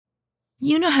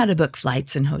You know how to book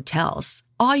flights and hotels.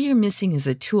 All you're missing is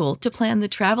a tool to plan the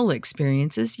travel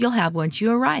experiences you'll have once you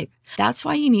arrive. That's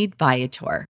why you need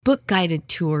Viator. Book guided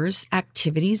tours,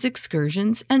 activities,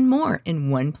 excursions, and more in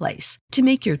one place to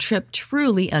make your trip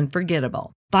truly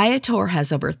unforgettable. Viator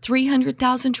has over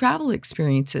 300,000 travel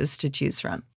experiences to choose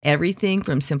from. Everything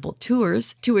from simple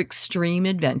tours to extreme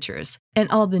adventures and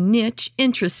all the niche,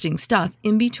 interesting stuff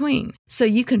in between. So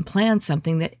you can plan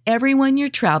something that everyone you're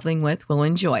traveling with will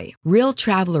enjoy. Real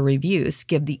traveler reviews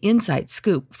give the inside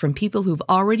scoop from people who've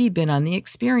already been on the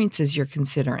experiences you're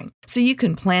considering. So you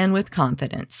can plan with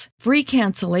confidence. Free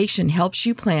cancellation helps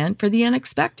you plan for the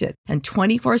unexpected. And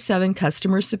 24/7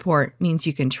 customer support means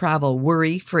you can travel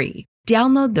worry-free.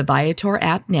 Download the Viator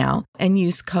app now and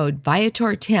use code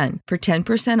Viator10 for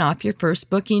 10% off your first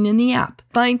booking in the app.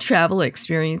 Find travel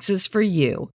experiences for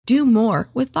you. Do more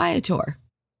with Viator.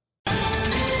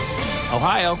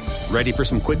 Ohio, ready for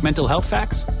some quick mental health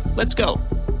facts? Let's go.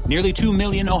 Nearly 2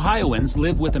 million Ohioans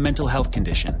live with a mental health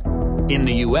condition. In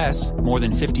the U.S., more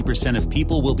than 50% of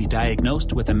people will be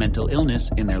diagnosed with a mental illness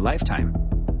in their lifetime.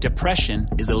 Depression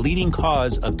is a leading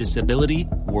cause of disability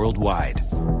worldwide.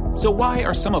 So why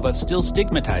are some of us still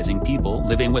stigmatizing people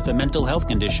living with a mental health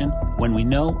condition when we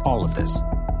know all of this?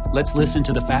 Let's listen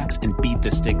to the facts and beat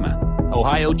the stigma.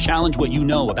 Ohio, challenge what you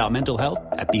know about mental health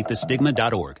at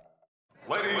beatthestigma.org.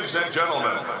 Ladies and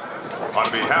gentlemen, on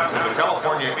behalf of the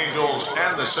California Angels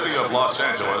and the city of Los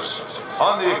Angeles,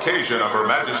 on the occasion of Her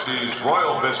Majesty's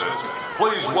royal visit,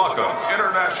 please welcome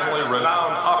internationally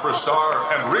renowned opera star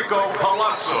Enrico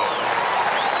Palazzo.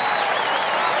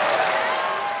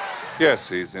 Yes,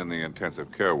 he's in the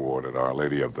intensive care ward at Our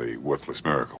Lady of the Worthless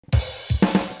Miracle. You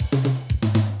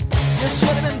should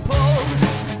have been pulled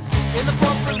in the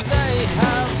front, but they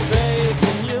have faith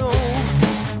in you.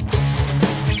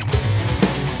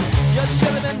 You should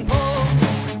have been pulled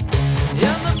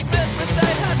in the fifth, but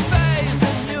they had faith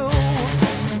in you.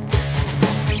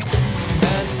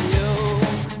 And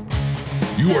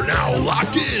you. You are now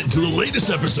locked in to the latest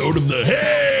episode of the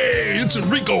Hey, it's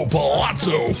Enrico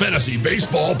Palazzo Fantasy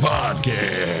Baseball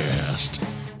Podcast.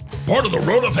 Part of the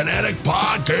Roto Fanatic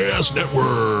Podcast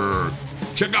Network.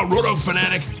 Check out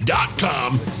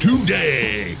rotofanatic.com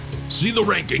today. See the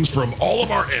rankings from all of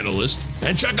our analysts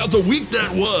and check out the week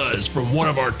that was from one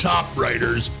of our top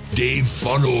writers, Dave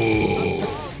Funnell.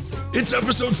 It's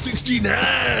episode 69,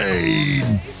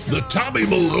 the Tommy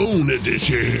Malone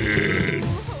edition.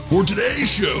 For today's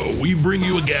show, we bring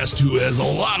you a guest who has a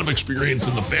lot of experience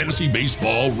in the fantasy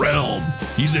baseball realm.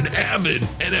 He's an avid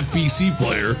NFBC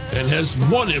player and has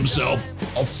won himself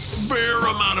a fair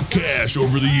amount of cash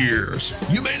over the years.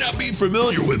 You may not be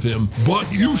familiar with him, but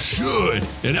you should.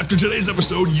 And after today's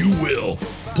episode, you will.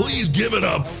 Please give it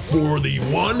up for the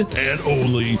one and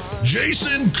only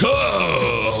Jason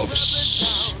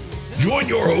Cuffs. Join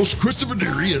your hosts, Christopher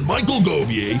Deary and Michael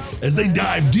Govier, as they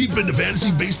dive deep into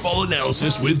fantasy baseball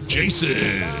analysis with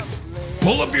Jason.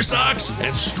 Pull up your socks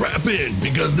and strap in,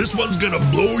 because this one's gonna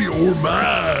blow your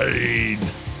mind.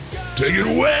 Take it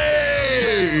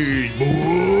away, boys!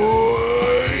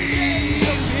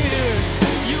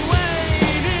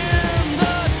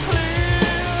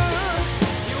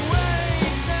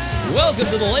 Welcome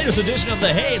to the latest edition of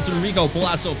the Hey, it's Enrico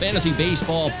Palazzo Fantasy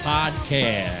Baseball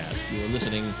Podcast. You are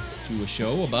listening to a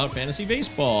show about fantasy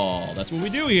baseball. That's what we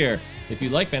do here. If you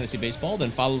like fantasy baseball, then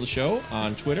follow the show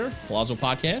on Twitter, Palazzo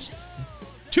Podcast.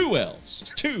 2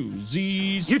 L's, 2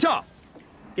 Z's. Utah.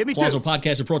 Give me Palazzo two.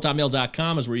 Podcast at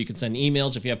protonmail.com is where you can send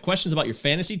emails. If you have questions about your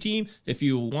fantasy team, if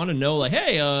you want to know, like,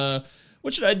 hey,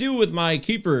 what should I do with my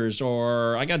keepers?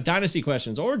 Or I got dynasty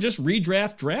questions, or just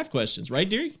redraft draft questions, right,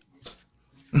 Deary?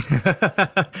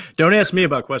 Don't ask me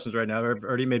about questions right now. I've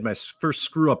already made my first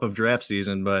screw up of draft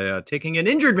season by taking an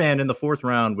injured man in the 4th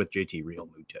round with JT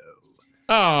Realmuto.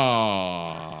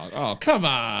 Oh, come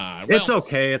on. Well, It's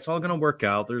okay. It's all going to work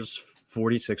out. There's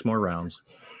 46 more rounds.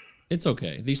 It's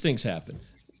okay. These things happen.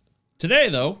 Today,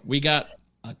 though, we got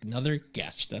another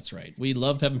guest. That's right. We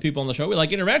love having people on the show. We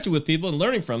like interacting with people and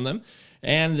learning from them.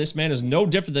 And this man is no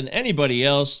different than anybody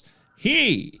else.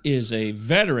 He is a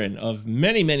veteran of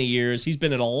many, many years. He's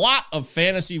been in a lot of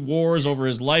fantasy wars over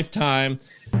his lifetime.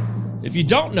 If you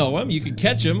don't know him, you can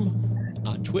catch him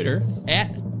on Twitter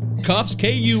at Cuffs,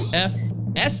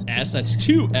 K-U-F-S-S. That's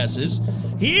 2 S's.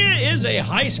 He is a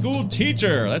high school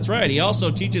teacher. That's right. He also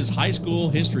teaches high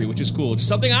school history, which is cool, which is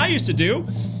something I used to do.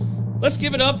 Let's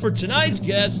give it up for tonight's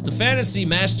guest, the fantasy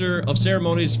master of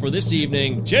ceremonies for this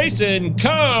evening, Jason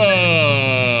Cuffs.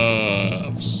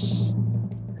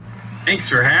 Thanks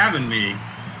for having me.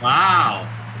 Wow.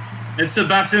 It's the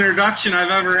best introduction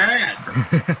I've ever had.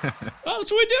 Well,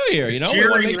 that's what we do here, you know.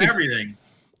 Cheering and everything.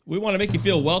 We want to make you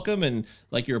feel welcome and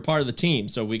like you're a part of the team.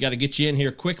 So we got to get you in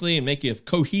here quickly and make you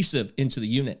cohesive into the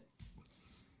unit.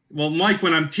 Well, Mike,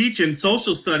 when I'm teaching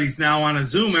social studies now on a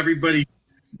Zoom, everybody's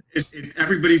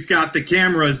got the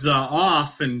cameras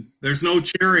off and there's no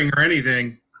cheering or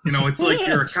anything. You know, it's like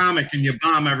you're a comic and you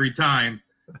bomb every time.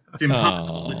 It's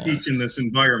impossible to teach in this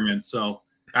environment. So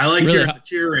I like hearing the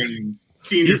cheering and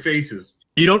seeing your faces.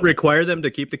 You don't require them to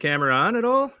keep the camera on at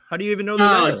all? How do you even know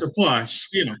that? Oh, it's a push.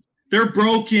 You know, they're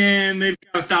broken. They've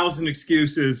got 1,000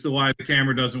 excuses to why the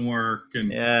camera doesn't work.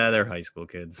 And yeah, they're high school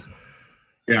kids.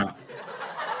 Yeah.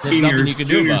 There's nothing you can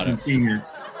do juniors about and it.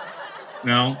 seniors.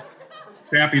 No.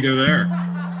 Happy they're there.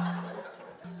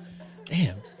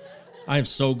 Damn. I'm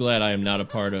so glad I am not a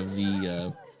part of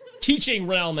the teaching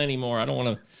realm anymore. I don't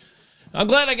want to. I'm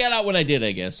glad I got out when I did,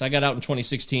 I guess. I got out in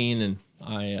 2016, and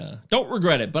I don't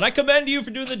regret it. But I commend you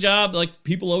for doing the job. Like,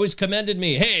 people always commended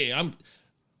me. Hey,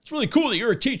 it's really cool that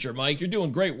you're a teacher, Mike. You're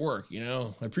doing great work, you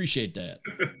know. I appreciate that.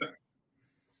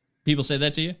 People say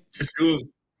that to you? Just cool.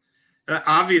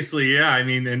 Obviously, yeah. I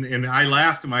mean, and I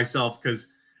laughed to myself because,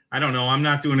 I don't know, I'm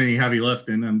not doing any heavy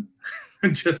lifting.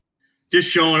 I'm just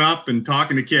showing up and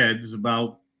talking to kids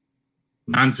about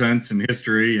nonsense and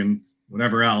history and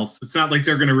whatever else. It's not like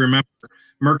they're going to remember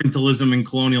mercantilism in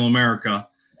colonial America.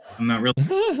 I'm not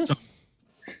really some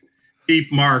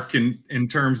deep mark in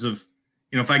terms of,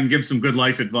 you know, if I can give some good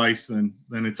life advice, then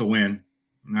it's a win.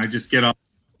 And I just get up,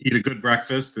 eat a good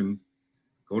breakfast, and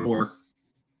go to work.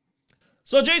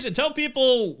 So, Jason, tell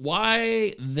people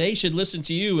why they should listen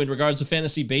to you in regards to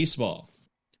fantasy baseball.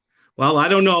 Well, I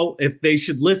don't know if they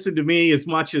should listen to me as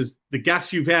much as the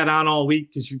guests you've had on all week,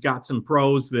 because you've got some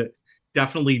pros that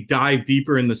definitely dive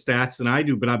deeper in the stats than I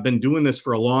do. But I've been doing this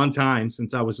for a long time,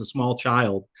 since I was a small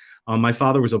child. My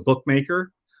father was a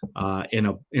bookmaker in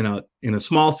a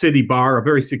small city bar, a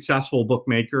very successful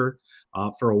bookmaker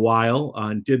for a while.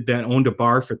 Owned a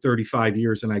bar for 35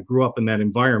 years, and I grew up in that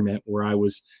environment where I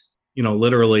was, you know,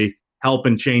 literally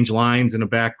helping change lines in a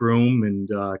back room and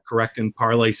correcting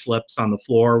parlay slips on the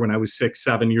floor when I was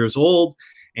 6-7 years old.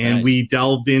 And Nice. We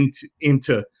delved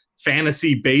into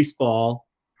fantasy baseball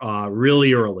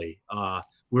really early.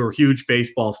 We were huge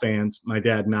baseball fans, my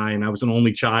dad and I was an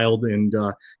only child, and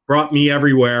brought me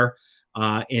everywhere.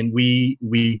 And we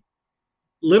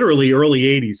literally early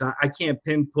 80s. I can't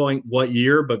pinpoint what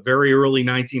year, but very early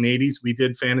 1980s, we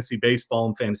did fantasy baseball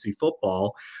and fantasy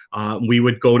football. We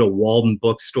would go to Walden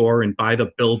Bookstore and buy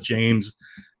the Bill James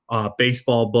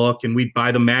baseball book, and we'd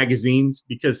buy the magazines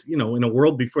because, you know, in a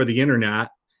world before the internet,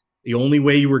 the only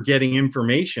way you were getting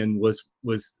information was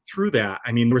through that.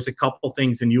 I mean, there was a couple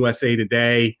things in USA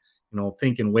Today, you know,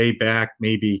 thinking way back,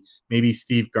 maybe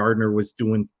Steve Gardner was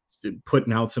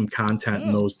putting out some content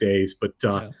in those days, but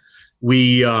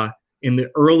we in the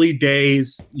early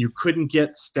days, you couldn't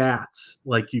get stats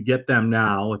like you get them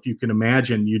now. If you can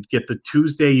imagine, you'd get the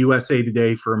Tuesday USA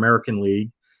Today for American League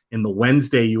and the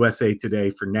Wednesday USA Today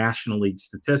for National League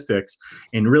statistics.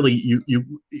 And really, you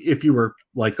if you were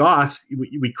like us,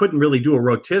 we couldn't really do a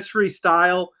rotisserie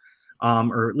style,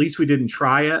 or at least we didn't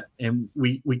try it. And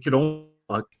we could only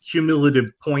a cumulative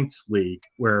points league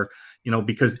where, you know,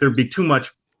 because there'd be too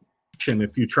much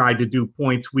if you tried to do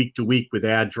points week to week with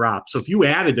add drops. So if you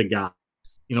added a guy,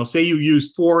 you know, say you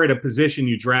used 4 at a position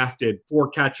you drafted, 4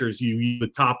 catchers,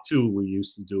 the top 2 we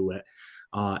used to do it.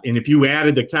 And if you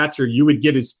added the catcher, you would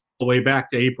get his all the way back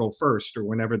to April 1st or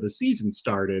whenever the season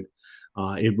started.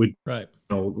 It would, right,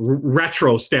 you know,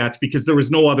 retro stats, because there was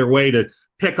no other way to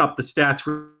pick up the stats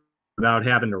without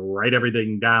having to write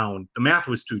everything down. The math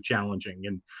was too challenging.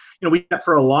 And, you know, we had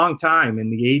for a long time in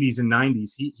the 80s and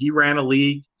 90s, he ran a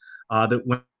league that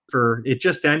went for, it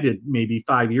just ended maybe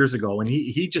 5 years ago, and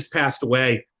he just passed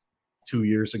away 2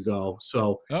 years ago.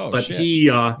 So, but shit.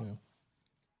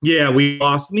 We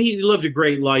lost him. He lived a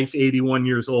great life, 81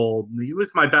 years old. He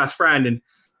was my best friend, and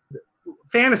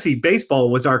fantasy baseball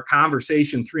was our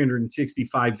conversation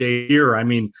 365 days a year. I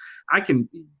mean,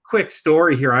 quick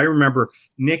story here. I remember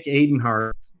Nick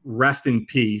Adenhart, rest in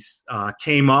peace,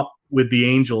 came up with the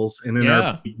Angels, and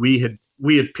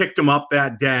we had picked him up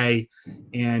that day,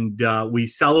 and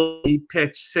he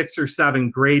pitched 6 or 7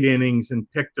 great innings and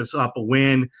picked us up a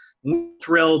win. We were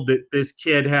thrilled that this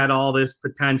kid had all this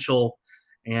potential.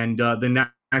 And the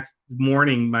next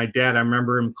morning, my dad, I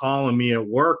remember him calling me at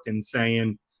work and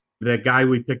saying, that guy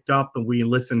we picked up and we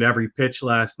listened to every pitch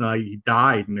last night, he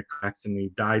died in a accident. He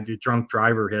died, a drunk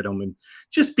driver hit him, and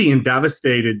just being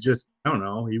devastated. Just, I don't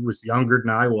know, he was younger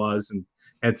than I was and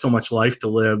had so much life to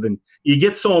live. And you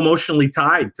get so emotionally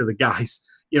tied to the guys.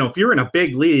 You know, if you're in a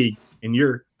big league and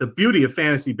the beauty of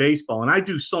fantasy baseball, and I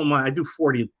do so much, I do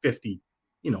 40, 50,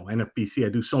 you know, NFBC, I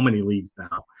do so many leagues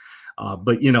now.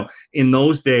 But, you know, in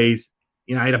those days,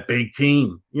 you know, I had a big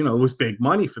team. You know, it was big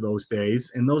money for those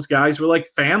days. And those guys were like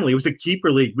family. It was a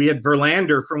keeper league. We had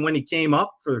Verlander from when he came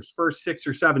up for the first 6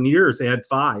 or 7 years. They had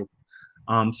 5.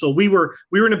 So we were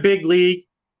in a big league.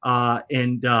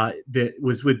 And that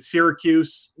was with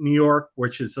Syracuse, New York,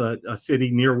 which is a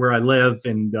city near where I live.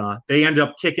 And they ended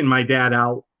up kicking my dad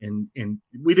out. And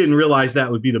we didn't realize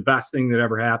that would be the best thing that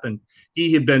ever happened.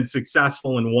 He had been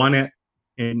successful and won it.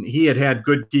 And he had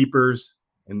good keepers.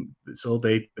 And so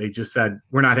they just said,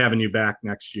 we're not having you back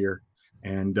next year.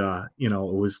 And, you know,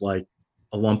 it was like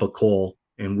a lump of coal.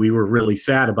 And we were really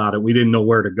sad about it. We didn't know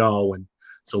where to go. And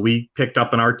so we picked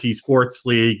up an RT Sports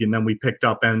League, and then we picked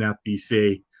up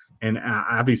NFBC. And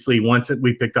obviously, once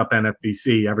we picked up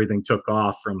NFBC, everything took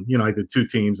off from, you know, I did 2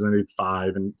 teams and then I did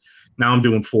 5. And now I'm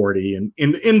doing 40.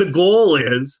 And the goal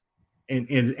is, and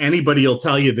anybody will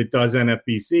tell you that does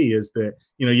NFBC, is that,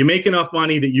 you know, you make enough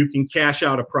money that you can cash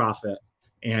out a profit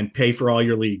and pay for all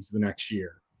your leagues the next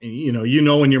year. And, you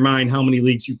know in your mind how many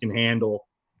leagues you can handle.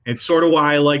 It's sort of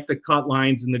why I like the cut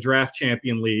lines in the draft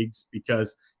champion leagues,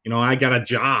 because, you know, I got a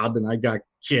job and I got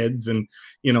kids, and,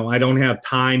 you know, I don't have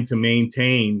time to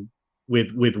maintain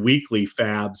with weekly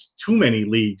fabs too many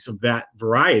leagues of that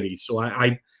variety. So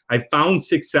I found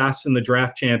success in the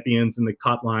draft champions and the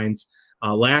cut lines.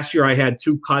 Last year I had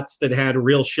 2 cuts that had a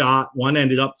real shot. One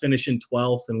ended up finishing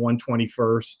 12th and one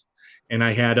 21st. And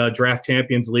I had a draft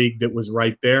champions league that was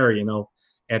right there, you know,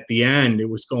 at the end. It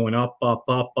was going up, up,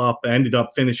 up, up. I ended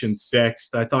up finishing 6th.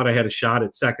 I thought I had a shot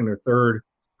at 2nd or 3rd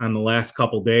on the last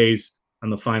couple days on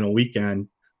the final weekend.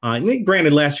 And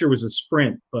granted, last year was a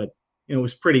sprint, but, you know,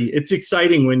 it's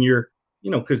exciting when you're,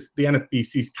 you know, because the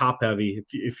NFBC's top heavy.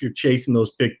 If you're chasing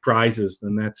those big prizes,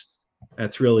 then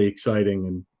that's really exciting.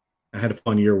 And I had a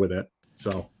fun year with it.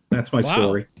 So that's my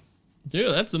story.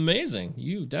 Dude, that's amazing.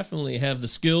 You definitely have the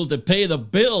skills to pay the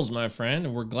bills, my friend,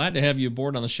 and we're glad to have you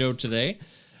aboard on the show today.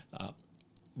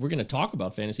 We're going to talk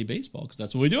about fantasy baseball because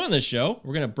that's what we do on this show.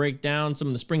 We're going to break down some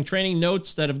of the spring training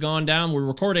notes that have gone down. We're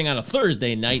recording on a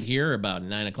Thursday night here, about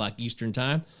 9 o'clock Eastern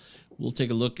time. We'll take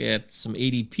a look at some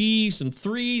ADP, some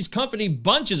threes, company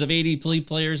bunches of ADP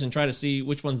players, and try to see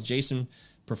which ones Jason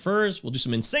prefers. We'll do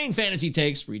some insane fantasy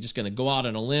takes where you're just going to go out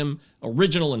on a limb,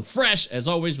 original and fresh, as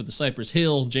always, with the Cypress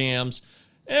Hill jams.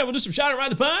 And we'll do some shout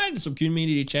around the pine, some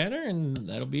community chatter, and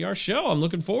that'll be our show. I'm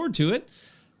looking forward to it.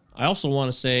 I also want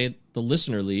to say the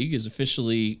Listener League is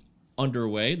officially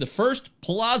underway. The first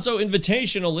Palazzo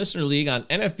Invitational Listener League on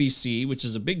NFBC, which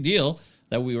is a big deal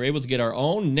that we were able to get our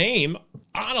own name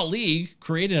on a league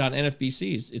created on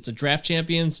NFBC's. It's a draft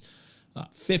champions,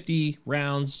 50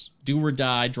 rounds, do or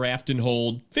die, draft and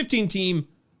hold, 15-team,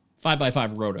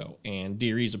 5x5 roto. And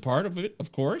Deary's a part of it,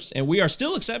 of course. And we are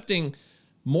still accepting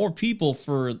more people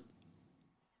for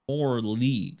more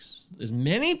leagues. As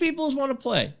many people as want to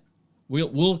play,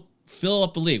 we'll fill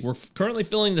up a league. We're currently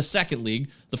filling the second league.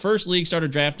 The first league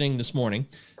started drafting this morning.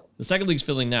 The second league's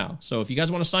filling now. So if you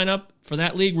guys want to sign up for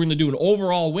that league, we're going to do an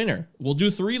overall winner. We'll do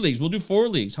 3 leagues. We'll do 4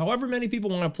 leagues. However many people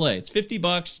want to play. It's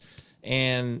 $50,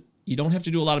 and you don't have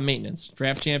to do a lot of maintenance.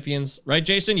 Draft champions, right,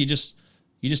 Jason? You just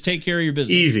take care of your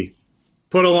business. Easy.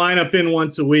 Put a lineup in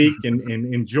once a week and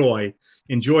enjoy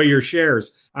your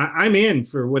shares. I'm in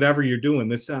for whatever you're doing.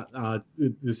 This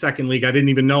the second league, I didn't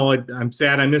even know. I'm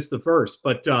sad I missed the first.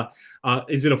 But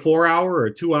is it a 4-hour or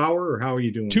a 2-hour, or how are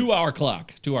you doing? 2-hour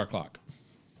clock. 2-hour clock.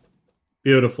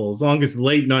 Beautiful. As long as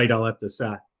late night, I'll have to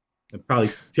set. I'll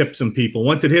probably tip some people.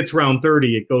 Once it hits round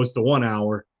 30, it goes to 1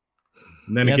 hour.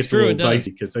 And then it gets a little dicey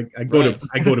because I go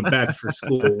to bed for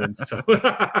school. And so.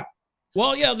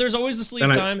 Well, yeah, there's always the sleep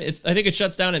time. I think it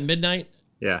shuts down at midnight.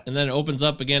 Yeah. And then it opens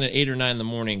up again at 8 or 9 in the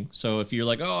morning. So if you're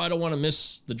like, oh, I don't want to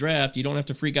miss the draft, you don't have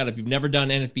to freak out. If you've never done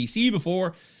NFBC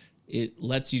before, it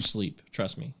lets you sleep.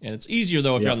 Trust me. And it's easier,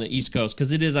 though, if you're on the East Coast,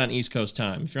 because it is on East Coast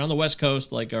time. If you're on the West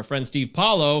Coast, like our friend Steve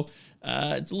Paulo,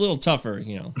 it's a little tougher,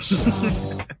 you know.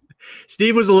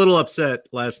 Steve was a little upset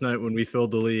last night when we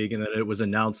filled the league and then it was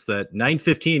announced that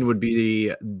 9:15 would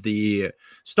be the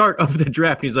start of the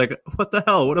draft. He's like, what the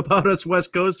hell? What about us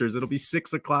West Coasters? It'll be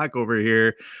 6 o'clock over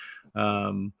here.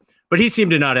 But he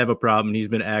seemed to not have a problem. He's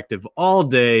been active all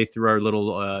day through our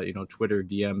little, Twitter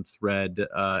DM thread.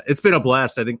 It's been a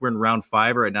blast. I think we're in round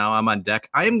 5 right now. I'm on deck.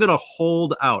 I am going to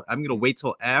hold out. I'm going to wait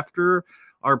till after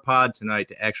our pod tonight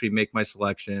to actually make my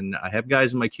selection. I have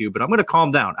guys in my queue, but I'm going to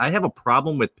calm down. I have a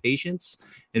problem with patience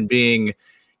and being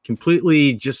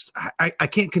completely just, I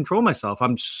can't control myself.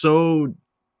 I'm so,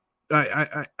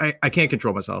 I can't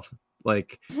control myself.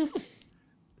 Like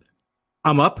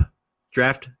I'm up,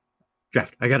 draft.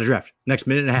 I got to draft. Next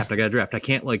minute and a half, I got to draft. I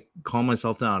can't calm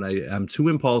myself down. I'm too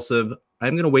impulsive.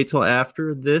 I'm going to wait till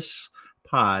after this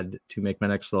pod to make my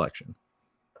next selection.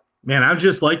 Man, I'm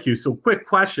just like you. So quick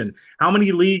question. How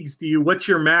many leagues what's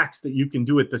your max that you can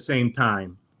do at the same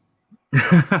time?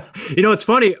 It's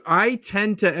funny. I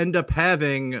tend to end up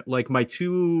having like my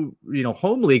two,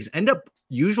 home leagues end up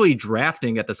usually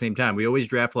drafting at the same time. We always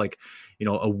draft like,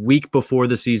 a week before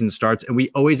the season starts, and we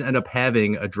always end up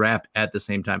having a draft at the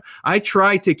same time. I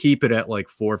try to keep it at like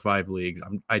 4 or 5 leagues.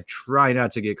 I try not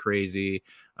to get crazy.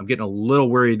 I'm getting a little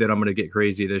worried that I'm going to get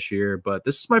crazy this year, but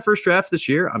this is my first draft this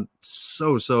year. I'm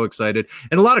so excited,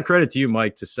 and a lot of credit to you,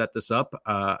 Mike, to set this up.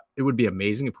 It would be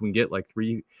amazing if we can get like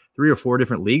three or 4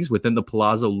 different leagues within the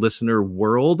Palazzo listener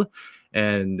world.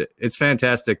 And it's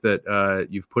fantastic that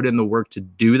you've put in the work to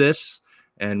do this,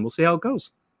 and we'll see how it goes.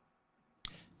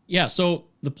 Yeah, so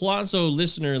the Palazzo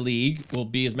Listener League will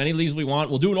be as many leagues as we want.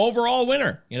 We'll do an overall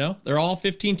winner. They're all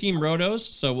 15-team rotos,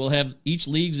 so we'll have each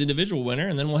league's individual winner,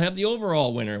 and then we'll have the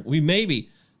overall winner.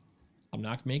 I'm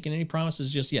not making any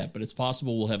promises just yet, but it's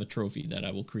possible we'll have a trophy that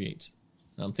I will create.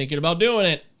 I'm thinking about doing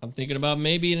it. I'm thinking about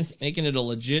maybe making it a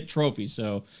legit trophy.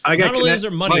 So not only is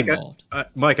there money involved.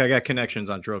 Mike, I got connections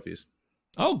on trophies.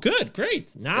 Oh, good.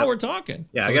 Great. Now we're talking.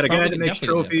 Yeah, so I got a guy that makes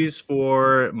trophies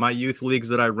for my youth leagues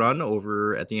that I run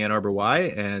over at the Ann Arbor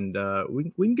Y, and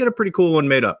we can get a pretty cool one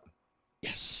made up.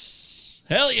 Yes.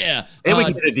 Hell yeah. And we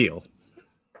can get a deal.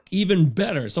 Even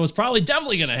better. So it's probably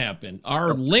definitely going to happen.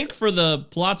 Our link for the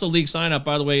Palazzo League sign up,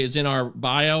 by the way, is in our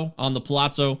bio on the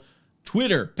Palazzo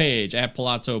Twitter page at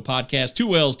Palazzo Podcast.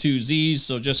 2 L's, 2 Z's.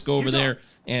 So just go over there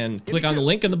and click on the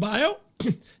link in the bio.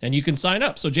 And you can sign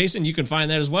up. So, Jason, you can find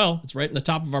that as well. It's right in the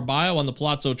top of our bio on the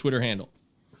Palazzo Twitter handle.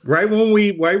 Right when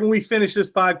we finish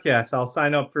this podcast, I'll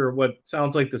sign up for what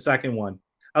sounds like the second one.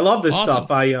 I love this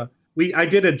stuff. I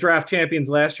did a Draft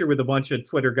Champions last year with a bunch of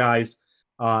Twitter guys,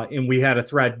 and we had a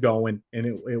thread going, and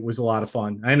it was a lot of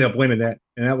fun. I ended up winning that,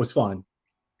 and that was fun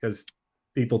because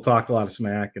people talk a lot of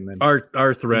smack. And then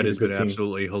our thread has been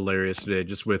absolutely hilarious today,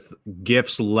 just with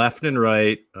gifts left and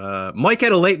right. Mike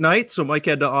had a late night, so Mike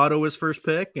had to auto his first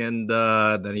pick, and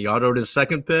then he autoed his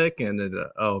second pick, and it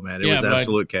was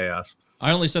absolute chaos.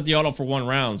 I only set the auto for 1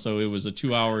 round, so it was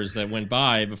 2 hours that went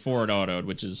by before it autoed,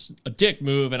 which is a dick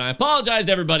move, and I apologize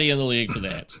to everybody in the league for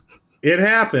that. It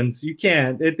happens. You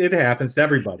can't. It happens to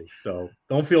everybody, so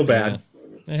don't feel bad. Yeah.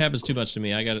 It happens too much to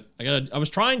me. I was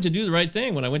trying to do the right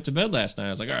thing when I went to bed last night. I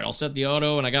was like, all right, I'll set the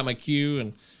auto, and I got my cue,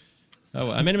 and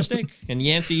I made a mistake. And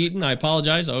Yancey Eaton, I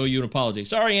apologize. I owe you an apology.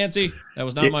 Sorry, Yancey. That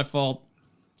was not my fault.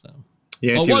 So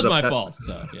it was my fault.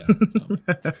 So yeah.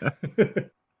 So.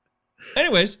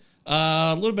 Anyways,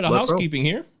 a little bit of housekeeping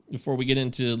here before we get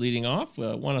into leading off.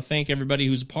 I want to thank everybody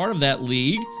who's part of that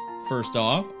league. First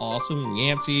off, awesome,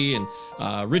 Yancey and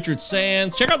Richard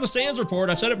Sands. Check out the Sands Report.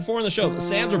 I've said it before in the show. The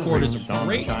Sands Report is a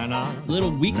great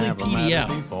little weekly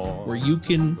PDF where you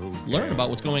can learn about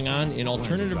what's going on in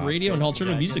alternative radio and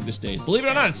alternative music these days. Believe it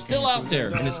or not, it's still out there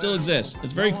and it still exists.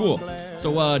 It's very cool.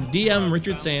 So DM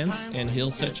Richard Sands and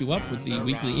he'll set you up with the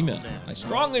weekly email. I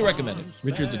strongly recommend it.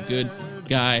 Richard's a good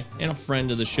guy and a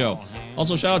friend of the show.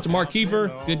 Also, shout out to Mark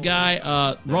Kiefer, good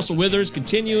guy. Russell Withers,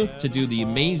 continue to do the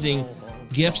amazing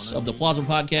gifts of the Palazzo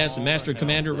Podcast and Master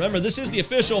Commander. Remember, this is the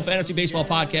official fantasy baseball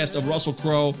podcast of Russell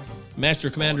Crowe. Master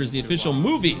Commander is the official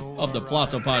movie of the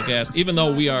Palazzo Podcast. Even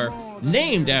though we are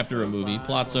named after a movie,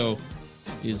 Palazzo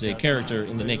is a character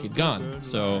in The Naked Gun.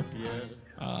 So,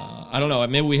 I don't know.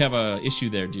 Maybe we have a issue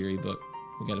there, dearie, but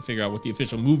we got to figure out what the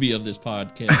official movie of this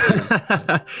podcast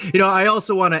is. I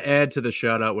also want to add to the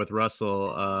shout out with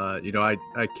Russell.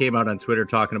 I came out on Twitter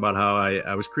talking about how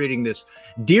I was creating this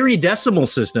Deary decimal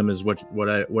system is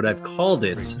what I've called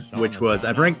it, which was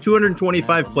I've ranked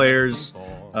 225 players.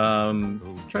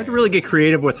 Tried to really get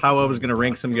creative with how I was going to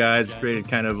rank some guys, created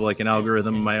kind of like an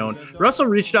algorithm of my own. Russell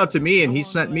reached out to me and he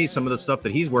sent me some of the stuff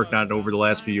that he's worked on over the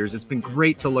last few years. It's been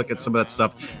great to look at some of that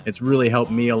stuff. It's really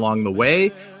helped me along the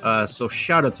way. So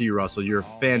shout out to you, Russell. You're a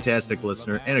fantastic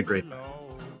listener and a great fan.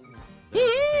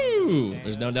 Woo!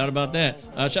 There's no doubt about that.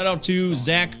 Shout out to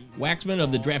Zach Waxman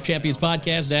of the Draft Champions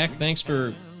podcast. Zach, thanks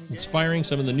for inspiring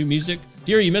some of the new music.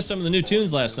 Deary, you missed some of the new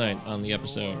tunes last night on the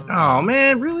episode. Oh,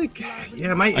 man, really?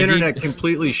 Yeah, my internet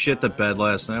completely shit the bed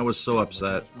last night. I was so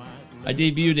upset. I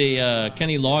debuted a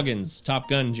Kenny Loggins Top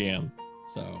Gun jam.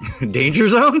 So Danger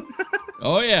Zone?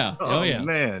 Oh, yeah. Oh, yeah.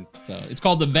 Man. So it's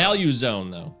called the Value Zone,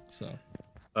 though. So.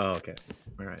 Oh, okay.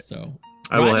 All right. So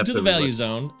I will have to the Value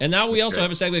Zone. And now we also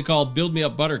have a segment called Build Me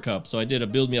Up Buttercup. So I did a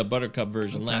Build Me Up Buttercup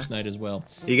version last night as well.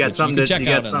 You got something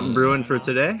brewing for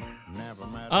today?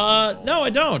 No, I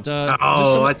don't.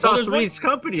 I saw Three's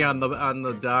Company on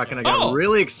the dock, and I got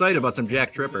really excited about some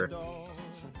Jack Tripper.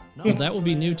 Well, that will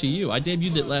be new to you. I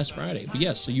debuted it last Friday, but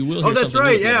yes, so you will hear Oh, that's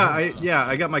something right. new Yeah,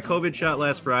 I got my COVID shot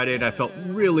last Friday, and I felt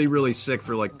really, really sick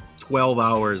for like 12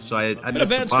 hours. So I Been a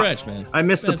missed bad the pod. stretch, man. I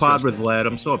missed the Bad pod stretch, with Vlad.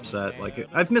 I'm so upset. Like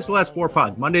I've missed the last 4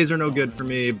 pods. Mondays are no good for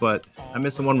me, but I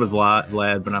missed the one with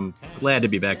Vlad. But I'm glad to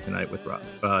be back tonight with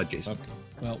Jason. Okay.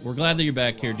 Well, we're glad that you're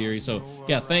back here, dearie. So,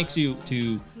 yeah, thanks you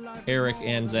to Eric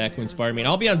and Zach who inspired me. And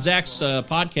I'll be on Zach's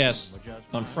podcast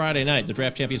on Friday night, the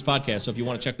Draft Champions podcast. So if you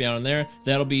want to check me out on there,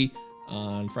 that'll be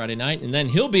on Friday night. And then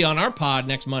he'll be on our pod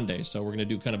next Monday. So we're going to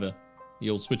do kind of the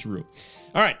old switcheroo.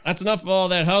 All right, that's enough of all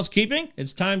that housekeeping.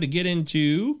 It's time to get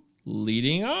into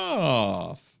leading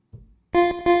off.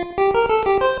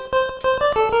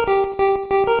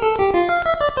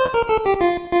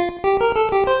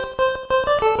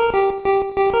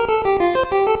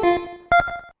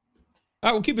 All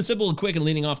right, we'll keep it simple and quick and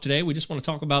leading off today. We just want to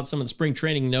talk about some of the spring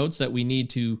training notes that we need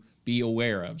to be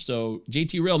aware of. So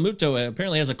JT Realmuto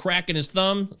apparently has a crack in his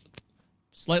thumb,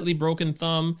 slightly broken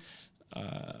thumb.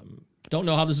 Don't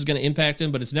know how this is going to impact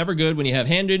him, but it's never good when you have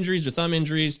hand injuries or thumb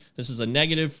injuries. This is a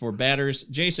negative for batters.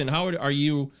 Jason, how are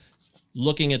you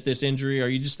looking at this injury? Are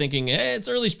you just thinking, hey, it's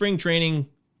early spring training,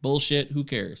 bullshit, who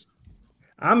cares?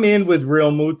 I'm in with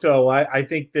Realmuto. I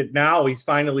think that now he's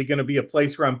finally going to be a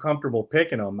place where I'm comfortable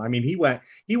picking him. I mean, he went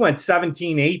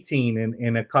 17-18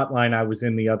 in a cut line I was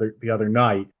in the other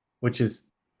night, which is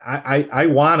I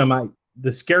want him.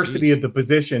 The scarcity of the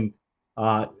position,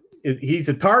 he's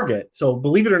a target. So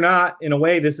believe it or not, in a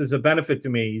way, this is a benefit to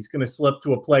me. He's going to slip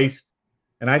to a place,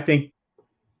 and I think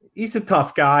he's a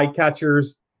tough guy.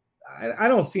 Catchers, I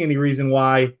don't see any reason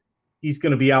why he's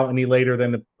going to be out any later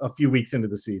than a few weeks into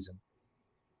the season.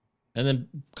 And then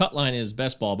cut line is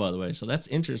best ball, by the way. So that's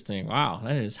interesting. Wow,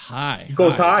 that is high. It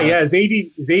goes high. Yeah, his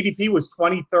ADP was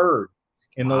 23rd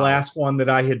in the last one that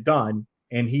I had done,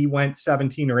 and he went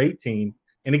 17 or 18.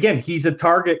 And again, he's a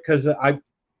target because I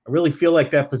really feel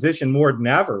like that position more than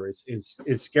ever is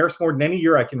scarce more than any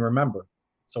year I can remember.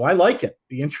 So I like it.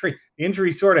 The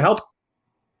injury sort of helps.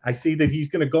 I see that he's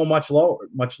going to go much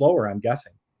lower. I'm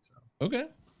guessing. So. Okay,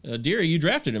 Deary, you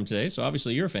drafted him today, so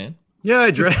obviously you're a fan. Yeah,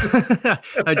 I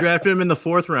drafted him in the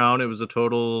 4th round. It was a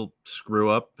total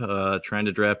screw up trying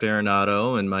to draft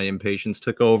Arenado, and my impatience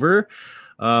took over.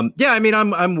 Yeah, I mean,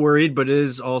 I'm worried, but it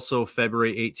is also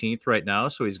February 18th right now,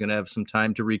 so he's going to have some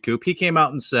time to recoup. He came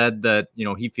out and said that,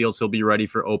 he feels he'll be ready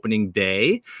for opening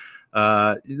day.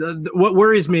 What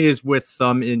worries me is with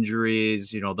thumb injuries,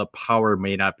 the power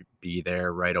may not be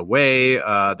there right away.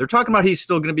 They're talking about he's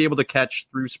still going to be able to catch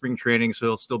through spring training, so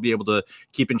he'll still be able to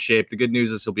keep in shape. The good news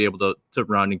is he'll be able to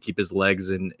run and keep his legs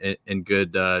in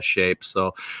good shape.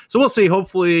 So we'll see.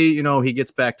 Hopefully, he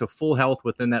gets back to full health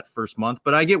within that first month.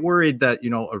 But I get worried that,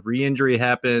 a re-injury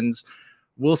happens.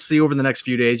 We'll see over the next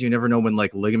few days. You never know when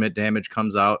ligament damage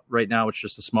comes out. Right now, it's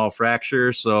just a small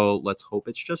fracture. So let's hope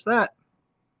it's just that.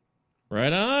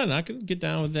 Right on. I can get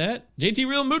down with that. JT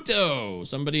Realmuto.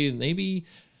 Somebody maybe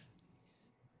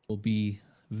will be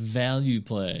value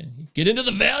play. Get into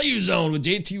the value zone with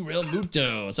JT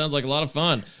Realmuto. Sounds like a lot of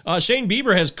fun. Shane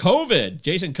Bieber has COVID.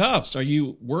 Jason Cuffs, are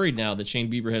you worried now that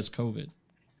Shane Bieber has COVID?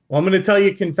 Well, I'm going to tell you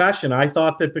a confession. I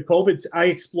thought that I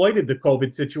exploited the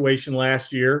COVID situation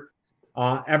last year.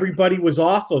 Everybody was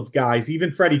off of guys, even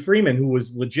Freddie Freeman, who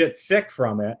was legit sick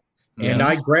from it. And yes.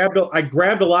 I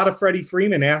grabbed a lot of Freddie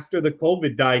Freeman after the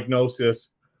COVID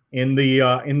diagnosis in the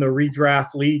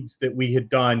redraft leagues that we had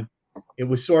done. It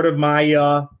was sort of my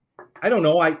I don't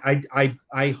know.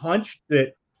 I hunched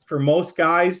that for most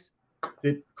guys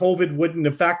that COVID wouldn't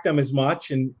affect them as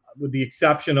much, and with the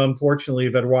exception, unfortunately,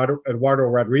 of Eduardo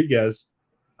Rodriguez,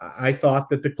 I thought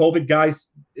that the COVID guys,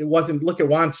 it wasn't. Look at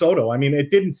Juan Soto. I mean,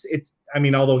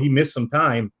 although he missed some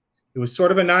time, it was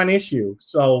sort of a non-issue.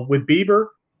 So with Bieber,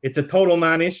 it's a total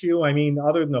non-issue. I mean,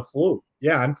 other than the flu,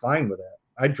 yeah, I'm fine with that.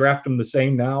 I draft him the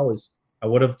same now as I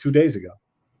would have 2 days ago.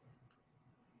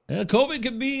 COVID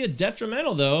could be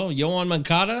detrimental, though. Yohan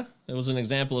Moncada, it was an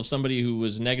example of somebody who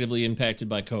was negatively impacted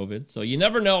by COVID. So you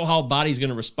never know how a body's going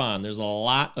to respond. There's a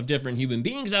lot of different human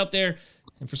beings out there,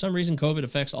 and for some reason, COVID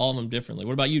affects all of them differently.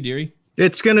 What about you, Deary?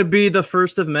 It's going to be the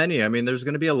first of many. I mean, there's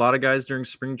going to be a lot of guys during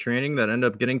spring training that end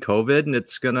up getting COVID, and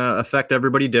it's going to affect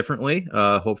everybody differently.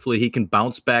 Hopefully he can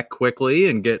bounce back quickly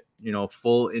and get,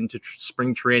 full into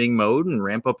spring training mode and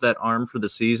ramp up that arm for the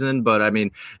season. But I mean,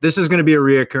 this is going to be a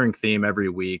reoccurring theme every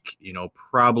week,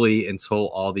 probably until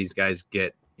all these guys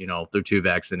get, their 2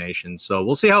 vaccinations. So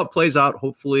we'll see how it plays out.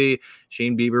 Hopefully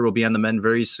Shane Bieber will be on the mend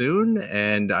very soon.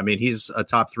 And I mean, he's a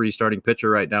top 3 starting pitcher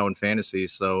right now in fantasy.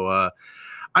 So,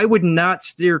 I would not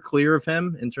steer clear of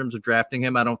him in terms of drafting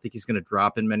him. I don't think he's going to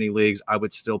drop in many leagues. I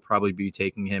would still probably be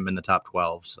taking him in the top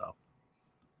 12. So,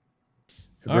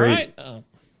 All right.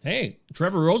 Hey,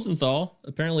 Trevor Rosenthal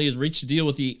apparently has reached a deal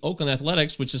with the Oakland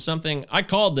Athletics, which is something I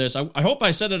called this. I hope I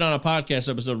said it on a podcast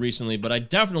episode recently, but I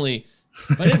definitely,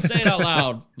 if I didn't say it out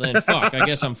loud, then fuck, I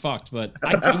guess I'm fucked. But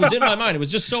it was in my mind. It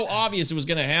was just so obvious it was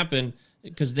going to happen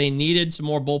because they needed some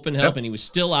more bullpen help, and he was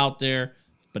still out there.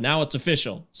 But now it's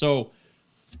official. So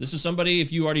this is somebody,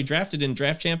 if you already drafted in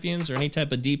Draft Champions or any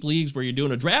type of deep leagues where you're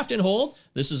doing a draft and hold,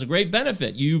 this is a great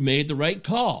benefit. You made the right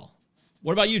call.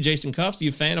 What about you, Jason Cuffs? Are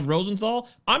you a fan of Rosenthal?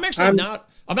 I'm not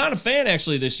a fan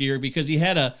actually this year because he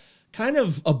had a kind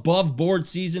of above board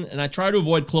season, and I try to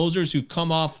avoid closers who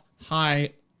come off high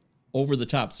over the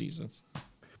top seasons.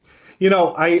 You know,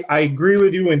 I agree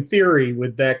with you in theory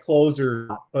with that closer,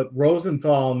 but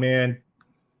Rosenthal, man,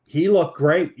 he looked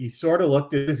great. He sort of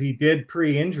looked as he did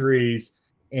pre-injuries,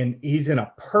 and he's in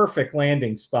a perfect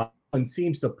landing spot and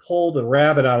seems to pull the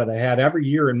rabbit out of the hat every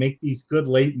year and make these good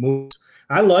late moves.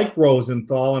 I like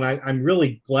Rosenthal, and I'm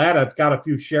really glad I've got a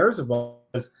few shares of him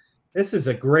because this is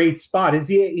a great spot. His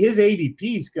ADP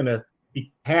is going to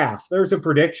be half. There's a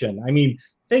prediction. I mean,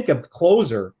 think of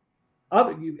closer.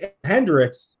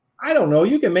 Hendricks, I don't know.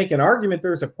 You can make an argument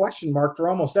there's a question mark for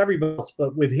almost everybody else,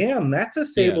 but with him, that's a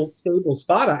stable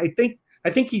spot. I think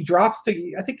he drops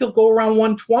to. I think he'll go around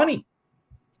 120.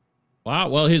 Wow.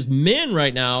 Well, his min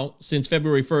right now since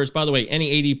February 1st, by the way,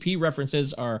 any ADP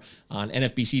references are on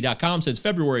NFBC.com. Since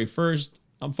February 1st,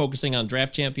 I'm focusing on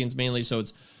Draft Champions mainly. So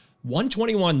it's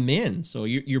 121 min. So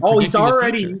you're he's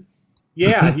already,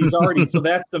 he's already. So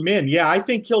that's the min. Yeah, I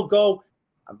think he'll go.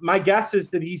 My guess is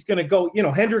that he's going to go,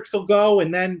 Hendricks will go.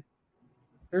 And then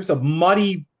there's a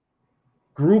muddy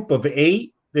group of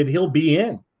 8 that he'll be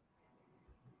in.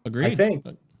 Agreed. I think.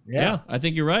 Yeah, I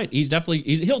think you're right.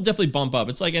 He'll definitely bump up.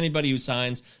 It's like anybody who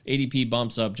signs, ADP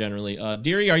bumps up generally.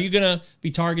 Deary, are you going to be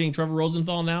targeting Trevor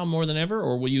Rosenthal now more than ever,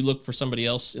 or will you look for somebody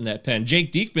else in that pen?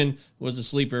 Jake Diekman was a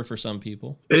sleeper for some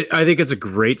people. I think it's a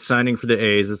great signing for the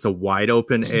A's. It's a wide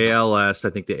open ALS.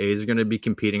 I think the A's are going to be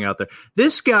competing out there.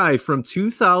 This guy from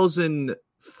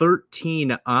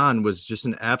 2013 on was just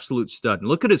an absolute stud. And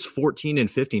look at his 14 and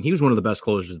 15. He was one of the best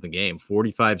closers in the game.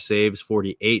 45 saves,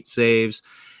 48 saves.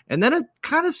 And then it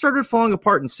kind of started falling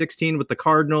apart in 16 with the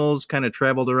Cardinals, kind of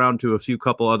traveled around to a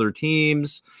couple other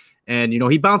teams. And,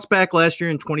 he bounced back last year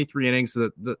in 23 innings.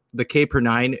 The K per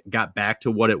 9 got back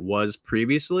to what it was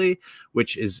previously,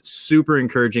 which is super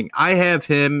encouraging. I have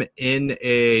him in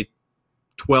a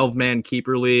 12-man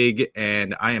keeper league,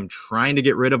 and I am trying to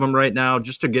get rid of him right now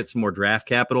just to get some more draft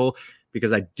capital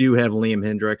because I do have Liam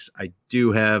Hendricks. I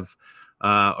do have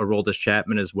Aroldis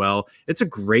Chapman as well. It's a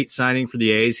great signing for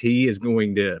the A's. He is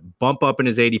going to bump up in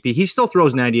his ADP. He still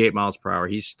throws 98 miles per hour.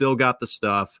 He's still got the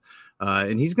stuff,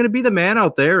 and he's going to be the man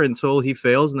out there until he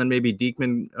fails, and then maybe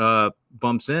Diekman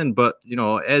bumps in. But,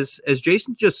 as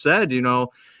Jason just said,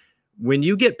 when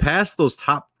you get past those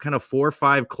top kind of 4 or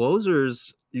 5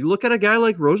 closers, you look at a guy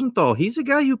like Rosenthal. He's a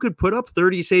guy who could put up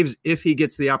 30 saves if he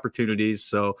gets the opportunities.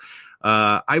 So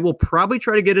I will probably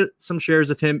try to get some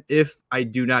shares of him if I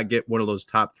do not get one of those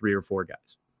top 3 or 4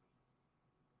 guys.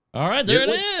 All right, there it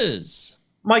is.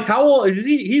 Mike, how old is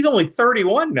he? He's only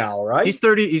 31 now, right? He's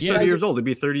 30. He's 30 years old. He'll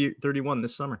be 31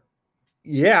 this summer.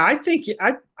 Yeah, I think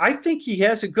he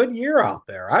has a good year out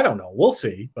there. I don't know. We'll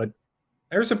see. But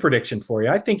there's a prediction for you.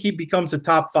 I think he becomes a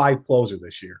top 5 closer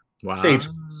this year. Wow. Saves.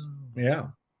 Yeah.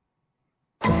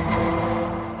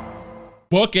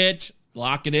 Book it.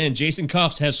 Lock it in. Jason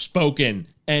Cuffs has spoken.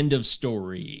 End of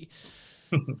story.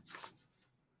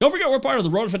 Don't forget, we're part of the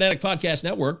RotoFanatic Podcast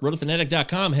Network.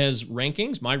 RotoFanatic.com has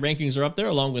rankings. My rankings are up there,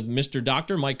 along with Mr.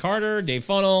 Doctor, Mike Carter, Dave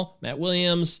Funnell, Matt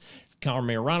Williams, Connor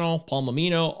Mayorano, Paul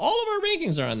Mamino. All of our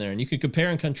rankings are on there, and you can compare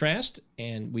and contrast.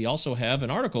 And we also have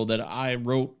an article that I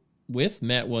wrote with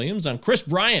Matt Williams on Chris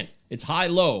Bryant. It's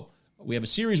high-low. We have a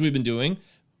series we've been doing.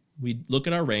 We look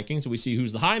at our rankings and we see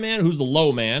who's the high man, who's the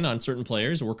low man on certain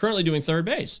players. And we're currently doing third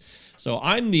base. So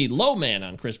I'm the low man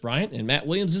on Chris Bryant, and Matt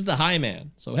Williams is the high man.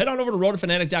 So head on over to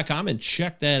rotofanatic.com and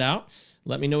check that out.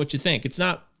 Let me know what you think. It's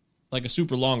not like a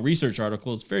super long research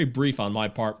article. It's very brief on my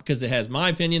part because it has my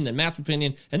opinion, then Matt's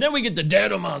opinion, and then we get the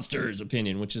Data Monster's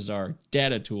opinion, which is our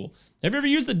data tool. Have you ever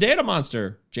used the Data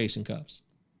Monster, Jason Cuffs?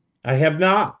 I have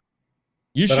not.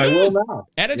 You should. I will now.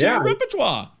 Add it to your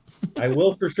repertoire. I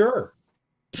will for sure.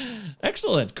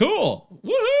 Excellent. Cool.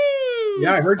 Woohoo!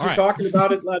 Yeah, I heard you talking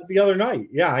about it the other night.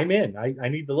 Yeah, I'm in. I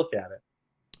need to look at it.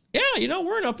 Yeah,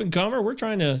 we're an up-and-comer. We're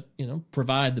trying to,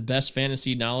 provide the best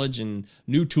fantasy knowledge and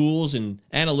new tools and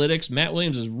analytics. Matt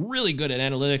Williams is really good at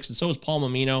analytics, and so is Paul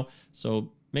Mamino.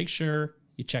 So make sure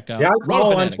you check out. Yeah, I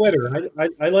follow on Twitter.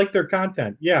 I like their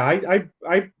content. Yeah, I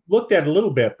looked at it a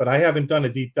little bit, but I haven't done a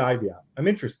deep dive yet. I'm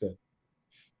interested.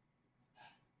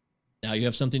 Now you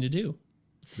have something to do.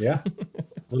 Yeah, a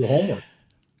little homework.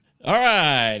 All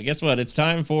right, guess what? It's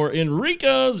time for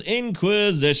Enrico's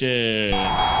Inquisition.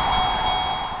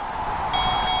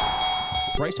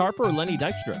 Bryce Harper or Lenny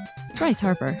Dykstra? Bryce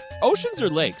Harper. Oceans or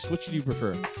lakes? Which do you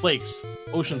prefer? Lakes.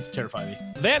 Oceans terrify me.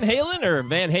 Van Halen or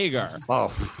Van Hagar? Oh,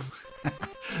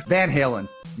 Van Halen.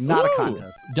 Not a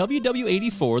contest.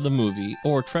 WW84, the movie,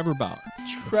 or Trevor Bauer?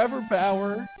 Trevor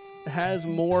Bauer has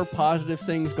more positive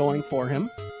things going for him.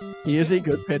 He is a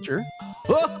good pitcher.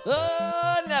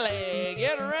 Nelly,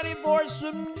 get ready for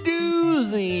some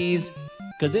doozies,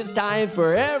 because it's time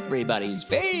for everybody's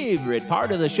favorite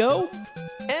part of the show,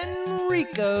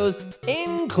 Enrico's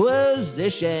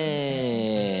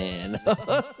Inquisition.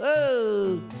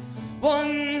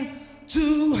 1,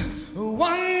 2,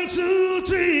 1, 2,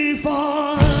 3, 4.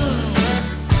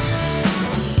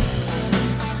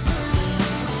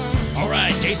 All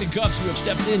right, Jason Cuffs, you have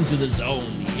stepped into the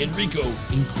zone, the Enrico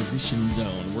Inquisition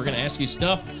zone. We're going to ask you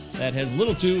stuff that has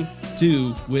little to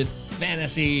do with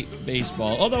fantasy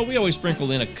baseball, although we always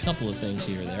sprinkle in a couple of things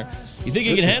here or there. You think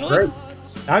you can handle it?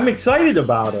 I'm excited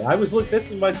about it.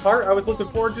 This is my part I was looking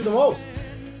forward to the most.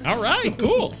 All right,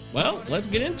 cool. Well, let's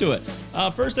get into it.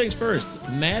 First things first,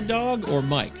 Mad Dog or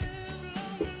Mike?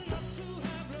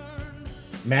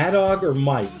 Mad Dog or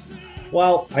Mike?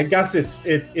 Well, I guess it's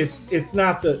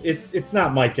not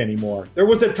Mike anymore. There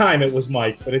was a time it was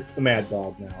Mike, but it's the Mad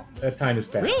Dog now. That time is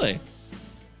past. Really?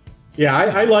 Yeah,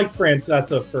 I liked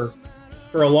Francesa for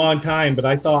a long time, but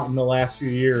I thought in the last few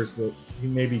years that he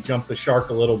maybe jumped the shark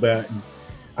a little bit. And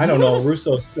I don't know.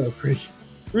 Russo's still pretty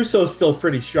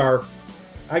sharp.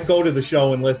 I go to the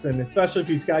show and listen, especially if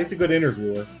he's a good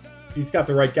interviewer. He's got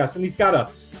the right guests, and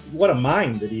what a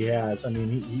mind that he has. I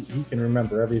mean, he can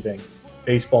remember everything.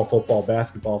 Baseball, football,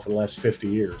 basketball for the last 50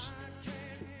 years.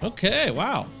 Okay,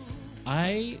 wow.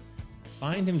 I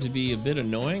find him to be a bit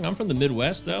annoying. I'm from the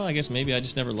Midwest, though. I guess maybe I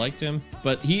just never liked him.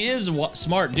 But he is a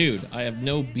smart dude. I have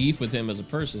no beef with him as a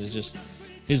person. It's just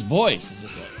his voice is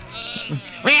just like,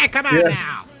 well, come on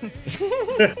now.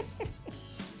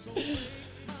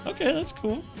 Okay, that's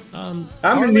cool. I'm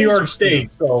in New York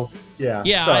State, so yeah.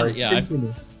 Yeah, sorry.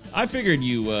 I figured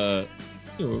you were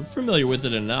familiar with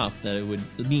it enough that it would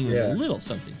mean a little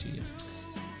something to you.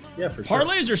 Yeah, for sure.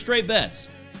 Parlays or straight bets?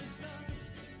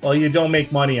 Well, you don't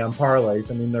make money on parlays.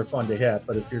 I mean, they're fun to hit,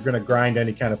 but if you're going to grind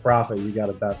any kind of profit, you got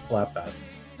to bet flat bets.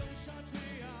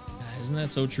 Isn't that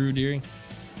so true, Deering?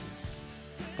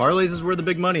 Parlays is where the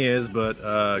big money is, but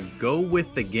go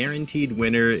with the guaranteed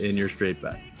winner in your straight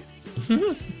bet.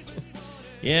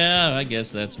 Yeah, I guess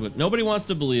that's what nobody wants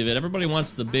to believe it. Everybody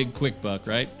wants the big quick buck,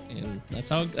 right? And that's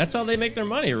how they make their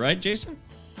money, right, Jason?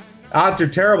 Odds are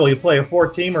terrible. You play a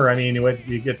 4-teamer. I mean,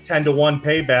 you get 10-1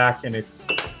 payback, and it's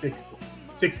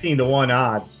 16-1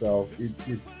 odds. So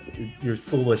you're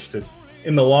foolish to.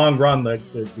 In the long run,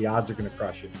 the odds are going to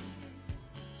crush you.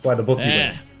 That's why the bookie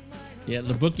wins. Yeah,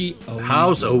 the bookie.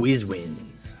 House always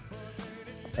wins.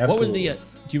 Absolutely. What was the? Do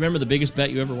you remember the biggest bet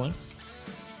you ever won?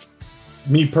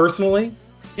 Me personally?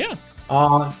 Yeah.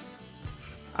 I've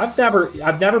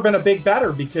never been a big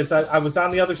bettor because I was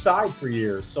on the other side for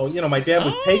years. So, my dad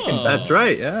was taking bets. That's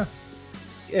right, yeah.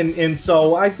 And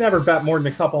so I've never bet more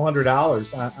than a couple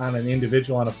 $100 on an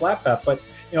individual on a flat bet. But,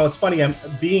 it's funny, I'm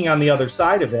being on the other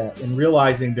side of it and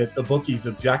realizing that the bookie's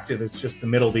objective is just to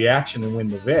middle the action and win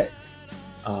the vig.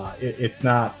 It's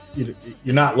not, you're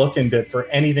not looking for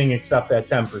anything except that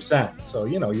 10%. So,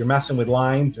 you're messing with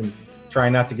lines and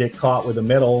trying not to get caught with the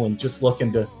middle and just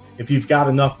looking to, if you've got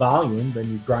enough volume, then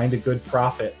you grind a good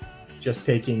profit just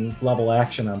taking level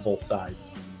action on both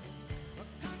sides.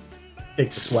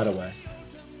 Take the sweat away.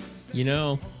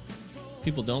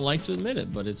 People don't like to admit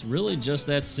it, but it's really just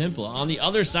that simple. On the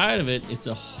other side of it, it's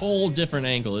a whole different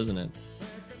angle, isn't it?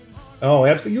 Oh,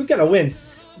 absolutely. You've got to win.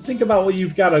 Think about what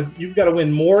you've got to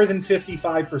win more than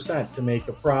 55% to make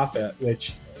a profit,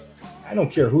 which I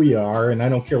don't care who you are and I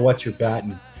don't care what you're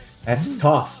betting. That's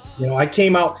tough. I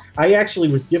actually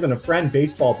was giving a friend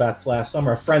baseball bets last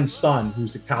summer, a friend's son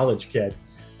who's a college kid.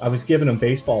 I was giving him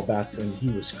baseball bets and he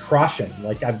was crushing.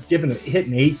 Like I've hitting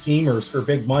 8-teamers for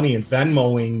big money and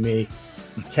Venmoing me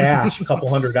cash, a couple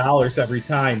 $100 every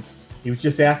time. He was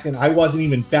just asking. I wasn't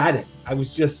even betting. I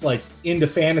was just like into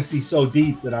fantasy so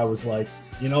deep that I was like,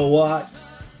 you know what?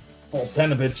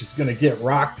 Foltynewicz is going to get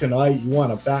rocked tonight. You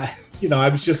want to bet? I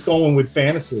was just going with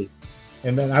fantasy.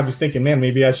 And then I was thinking, man,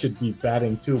 maybe I should be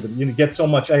batting too. But get so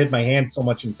much. I had my hand so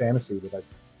much in fantasy that I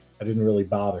didn't really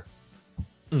bother.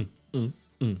 We're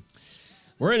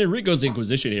in Enrico's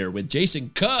Inquisition here with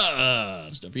Jason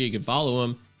Cuffs. Don't forget you can follow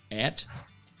him at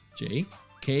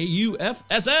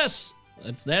JKUFSS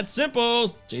It's that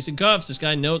simple. Jason Cuffs. This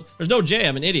guy knows. There's no J.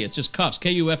 I'm an idiot. It's just Cuffs.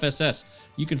 Kuffs.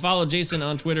 You can follow Jason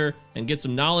on Twitter and get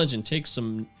some knowledge and take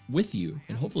some with you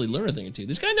and hopefully learn a thing or two.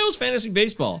 This guy knows fantasy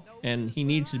baseball, and he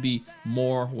needs to be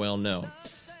more well known.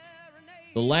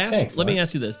 Let me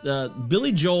ask you this.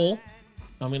 Billy Joel,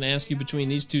 I'm going to ask you between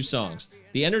these two songs.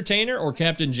 The Entertainer or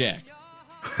Captain Jack?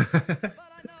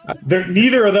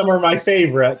 Neither of them are my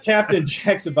favorite. Captain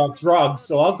Jack's about drugs,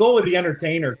 so I'll go with The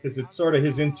Entertainer because it's sort of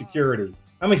his insecurity.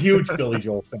 I'm a huge Billy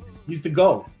Joel fan. He's the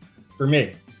GOAT for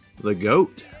me. The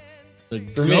GOAT. The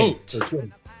For GOAT. me, for sure.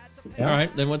 Yeah. All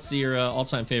right, then what's your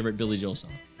all-time favorite Billy Joel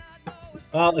song?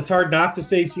 Well, it's hard not to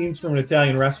say Scenes from an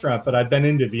Italian Restaurant, but I've been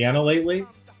into Vienna lately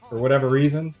for whatever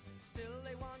reason.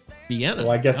 Vienna? So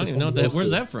I guess I don't it's even know one that. of those Where's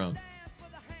two. that from?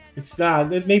 It's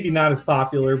not, it maybe not as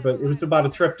popular, but it was about a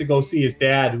trip to go see his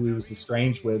dad, who he was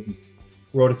estranged with. And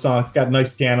wrote a song. It's got a nice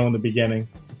piano in the beginning.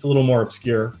 It's a little more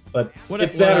obscure, but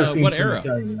it's that or Scenes what from an era?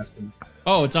 Italian Restaurant.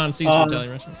 Oh, it's on Scenes from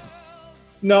Italian Restaurant?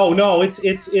 No,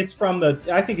 it's from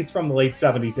I think it's from the late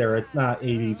 70s era. It's not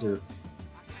 80s or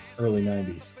early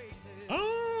 90s.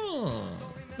 Oh,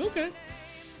 okay.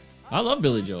 I love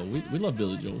Billy Joel. We love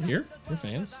Billy Joel here. We're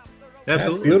fans.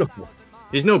 Absolutely. That's beautiful.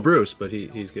 He's no Bruce, but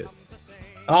he's good.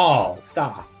 Oh,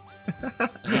 stop.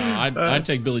 I'd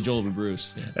take Billy Joel over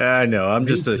Bruce. Yeah. I know. I'm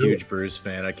just a too. huge Bruce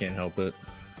fan. I can't help it.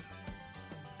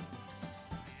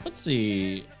 Let's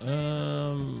see.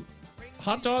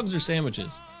 Hot dogs or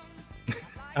sandwiches?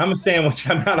 I'm a sandwich.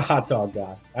 I'm not a hot dog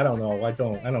guy. I don't know. I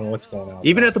don't know what's going on.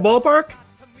 Even at the ballpark?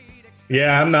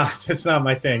 Yeah, I'm not. It's not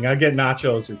my thing. I get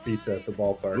nachos or pizza at the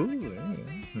ballpark.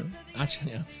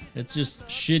 Yeah. It's just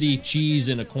shitty cheese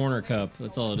in a corner cup.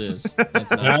 That's all it is.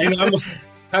 That's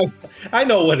I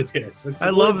know what it is. I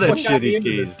love that what got me shitty into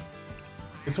cheese. this.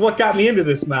 It's what got me into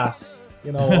this mess.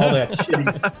 You know, all that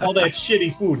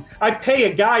shitty food. I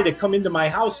pay a guy to come into my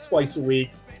house twice a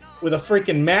week with a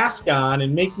freaking mask on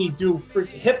and make me do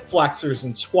hip flexors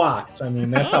and squats. I mean,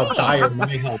 that's how tired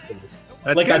my health is.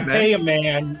 That's like good,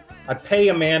 I pay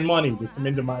a man money to come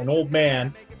into an old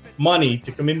man money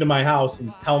to come into my house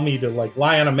and tell me to like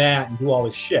lie on a mat and do all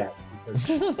this shit.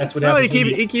 Because that's what happens.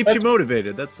 He keeps you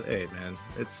motivated. Hey man,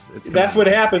 it's that's what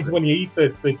happens when you eat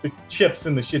the chips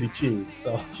and the shitty cheese.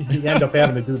 So you end up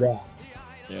having to do that.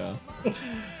 Yeah.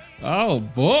 Oh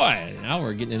boy, now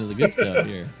we're getting into the good stuff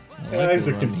here. I like That's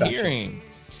a what I'm confession. hearing.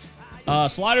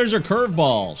 Sliders or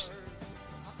curveballs?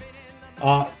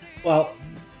 Well,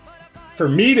 for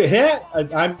me to hit,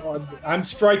 I'm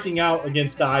striking out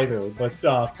against either. But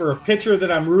for a pitcher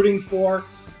that I'm rooting for,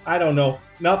 I don't know.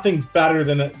 Nothing's better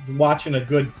than watching a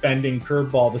good bending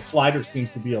curveball. The slider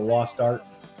seems to be a lost art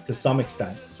to some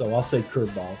extent. So I'll say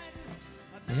curveballs.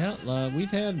 Yeah, we've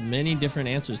had many different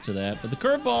answers to that, but the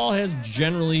curveball has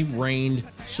generally reigned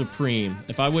supreme.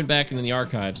 If I went back into the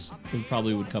archives, it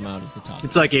probably would come out as the top.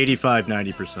 It's like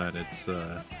 85-90%.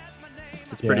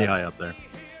 It's pretty high up there.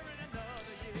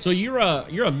 So you're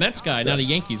a Mets guy, not a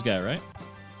Yankees guy, right?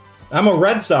 I'm a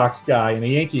Red Sox guy and a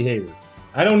Yankee hater.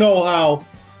 I don't know how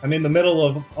I'm in the middle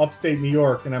of upstate New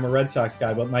York and I'm a Red Sox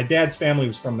guy, but my dad's family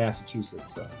was from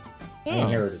Massachusetts, so I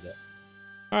inherited it.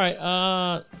 All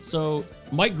right, so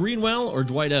Mike Greenwell or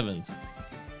Dwight Evans?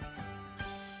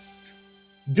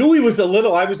 Dewey was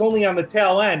I was only on the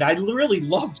tail end. I really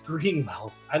loved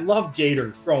Greenwell. I loved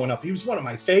Gator growing up. He was one of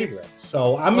my favorites.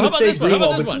 So I'm going to say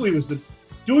Greenwell, but Dewey was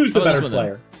the better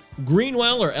player.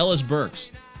 Greenwell or Ellis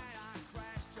Burks?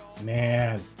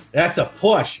 Man, that's a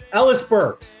push. Ellis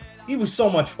Burks. He was so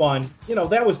much fun. You know,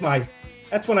 that's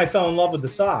when I fell in love with the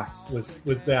Sox,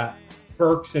 was that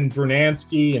Burks and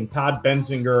Brunansky and Todd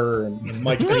Benzinger and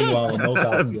Mike Greenwell and those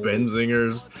outfielders.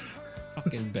 Benzingers.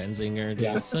 Fucking Benzinger, dude.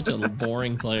 Yeah. Such a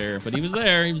boring player, but he was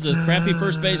there. He was a crappy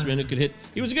first baseman who could hit.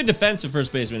 He was a good defensive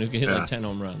first baseman who could hit like 10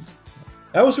 home runs.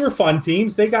 Those were fun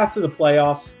teams. They got to the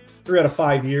playoffs 3 out of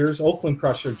 5 years. Oakland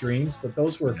crushed their dreams, but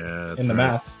those were in the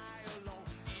Mets.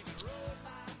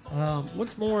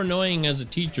 What's more annoying as a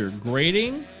teacher,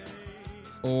 grading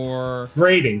or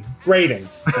grading?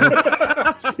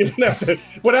 You didn't have to.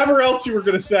 Whatever else you were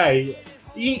going to say.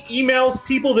 Emails,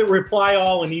 people that reply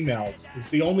all in emails is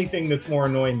the only thing that's more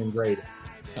annoying than grading.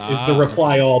 Is the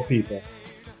reply all people.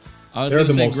 I was going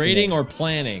to say grading or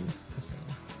planning.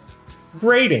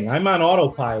 Grading. I'm on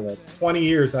autopilot. 20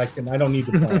 years. I don't need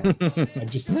to plan.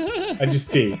 I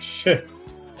just teach.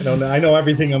 I know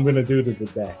everything I'm going to do to the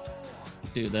day.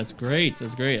 Dude, that's great.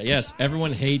 That's great. Yes,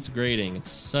 everyone hates grading. It's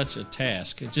such a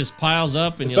task. It just piles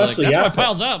up, and especially you're like, that's why it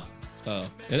piles up. So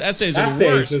essays are the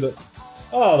worst. The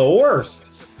worst.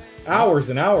 Hours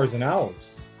and hours and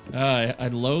hours. I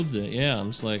loathed it. Yeah,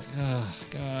 I'm just like, oh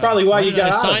God. Probably why you did I got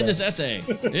out of sign it. this essay.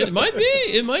 It might be.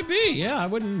 It might be. Yeah, I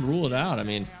wouldn't rule it out. I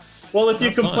mean, Well, if it's you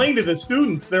not fun. complain to the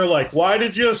students, they're like, "Why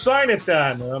did you assign it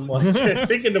then?" And I'm like,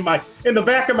 thinking in the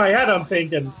back of my head, I'm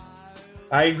thinking,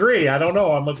 I agree. I don't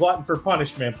know. I'm a glutton for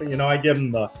punishment, but I give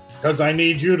them the because I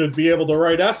need you to be able to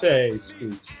write essays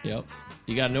speech. Yep.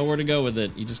 You got nowhere to go with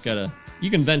it. You just gotta. You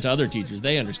can vent to other teachers;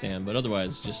 they understand, but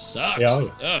otherwise, it just sucks. Yeah.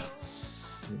 Ugh.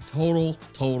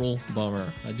 Total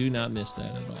bummer. I do not miss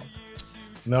that at all.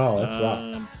 No, that's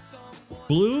rough.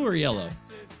 Blue or yellow?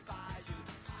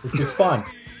 This is fun.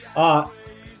 I'm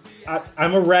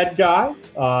a red guy,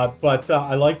 but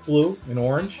I like blue and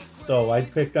orange, so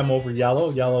I'd pick them over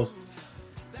yellow. Yellow's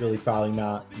really probably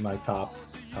not my top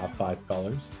 5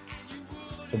 colors.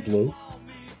 So blue.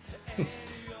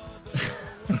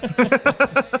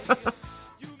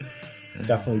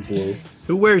 Definitely blue.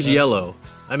 Who wears yellow?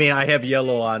 I mean, I have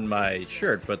yellow on my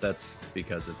shirt, but that's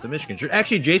because it's a Michigan shirt.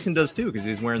 Actually, Jason does too, because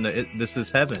he's wearing the This Is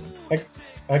Heaven.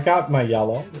 I got my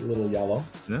yellow, a little yellow.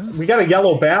 Yeah. We got a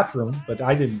yellow bathroom, but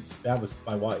I didn't. That was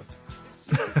my wife.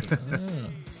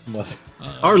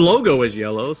 Our logo is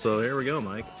yellow, so here we go,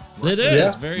 Mike. It is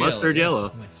Yeah. very Mustard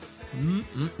yellow.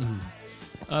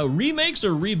 Remakes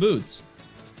or reboots?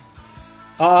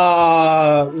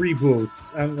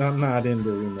 Reboots. I'm not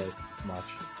into remakes as much.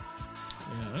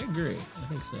 Yeah, I agree. I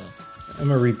think so.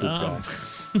 I'm a reboot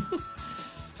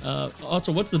guy.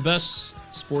 Also, what's the best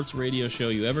sports radio show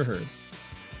you ever heard?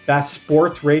 Best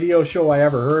sports radio show I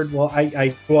ever heard? Well,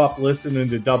 I grew up listening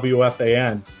to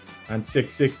WFAN on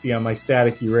 660 on my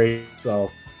staticky radio, so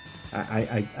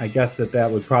I guess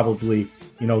that would probably,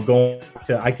 go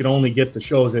to, I could only get the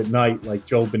shows at night like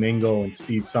Joe Beningo and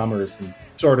Steve Summers and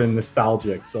sort of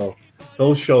nostalgic, so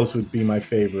those shows would be my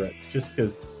favorite, just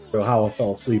because of how I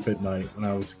fell asleep at night when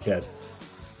I was a kid.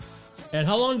 And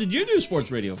how long did you do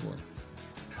sports radio for?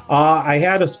 I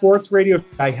had a sports radio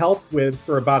I helped with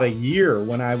for about a year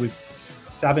when I was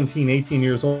 17, 18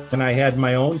 years old. And I had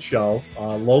my own show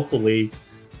locally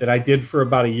that I did for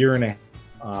about a year and a half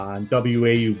on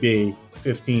WAUB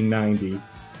 1590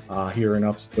 here in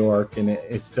upstate New York. And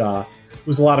it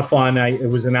was a lot of fun. It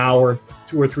was an hour,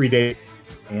 2 or 3 days.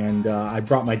 And I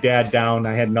brought my dad down.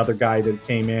 I had another guy that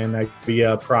came in. I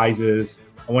via prizes.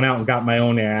 I went out and got my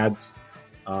own ads.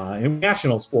 In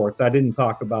national sports, I didn't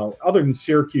talk about, other than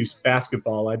Syracuse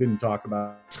basketball, I didn't talk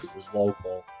about it. It was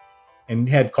local and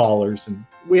had callers, and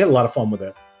we had a lot of fun with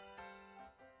it.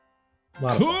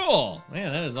 Cool.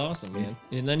 Man, that is awesome, man.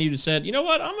 And then you said, you know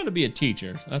what? I'm going to be a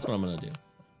teacher. That's what I'm going to do.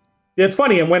 It's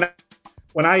funny. And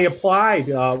when I applied,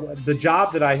 the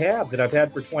job that I have, that I've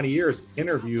had for 20 years,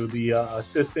 interview, the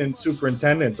assistant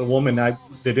superintendent, the woman that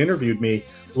interviewed me,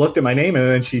 looked at my name, and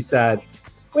then she said,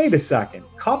 wait a second,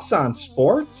 Cuffs on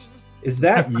Sports? Is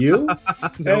that you?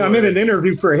 And I'm in an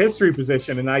interview for a history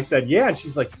position, and I said, yeah. And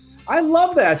she's like, I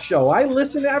love that show. I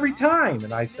listen every time.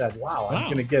 And I said, wow. I'm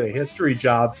going to get a history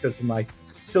job because of my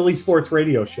silly sports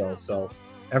radio show. So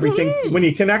everything, when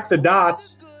you connect the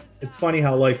dots, it's funny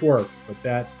how life works.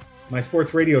 But my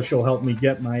sports radio show helped me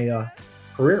get my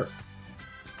career.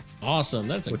 Awesome.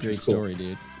 That's a great is cool. story,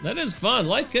 dude. That is fun.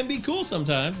 Life can be cool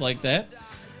sometimes like that.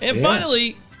 And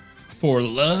finally, for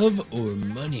love or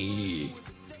money?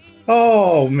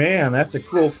 Oh, man, that's a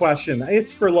cool question.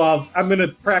 It's for love. I'm going to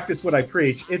practice what I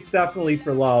preach. It's definitely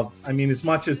for love. I mean, as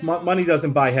much as money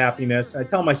doesn't buy happiness, I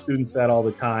tell my students that all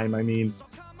the time. I mean,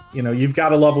 you've got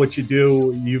to love what you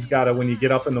do. You've got to, when you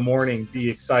get up in the morning, be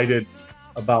excited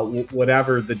about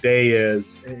whatever the day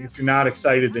is. If you're not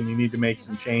excited, then you need to make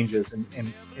some changes. And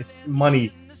it's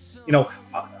money.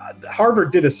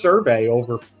 Harvard did a survey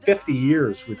over 50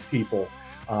 years with people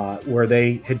where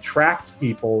they had tracked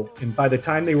people, and by the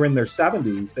time they were in their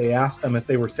 70s, they asked them if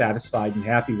they were satisfied and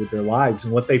happy with their lives.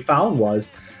 And what they found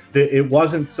was that it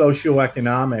wasn't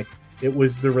socioeconomic. It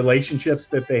was the relationships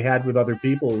that they had with other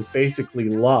people. It was basically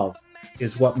love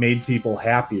is what made people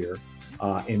happier.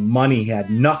 And money had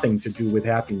nothing to do with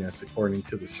happiness, according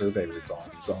to the survey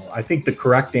results. So I think the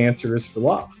correct answer is for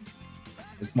love,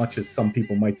 as much as some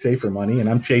people might say for money. And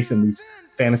I'm chasing these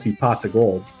fantasy pots of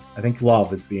gold. I think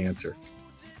love is the answer.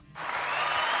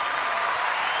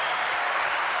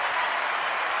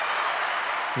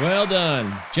 Well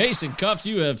done. Jason Cuffs,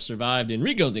 you have survived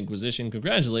Enrico's Inquisition.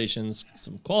 Congratulations.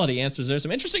 Some quality answers there. Some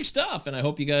interesting stuff. And I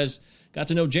hope you guys got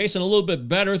to know Jason a little bit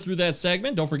better through that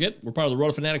segment. Don't forget, we're part of the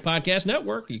Roto Fanatic Podcast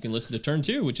Network. You can listen to Turn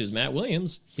 2, which is Matt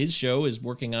Williams. His show is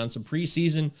working on some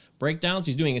preseason breakdowns.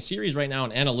 He's doing a series right now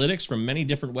on analytics from many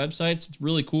different websites. It's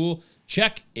really cool.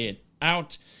 Check it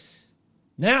out.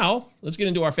 Now, let's get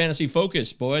into our fantasy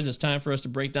focus, boys. It's time for us to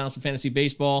break down some fantasy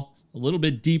baseball a little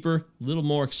bit deeper, a little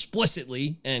more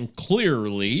explicitly and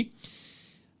clearly.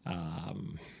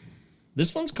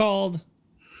 This one's called,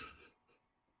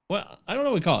 well, I don't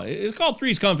know what we call it. It's called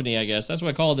Three's Company, I guess. That's what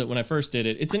I called it when I first did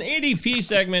it. It's an ADP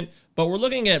segment, but we're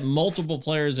looking at multiple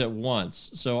players at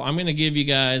once. So I'm going to give you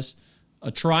guys a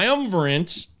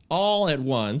triumvirate all at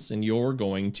once, and you're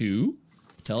going to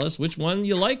tell us which one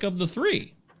you like of the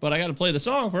three. But I got to play the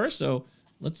song first, so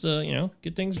let's,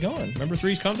 get things going. Remember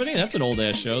Three's Company? That's an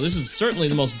old-ass show. This is certainly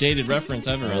the most dated reference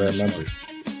ever on this show.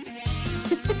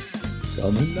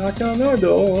 Come and knock on our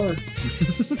door.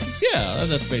 Yeah,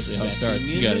 that's basically how it starts.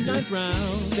 You got it.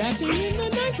 Drafting in the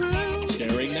ninth round.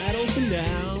 Staring Matt Olson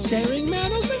down. Staring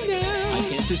Matt Olson down. I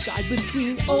can't decide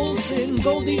between Olson,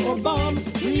 Goldie, or Bomb.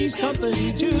 Three's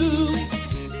Company too.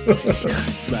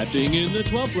 Drafting in the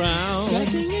 12th round.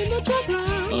 Drafting in the 12th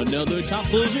round. Another top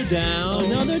closer down.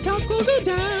 Another top closer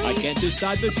down. I can't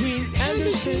decide between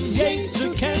Anderson, Yates, or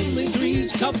Kenley.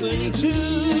 Three's Company too.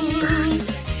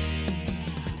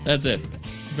 That's it.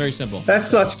 Very simple. That's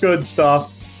such good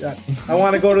stuff. I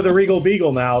want to go to the Regal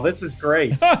Beagle now. This is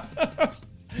great.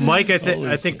 Mike, I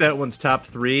think that one's top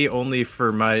three only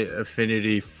for my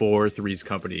affinity for Three's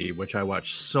Company, which I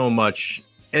watched so much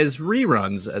as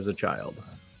reruns as a child.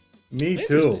 Me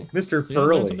too. Mr.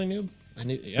 Furley. Something new?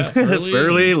 Furley.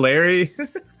 Furley, Larry.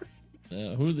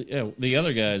 Who the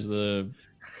other guys? I'm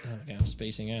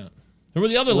spacing out. Who were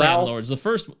the other Ralph, landlords? The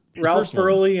first Ralph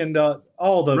Furley and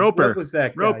all the Roper. What was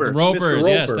that guy? Roper. The Ropers. Mr. Roper.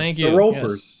 Yes, thank you. The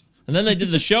Ropers. Yes. And then they did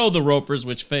the show The Ropers,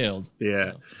 which failed.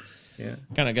 Yeah. So, yeah.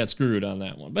 Kind of got screwed on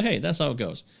that one. But hey, that's how it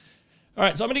goes. All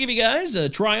right, so I'm going to give you guys a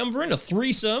triumvirate, a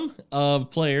threesome of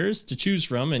players to choose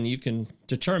from, and you can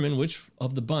determine which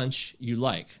of the bunch you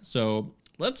like. So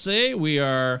let's say we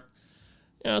are,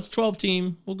 it's a 12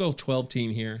 team. We'll go 12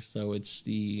 team here. So it's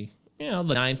the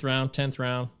 9th round, 10th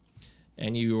round,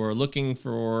 and you are looking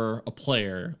for a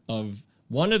player of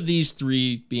one of these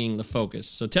three being the focus.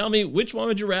 So tell me, which one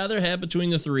would you rather have between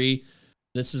the three?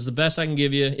 This is the best I can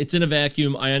give you. It's in a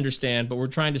vacuum, I understand, but we're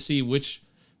trying to see which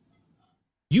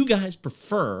you guys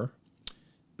prefer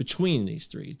between these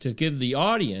three to give the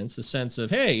audience a sense of,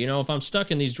 hey, if I'm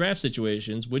stuck in these draft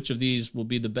situations, which of these will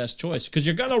be the best choice? Because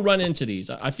you're going to run into these.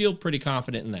 I feel pretty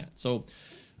confident in that. So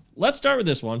let's start with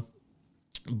this one.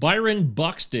 Byron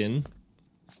Buxton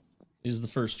is the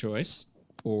first choice,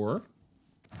 or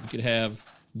you could have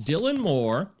Dylan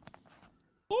Moore,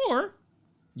 or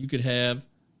you could have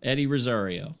Eddie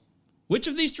Rosario. Which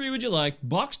of these three would you like?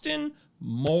 Buxton,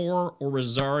 Moore, or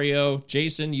Rosario?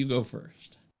 Jason, you go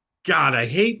first. God, I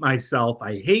hate myself.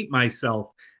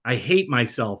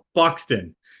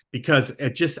 Buxton, because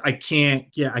I can't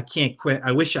quit.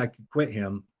 I wish I could quit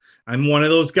him. I'm one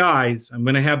of those guys. I'm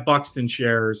going to have Buxton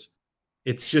shares.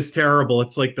 It's just terrible.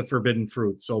 It's like the forbidden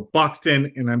fruit. So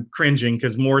Buxton, and I'm cringing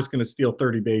because Moore's going to steal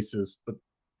 30 bases, but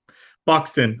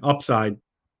Buxton, upside.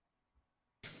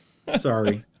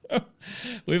 Sorry.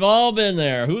 We've all been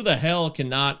there. Who the hell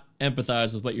cannot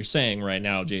empathize with what you're saying right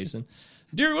now, Jason?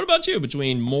 Dear, what about you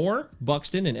between Moore,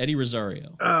 Buxton, and Eddie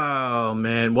Rosario? Oh,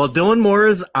 man. Well, Dylan Moore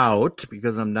is out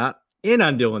because I'm not in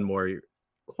on Dylan Moore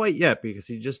quite yet because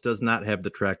he just does not have the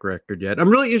track record yet. I'm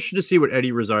really interested to see what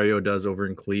Eddie Rosario does over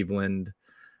in Cleveland.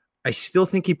 I still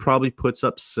think he probably puts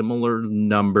up similar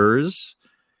numbers.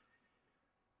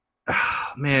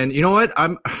 Man, you know what?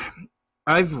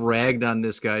 I've ragged on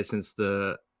this guy since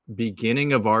the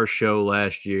beginning of our show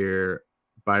last year,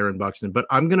 Byron Buxton, but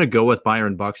I'm going to go with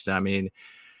Byron Buxton. I mean,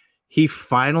 he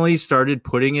finally started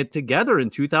putting it together in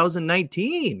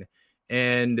 2019,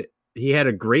 and he had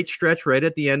a great stretch right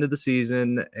at the end of the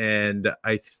season, and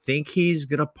I think he's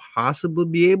going to possibly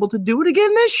be able to do it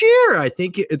again this year. I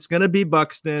think it's going to be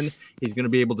Buxton. He's going to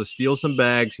be able to steal some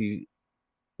bags.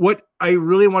 What I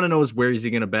really want to know is where is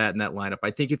he going to bat in that lineup?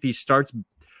 I think if he starts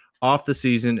off the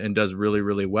season and does really,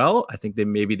 really well, I think they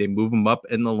move him up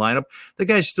in the lineup. The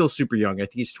guy's still super young. I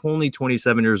think he's only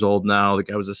 27 years old now. The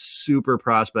guy was a super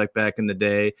prospect back in the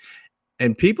day,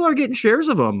 and people are getting shares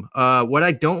of him. What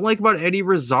I don't like about Eddie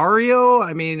Rosario,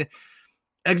 I mean,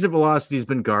 exit velocity has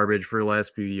been garbage for the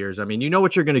last few years. I mean, you know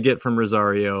what you're going to get from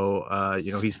Rosario.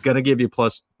 He's going to give you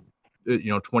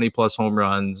 20 plus home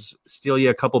runs, steal you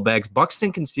a couple bags.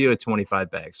 Buxton can steal you 25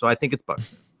 bags. So I think it's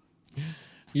Buxton.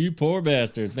 You poor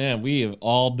bastards. Man, we have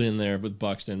all been there with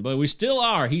Buxton, but we still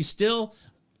are. He's still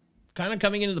kind of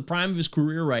coming into the prime of his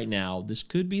career right now. This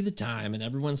could be the time, and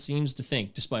everyone seems to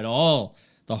think, despite all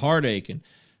the heartache and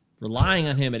relying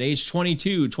on him at age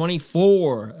 22,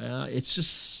 24, it's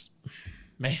just,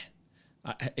 man,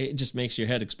 it just makes your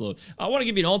head explode. I want to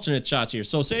give you an alternate shots here.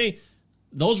 So say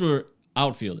those were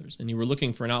outfielders, and you were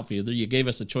looking for an outfielder. You gave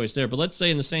us a choice there. But let's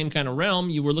say in the same kind of realm,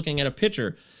 you were looking at a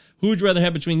pitcher. Who would you rather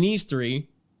have between these three?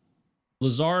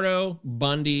 Luzardo,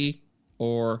 Bundy,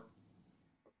 or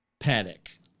Paddock?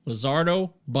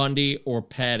 Luzardo, Bundy, or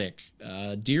Paddock?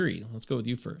 Deary, let's go with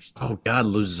you first. Oh, God,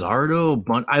 Luzardo,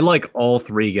 Bundy. I like all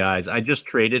three guys. I just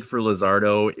traded for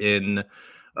Luzardo in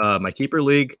my keeper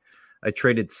league. I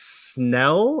traded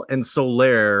Snell and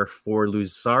Soler for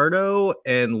Luzardo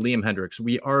and Liam Hendricks.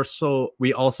 We also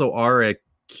are a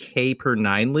K per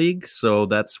 9 league, so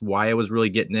that's why I was really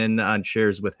getting in on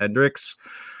shares with Hendricks.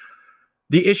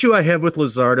 The issue I have with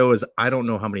Luzardo is I don't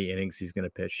know how many innings he's going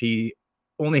to pitch. He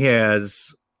only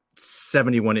has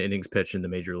 71 innings pitched in the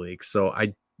major league, so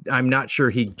I'm not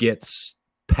sure he gets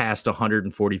past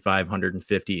 145,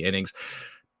 150 innings.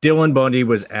 Dylan Bundy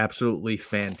was absolutely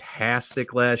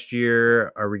fantastic last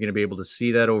year. Are we going to be able to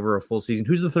see that over a full season?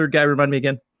 Who's the third guy? Remind me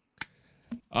again.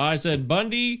 I said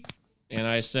Bundy, and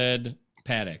I said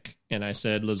Paddock, and I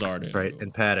said Luzardo. Right,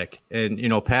 and Paddock. And,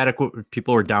 Paddock,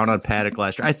 people were down on Paddock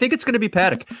last year. I think it's going to be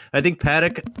Paddock. I think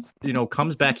Paddock,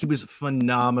 comes back. He was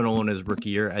phenomenal in his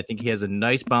rookie year. I think he has a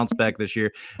nice bounce back this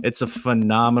year. It's a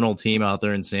phenomenal team out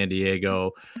there in San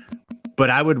Diego.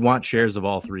 But I would want shares of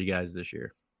all three guys this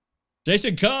year.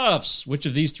 Jason Cuffs, which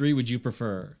of these three would you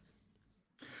prefer?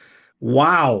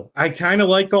 Wow. I kind of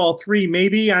like all three.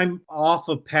 Maybe I'm off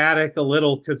of Paddock a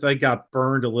little because I got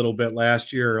burned a little bit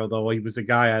last year, although he was a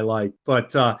guy I liked.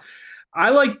 But I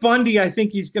like Bundy. I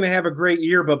think he's going to have a great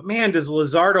year. But, man, does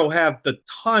Luzardo have the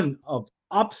ton of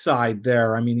upside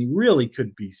there? I mean, he really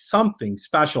could be something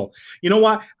special. You know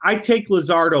what? I take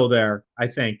Luzardo there, I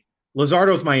think.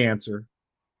 Luzardo's my answer.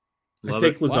 I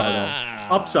take Luzardo. Wow.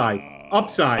 Upside.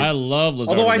 I love Luzardo.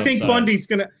 Although I think Bundy's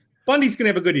gonna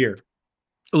have a good year.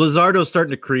 Luzardo's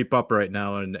starting to creep up right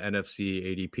now in NFC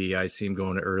ADP. I see him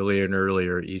going earlier and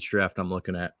earlier each draft I'm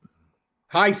looking at.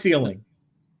 High ceiling.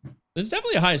 There's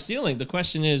definitely a high ceiling. The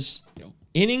question is,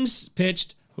 innings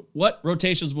pitched, what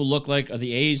rotations will look like.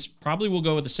 The A's probably will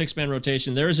go with a 6-man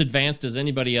rotation. They're as advanced as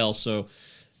anybody else, so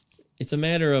it's a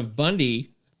matter of Bundy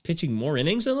pitching more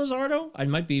innings than Luzardo. I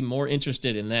might be more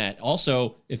interested in that.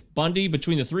 Also, if Bundy,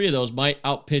 between the three of those, might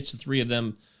outpitch the three of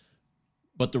them,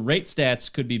 but the rate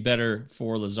stats could be better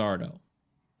for Luzardo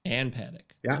and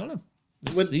Paddock. Yeah. I don't know.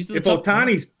 If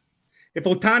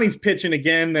Ohtani's pitching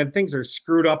again, then things are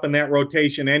screwed up in that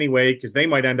rotation anyway, because they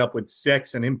might end up with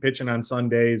 6 and him pitching on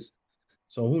Sundays.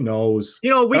 So who knows?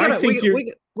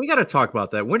 We got to talk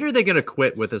about that. When are they going to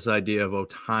quit with this idea of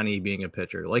Ohtani being a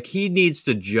pitcher? Like, he needs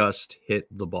to just hit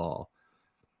the ball.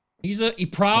 He's a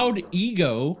proud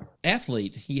ego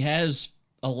athlete. He has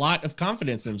a lot of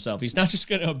confidence in himself. He's not just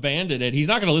going to abandon it. He's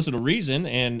not going to listen to reason,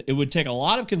 and it would take a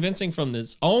lot of convincing from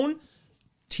his own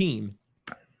team.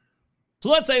 So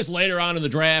let's say it's later on in the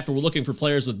draft and we're looking for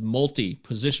players with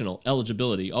multi-positional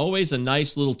eligibility. Always a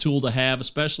nice little tool to have,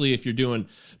 especially if you're doing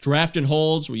draft and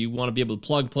holds where you want to be able to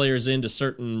plug players into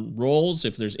certain roles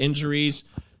if there's injuries.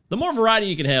 The more variety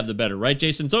you can have, the better, right,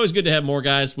 Jason? It's always good to have more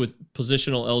guys with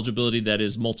positional eligibility that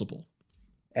is multiple.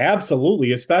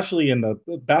 Absolutely, especially in the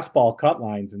best ball cut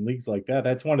lines and leagues like that.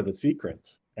 That's one of the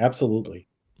secrets. Absolutely.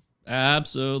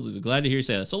 Absolutely. Glad to hear you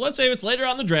say that. So let's say it's later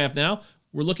on in the draft now.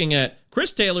 We're looking at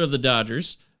Chris Taylor of the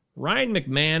Dodgers, Ryan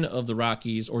McMahon of the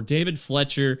Rockies, or David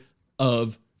Fletcher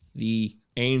of the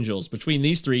Angels. Between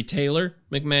these three, Taylor,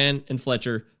 McMahon, and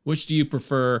Fletcher, which do you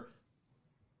prefer,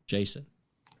 Jason?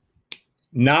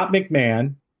 Not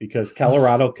McMahon, because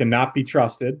Colorado cannot be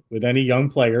trusted with any young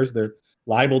players. They're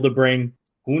liable to bring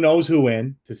who knows who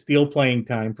in to steal playing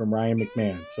time from Ryan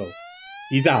McMahon. So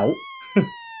he's out.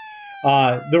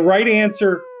 The right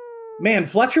answer, man,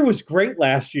 Fletcher was great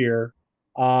last year.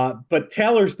 But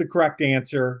Taylor's the correct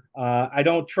answer. I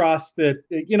don't trust that,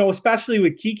 especially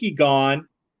with Kiki gone.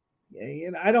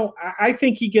 And I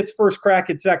think he gets first crack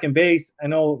at second base. I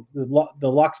know the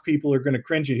Lux people are going to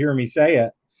cringe at hearing me say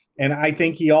it. And I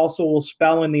think he also will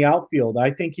spell in the outfield.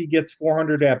 I think he gets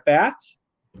 400 at bats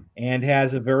and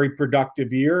has a very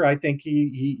productive year. I think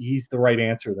he's the right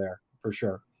answer there for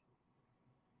sure.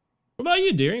 What about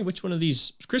you, Deary? Which one of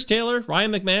these? Chris Taylor,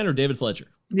 Ryan McMahon, or David Fletcher?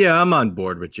 Yeah, I'm on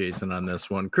board with Jason on this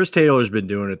one. Chris Taylor's been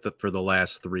doing it for the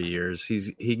last 3 years.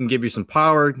 He can give you some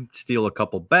power, steal a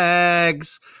couple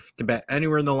bags, can bat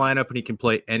anywhere in the lineup, and he can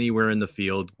play anywhere in the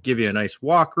field, give you a nice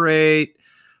walk rate,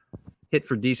 hit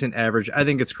for decent average. I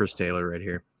think it's Chris Taylor right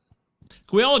here.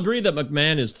 Can we all agree that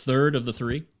McMahon is third of the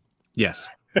three? Yes.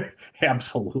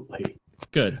 Absolutely.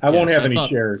 Good. I won't have any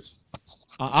shares.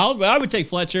 I would take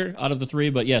Fletcher out of the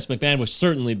three, but yes, McMahon would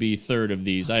certainly be third of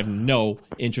these. I have no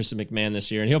interest in McMahon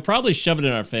this year, and he'll probably shove it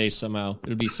in our face somehow.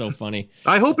 It'll be so funny.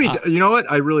 I hope he. You know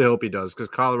what? I really hope he does, because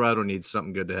Colorado needs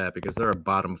something good to happen, because they're a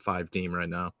bottom 5 team right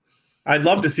now. I'd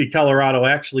love to see Colorado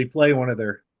actually play one of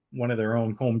their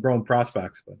own homegrown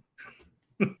prospects, but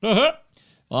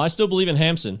well, I still believe in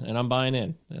Hampson, and I'm buying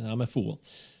in. I'm a fool.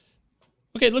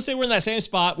 Okay, let's say we're in that same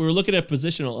spot. We were looking at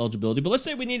positional eligibility, but let's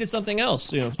say we needed something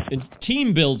else. You know, in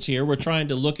team builds here, we're trying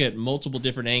to look at multiple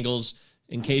different angles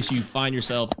in case you find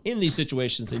yourself in these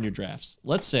situations in your drafts.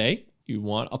 Let's say you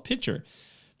want a pitcher.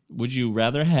 Would you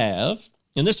rather have,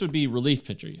 and this would be relief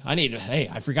pitcher. Hey,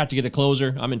 I forgot to get a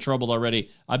closer. I'm in trouble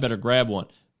already. I better grab one.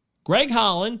 Greg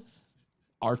Holland,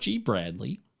 Archie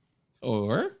Bradley,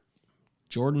 or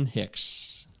Jordan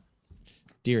Hicks?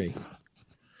 Deary.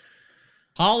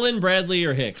 Holland, Bradley,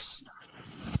 or Hicks?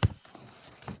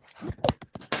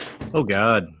 Oh,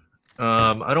 God.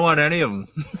 I don't want any of them.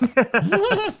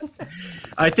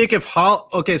 I think if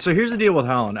okay, so here's the deal with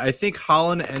Holland. I think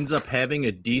Holland ends up having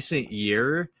a decent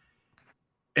year.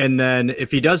 And then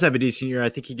if he does have a decent year, I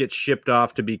think he gets shipped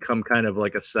off to become kind of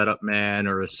like a setup man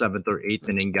or a 7th or 8th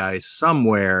inning guy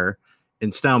somewhere,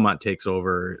 and Stelmont takes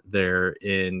over there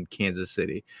in Kansas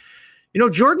City. You know,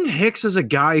 Jordan Hicks is a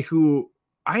guy who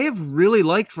I have really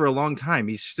liked for a long time.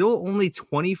 He's still only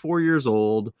 24 years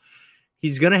old.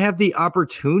 He's going to have the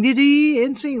opportunity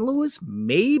in St. Louis,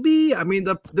 maybe. I mean,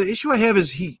 the issue I have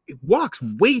is he walks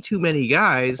way too many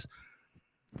guys.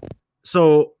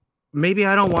 So maybe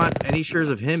I don't want any shares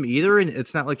of him either. And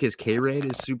it's not like his K rate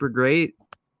is super great.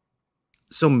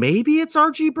 So maybe it's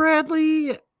Archie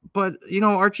Bradley. But, you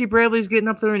know, Archie Bradley's getting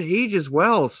up there in age as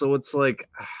well. So it's like,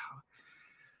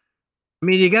 I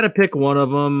mean, you got to pick one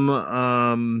of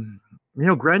them. You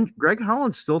know, Greg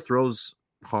Holland still throws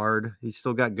hard. He's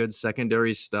still got good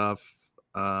secondary stuff.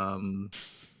 I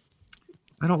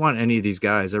don't want any of these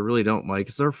guys. I really don't. Like,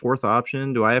 is there a fourth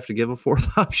option? Do I have to give a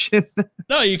fourth option?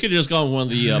 No, you could just go on one of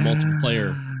the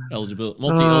multi-eligibility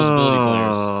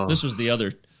players. This was the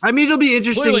other. I mean, it'll be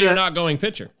interesting. Clearly, you're not going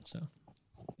pitcher. So.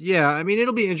 Yeah, I mean,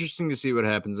 it'll be interesting to see what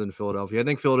happens in Philadelphia. I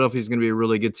think Philadelphia is going to be a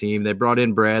really good team. They brought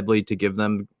in Bradley to give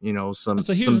them, you know, some. It's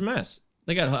a huge mess.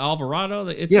 They got Alvarado.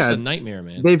 It's just a nightmare,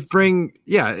 man.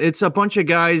 It's a bunch of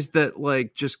guys that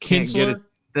like just can't Kinsler? get it.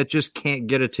 That just can't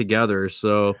get it together.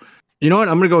 So, you know what?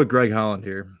 I'm going to go with Greg Holland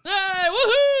here. Hey,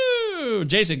 woohoo!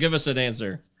 Jason, give us an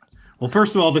answer. Well,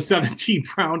 first of all, the 17th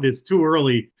round is too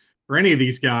early for any of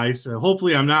these guys. So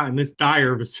hopefully I'm not in this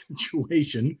dire of a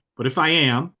situation. But if I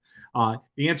am,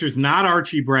 the answer is not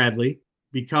Archie Bradley,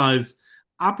 because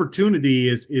opportunity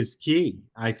is key.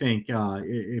 I think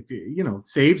if you know,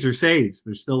 saves are saves.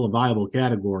 There's still a viable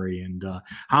category, and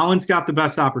Holland's got the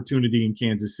best opportunity in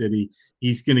Kansas City.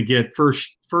 He's going to get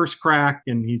first crack,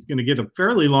 and he's going to get a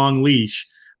fairly long leash.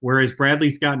 Whereas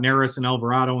Bradley's got Neris and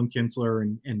Alvarado and Kinsler,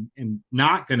 and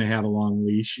not going to have a long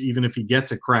leash, even if he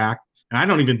gets a crack. And I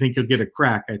don't even think he'll get a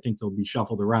crack. I think he'll be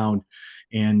shuffled around.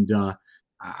 And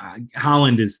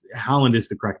Holland is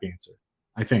the correct answer,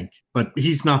 I think. But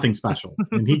he's nothing special,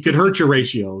 and he could hurt your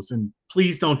ratios. And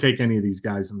please don't take any of these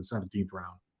guys in the 17th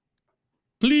round.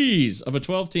 Please, of a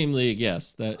 12-team league,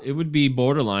 yes, that it would be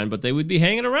borderline, but they would be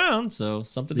hanging around. So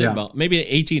something to think about. Maybe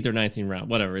the 18th or 19th round,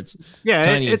 whatever. It's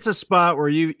it's a spot where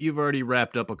you've already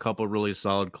wrapped up a couple really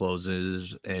solid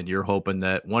closes, and you're hoping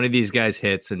that one of these guys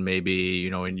hits, and maybe, you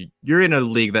know, and you're in a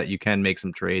league that you can make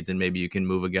some trades, and maybe you can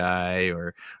move a guy,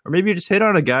 or maybe you just hit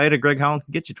on a guy to Greg Holland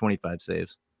can get you 25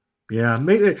 saves. Yeah,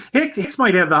 maybe Hicks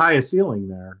might have the highest ceiling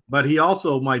there, but he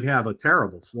also might have a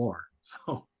terrible floor.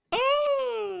 So.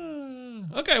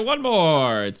 Okay, one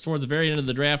more. It's towards the very end of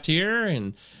the draft here,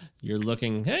 and you're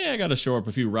looking, hey, I got to shore up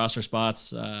a few roster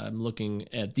spots. I'm looking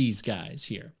at these guys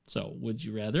here. So would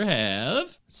you rather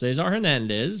have Cesar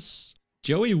Hernandez,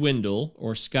 Joey Wendell,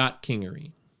 or Scott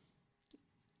Kingery?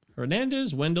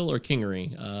 Hernandez, Wendell, or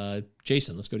Kingery?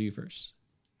 Jason, let's go to you first.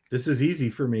 This is easy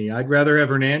for me. I'd rather have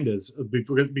Hernandez.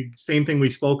 Same thing we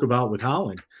spoke about with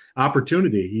Holland.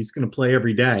 Opportunity. He's going to play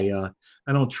every day.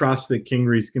 I don't trust that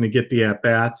Kingery's going to get the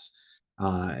at-bats.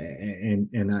 I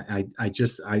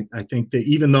think that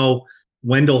even though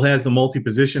Wendell has the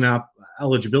multi-position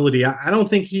eligibility, I don't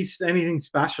think he's anything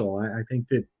special. I think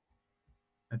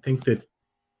that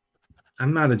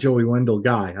I'm not a Joey Wendell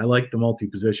guy. I like the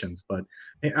multi-positions, but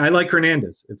I like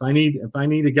Hernandez. If I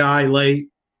need a guy late,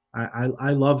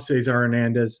 I love Cesar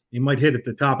Hernandez. He might hit at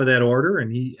the top of that order,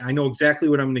 and I know exactly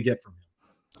what I'm going to get from him.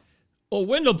 Well,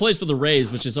 Wendell plays for the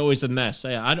Rays, which is always a mess.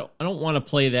 I don't want to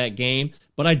play that game,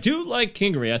 But I do like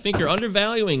Kingery. I think you're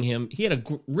undervaluing him. He had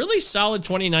a really solid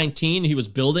 2019 he was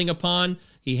building upon.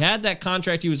 He had that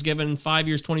contract he was given, 5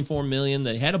 years, $24 million.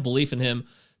 They had a belief in him.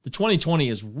 The 2020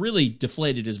 has really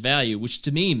deflated his value, which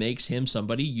to me makes him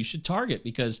somebody you should target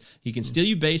because he can steal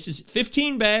you bases,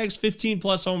 15 bags, 15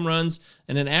 plus home runs,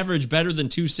 and an average better than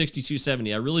 260,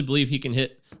 270. I really believe he can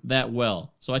hit that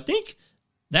well. So I think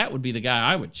that would be the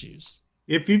guy I would choose.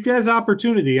 If he has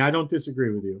opportunity, I don't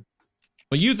disagree with you.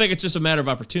 But you think it's just a matter of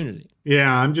opportunity.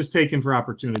 Yeah, I'm just taking for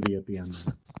opportunity at the end.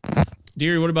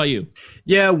 Deary, what about you?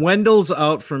 Yeah, Wendell's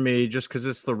out for me just because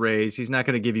it's the Rays. He's not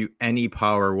going to give you any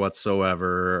power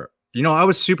whatsoever. You know, I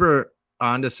was super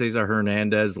on to Cesar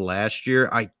Hernandez last year.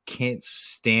 I can't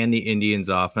stand the Indians'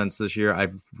 offense this year.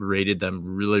 I've rated them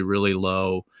really, really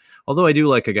low. Although I do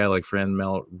like a guy like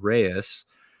Franmil Reyes.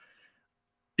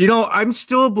 You know, I'm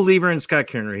still a believer in Scott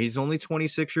Kingery. He's only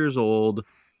 26 years old.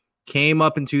 Came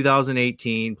up in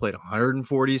 2018, played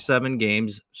 147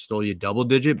 games, stole you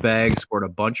double-digit bags, scored a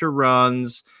bunch of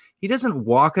runs. He doesn't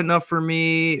walk enough for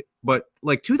me, but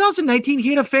like 2019, he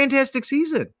had a fantastic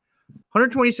season.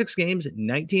 126 games,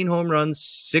 19 home runs,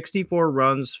 64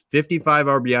 runs, 55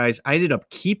 RBIs. I ended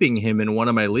up keeping him in one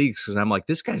of my leagues because I'm like,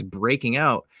 this guy's breaking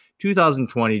out.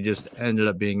 2020 just ended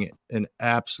up being an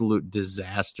absolute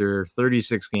disaster.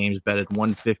 36 games, batted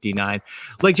 159.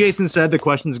 Like Jason said, the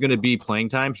question is going to be playing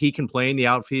time. He can play in the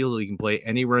outfield. He can play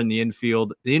anywhere in the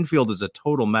infield. The infield is a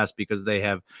total mess because they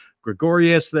have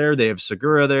Gregorius there. They have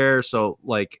Segura there. So,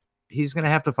 like, he's going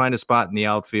to have to find a spot in the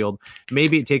outfield.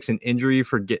 Maybe it takes an injury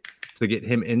to get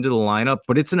him into the lineup,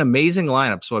 but it's an amazing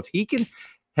lineup. So if he can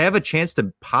have a chance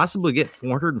to possibly get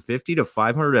 450 to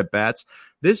 500 at bats,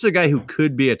 this is a guy who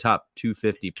could be a top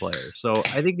 250 player. So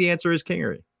I think the answer is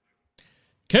Kingery.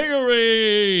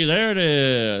 Kingery, there it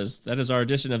is. That is our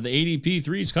edition of the ADP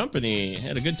Threes Company.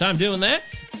 Had a good time doing that.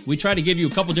 We try to give you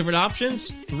a couple different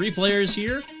options. 3 players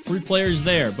here, 3 players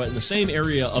there, but in the same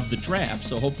area of the draft.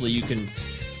 So hopefully you can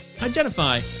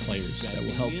identify players that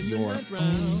will help your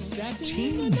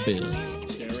team build.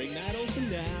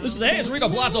 This is the Rico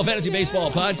Palazzo Fantasy Baseball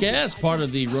Podcast, part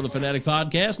of the Roto Fanatic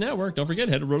Podcast Network. Don't forget,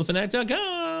 head to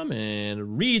rotofanatic.com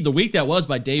and read The Week That Was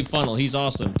by Dave Funnell. He's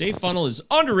awesome. Dave Funnell is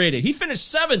underrated. He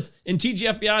finished 7th in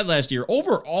TGFBI last year.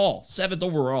 Overall, 7th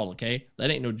overall, okay?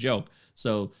 That ain't no joke.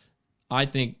 So I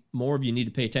think more of you need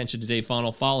to pay attention to Dave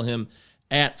Funnell. Follow him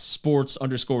at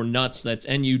sports_nuts. That's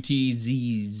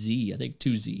NUTZZ. I think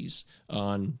 2 Z's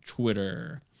on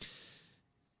Twitter.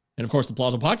 And, of course, the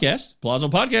Palazzo Podcast. Palazzo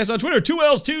Podcast on Twitter. 2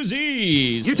 L's, 2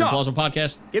 Z's. Utah. Palazzo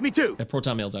Podcast. Give me 2. At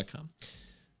protonmail.com.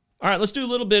 All right, let's do a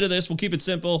little bit of this. We'll keep it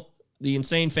simple. The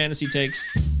insane fantasy takes.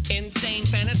 Insane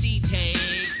fantasy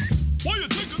takes. Why you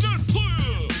taking that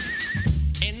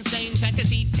player? Insane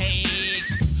fantasy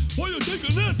takes. Why you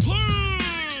taking that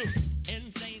player?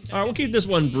 All right, we'll keep this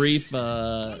one brief.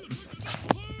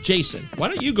 Jason, why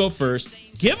don't you go first?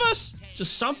 Give us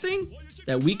just something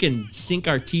that we can sink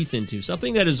our teeth into,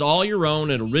 something that is all your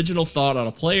own, an original thought on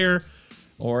a player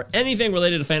or anything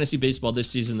related to fantasy baseball this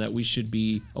season that we should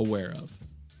be aware of.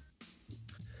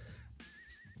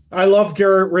 I love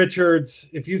Garrett Richards.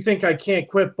 If you think I can't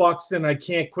quit Buxton, I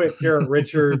can't quit Garrett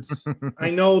Richards.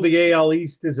 I know the AL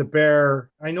East is a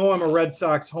bear. I know I'm a Red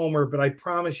Sox homer, but I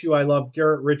promise you I loved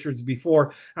Garrett Richards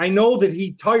before. I know that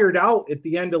he tired out at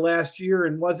the end of last year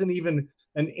and wasn't even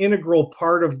an integral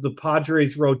part of the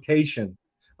Padres rotation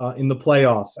in the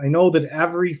playoffs. I know that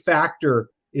every factor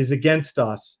is against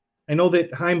us. I know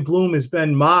that Chaim Bloom has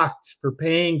been mocked for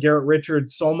paying Garrett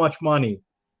Richards so much money.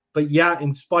 But yet,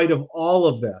 in spite of all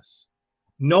of this,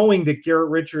 knowing that Garrett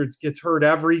Richards gets hurt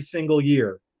every single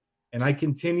year, and I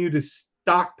continue to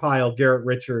stockpile Garrett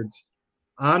Richards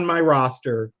on my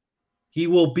roster, he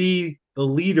will be the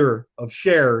leader of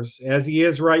shares, as he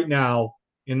is right now,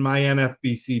 in my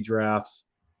NFBC drafts.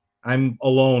 I'm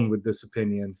alone with this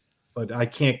opinion, but I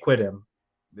can't quit him.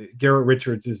 Garrett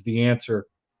Richards is the answer.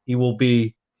 He will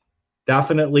be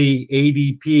definitely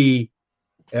ADP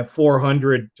at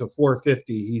 400 to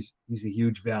 450. He's a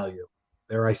huge value.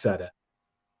 There, I said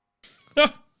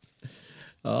it.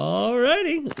 All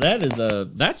righty.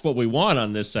 That's what we want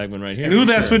on this segment right here. I knew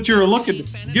that's what you were looking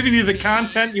for, giving you the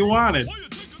content you wanted.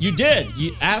 You did.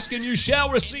 You ask and you shall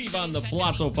receive on the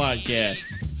Palazzo Podcast.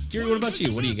 Gary, what about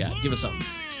you? What do you got? Give us something.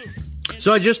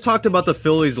 So I just talked about the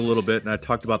Phillies a little bit, and I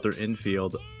talked about their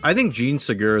infield. I think Gene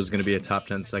Segura is going to be a top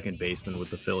 10 second baseman with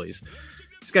the Phillies.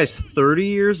 This guy's 30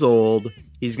 years old.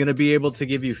 He's going to be able to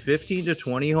give you 15 to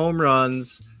 20 home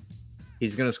runs.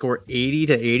 He's going to score 80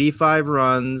 to 85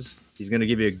 runs. He's going to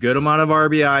give you a good amount of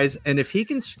RBIs. And if he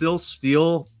can still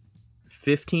steal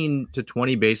 15 to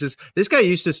 20 bases, this guy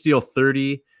used to steal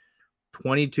 30,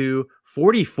 22,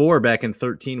 44 back in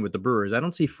 13 with the Brewers. I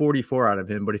don't see 44 out of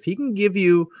him, but if he can give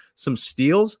you some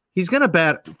steals, he's going to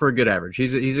bat for a good average.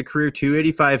 He's a career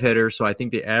 285 hitter, so I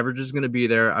think the average is going to be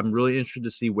there. I'm really interested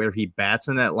to see where he bats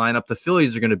in that lineup. The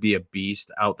Phillies are going to be a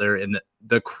beast out there in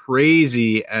the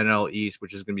crazy NL East,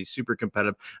 which is going to be super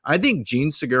competitive. I think Gene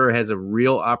Segura has a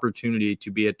real opportunity to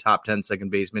be a top 10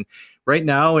 second baseman. Right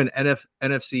now in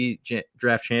NFC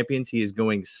Draft Champions, he is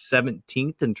going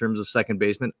 17th in terms of second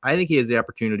baseman. I think he has the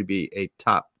opportunity to be a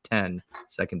top 10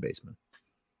 second baseman.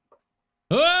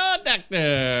 Oh,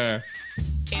 doctor.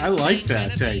 I like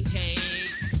that take.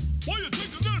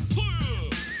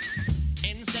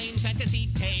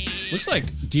 Looks like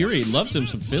Deary loves him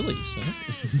some Phillies.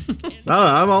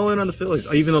 Huh? I'm all in on the Phillies,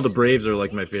 even though the Braves are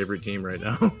like my favorite team right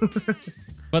now.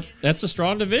 But that's a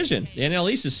strong division. The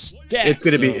NL East is stacked. It's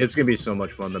gonna be so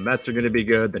much fun. The Mets are gonna be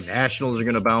good. The Nationals are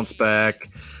gonna bounce back.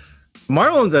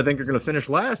 Marlins, I think, are gonna finish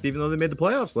last, even though they made the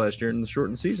playoffs last year in the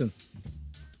shortened season.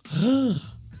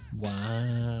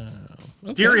 Wow.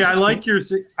 Okay, Deary, I like your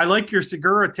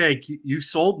Segura take. You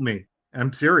sold me.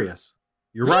 I'm serious.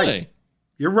 You're Really? right.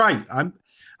 You're right.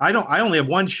 I only have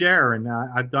one share, and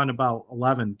I've done about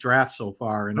 11 drafts so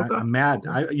far, and Okay. I'm mad.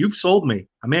 You've sold me.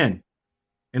 I'm in.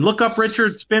 And look up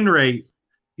Richard's spin rate.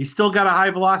 He's still got a high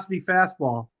velocity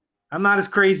fastball. I'm not as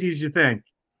crazy as you think.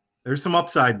 There's some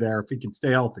upside there if he can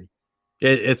stay healthy.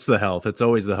 It's the health. It's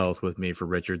always the health with me for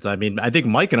Richards. I mean, I think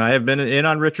Mike and I have been in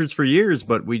on Richards for years,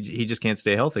 but he just can't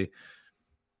stay healthy.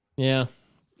 Yeah.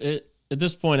 At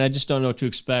this point, I just don't know what to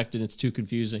expect, and it's too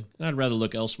confusing. I'd rather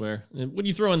look elsewhere. And when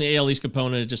you throw in the AL East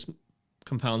component, it just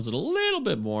compounds it a little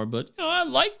bit more. But I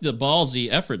like the ballsy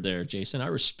effort there, Jason. I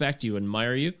respect you,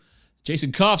 admire you.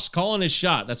 Jason Cuffs calling his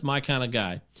shot. That's my kind of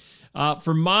guy.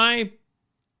 For my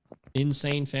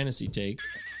insane fantasy take,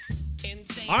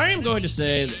 I am going to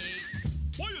say that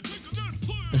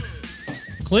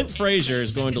Clint Frazier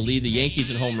is going to lead the Yankees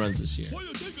in home runs this year.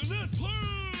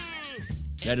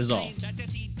 That is all.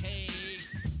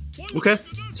 Okay.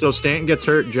 So Stanton gets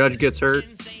hurt, Judge gets hurt,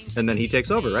 and then he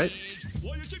takes over, right?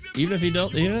 Even if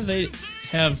they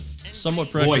have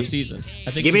somewhat productive seasons,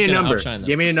 I think Give me he's a gonna number. outshine them.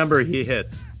 Give me a number he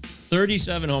hits.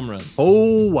 37 home runs.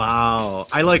 Oh, wow.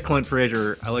 I like Clint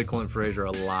Frazier. I like Clint Frazier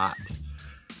a lot.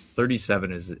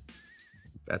 37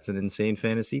 that's an insane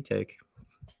fantasy take.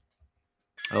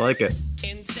 I like it.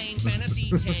 Insane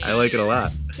fantasy take. I like it a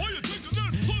lot.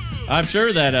 I'm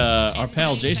sure that our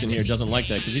pal Jason here doesn't like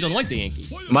that because he doesn't like the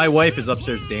Yankees. My wife is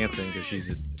upstairs dancing because she's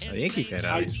a Yankee fan,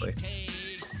 obviously.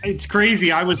 It's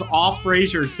crazy. I was off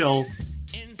Frazier till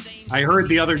I heard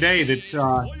the other day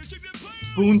that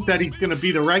Boone said he's going to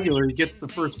be the regular. He gets the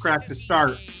first crack to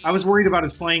start. I was worried about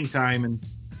his playing time, and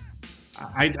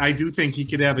I do think he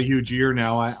could have a huge year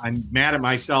now. I'm mad at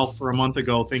myself for a month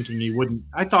ago thinking he wouldn't.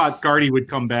 I thought Gardy would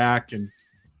come back and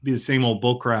be the same old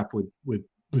bullcrap with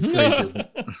Frazier.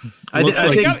 I Looks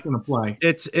like think he's going to play.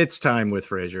 It's time with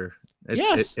Frazier.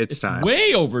 It's time.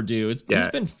 Way overdue. He's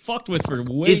been fucked with for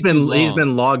way too long. He's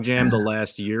been log jammed the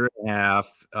last year and a half.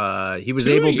 He was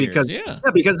 2 able years,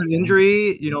 because of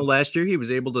injury. Last year he was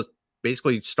able to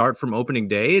basically start from opening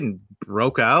day and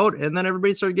broke out, and then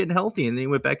everybody started getting healthy, and then he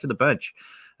went back to the bench.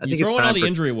 I think it's time all the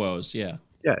injury woes. Yeah,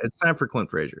 it's time for Clint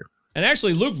Frazier. And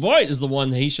actually, Luke Voigt is the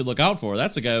one that he should look out for.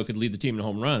 That's the guy who could lead the team in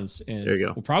home runs. And there you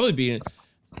go. Will probably be.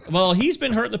 Well, he's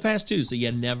been hurt in the past too, so you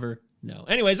never know.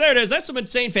 Anyways, there it is. That's some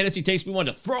insane fantasy takes we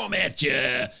wanted to throw them at you.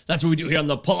 That's what we do here on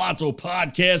the Palazzo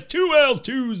Podcast. 2 L's,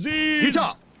 2 Z's.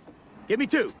 Utah, give me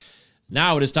 2.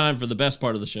 Now it is time for the best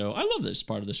part of the show. I love this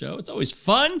part of the show. It's always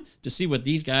fun to see what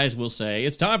these guys will say.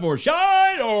 It's time for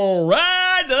Shine or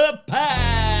Ride the Pine.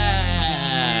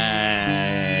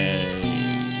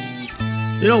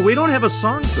 We don't have a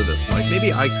song for this, Mike.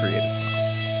 Maybe I create a song.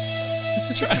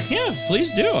 Yeah,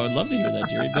 please do. I would love to hear that,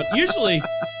 Deary. But usually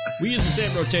we use the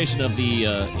same rotation of the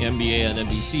NBA and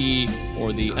NBC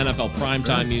or the NFL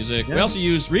primetime music. Yeah. We also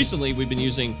recently we've been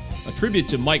using a tribute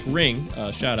to Mike Ring.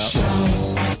 Shout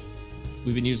out.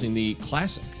 We've been using the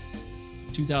classic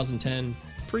 2010,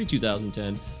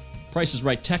 pre-2010 Price is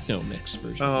Right techno mix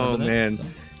version. Oh, man.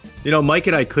 So. Mike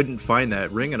and I couldn't find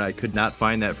that. Ring and I could not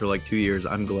find that for like 2 years.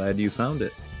 I'm glad you found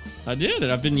it. I did,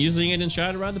 and I've been using it in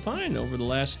Shine to Ride the Pine over the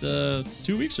last 2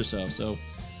 weeks or so. So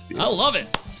I love it.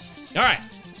 All right.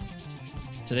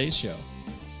 Today's show,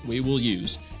 we will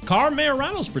use Carm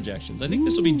Mayorano's projections. I think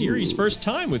this will be Deary's first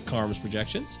time with Carm's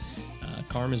projections.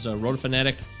 Carm is a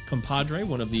RotoFanatic compadre,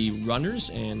 one of the runners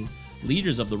and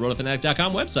leaders of the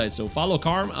RotoFanatic.com website. So follow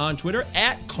Carm on Twitter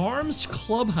at Carm's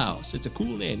Clubhouse. It's a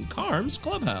cool name, Carm's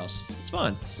Clubhouse. It's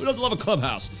fun. Who doesn't love a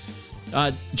clubhouse?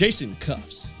 Jason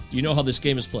Cuffs, do you know how this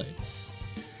game is played?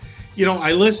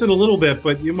 I listened a little bit,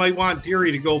 but you might want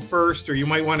Deary to go first, or you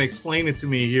might want to explain it to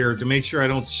me here to make sure I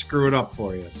don't screw it up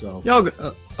for you. So Yeah,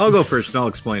 I'll go first, and I'll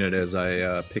explain it as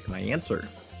I pick my answer.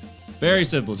 Very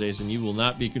simple, Jason. You will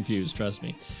not be confused. Trust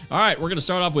me. All right, we're going to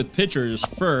start off with pitchers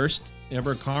first.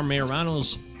 Remember, Carl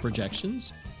Mayorano's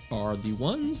projections are the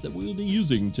ones that we will be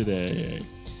using today.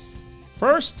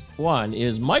 First one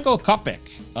is Michael Kopech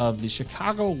of the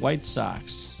Chicago White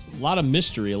Sox. A lot of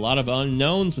mystery, a lot of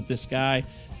unknowns with this guy.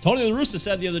 Tony La Russa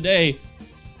said the other day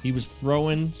he was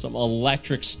throwing some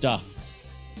electric stuff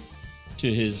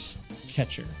to his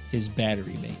catcher, his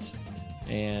battery mate.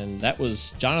 And that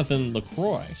was Jonathan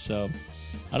LaCroix. So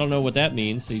I don't know what that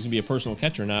means. He's going to be a personal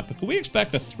catcher or not. But can we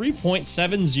expect a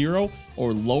 3.70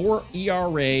 or lower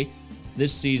ERA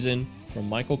this season from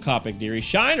Michael Kopech, Deary?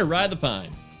 Shine or ride the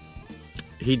pine?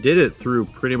 He did it through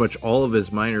pretty much all of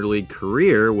his minor league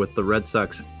career with the Red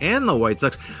Sox and the White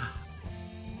Sox.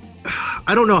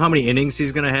 I don't know how many innings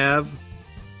he's going to have.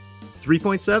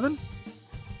 3.7?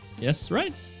 Yes,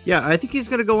 right. Yeah, I think he's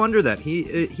going to go under that.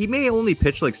 He may only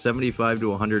pitch like 75 to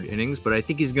 100 innings, but I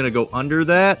think he's going to go under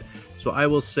that. So I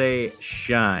will say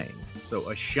shine. So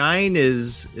a shine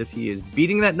is if he is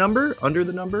beating that number, under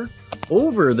the number.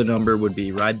 Over the number would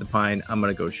be ride the pine. I'm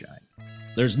going to go shine.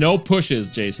 There's no pushes,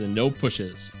 Jason. No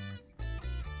pushes.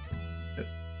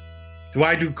 am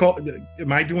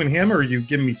I doing him, or are you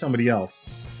giving me somebody else?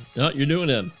 No, you're doing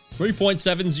him.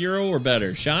 3.70 or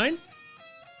better. Shine?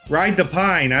 Ride the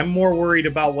pine. I'm more worried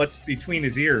about what's between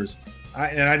his ears.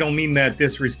 And I don't mean that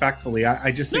disrespectfully.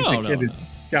 I just think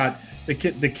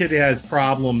the kid has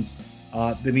problems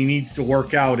that he needs to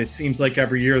work out. It seems like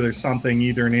every year there's something,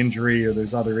 either an injury or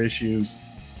there's other issues.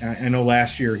 I know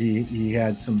last year he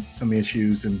had some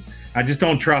issues, and I just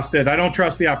don't trust it. I don't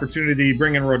trust the opportunity,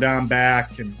 bringing Rodon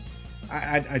back, and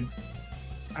I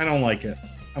don't like it.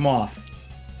 I'm off.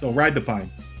 So ride the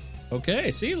pine.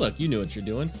 Okay, see, look, you knew what you're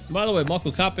doing. By the way,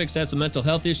 Michael Kopech's had some mental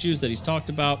health issues that he's talked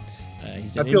about.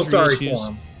 He's had I feel sorry issues. for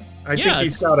him. I think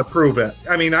he's got to prove it.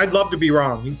 I mean, I'd love to be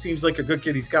wrong. He seems like a good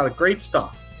kid. He's got a great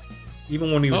stuff.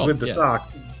 Even when he was with the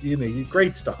Sox,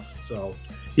 great stuff. So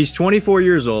he's 24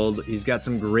 years old. He's got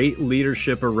some great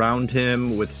leadership around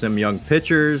him with some young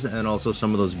pitchers and also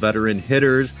some of those veteran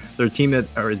hitters. They're a team that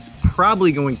is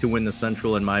probably going to win the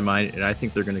Central in my mind, and I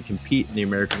think they're going to compete in the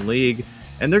American League,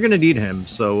 and they're going to need him.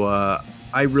 So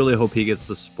I really hope he gets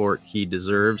the support he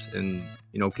deserves and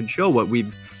can show what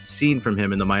we've seen from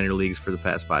him in the minor leagues for the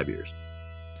past 5 years.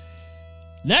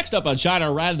 Next up on Shine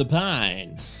or Ride the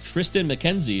Pine, Tristan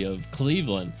McKenzie of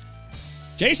Cleveland.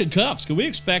 Jason Cuffs, can we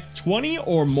expect 20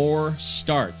 or more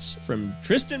starts from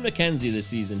Tristan McKenzie this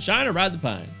season? Shine or Ride the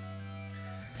Pine?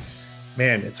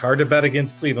 Man, it's hard to bet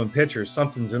against Cleveland pitchers.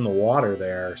 Something's in the water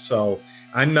there. So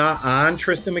I'm not on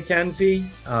Tristan McKenzie.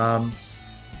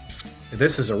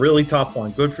 This is a really tough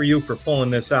one. Good for you for pulling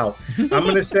this out. I'm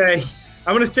going to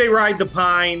say ride the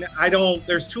pine.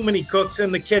 There's too many cooks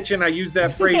in the kitchen. I used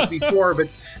that phrase before, but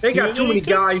they got too many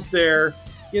guys there.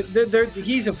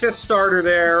 He's a fifth starter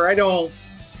there.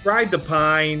 Ride the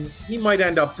pine. He might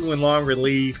end up doing long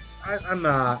relief. I'm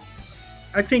not.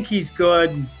 I think he's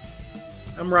good.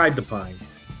 I'm ride the pine.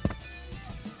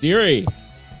 Deary.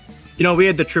 We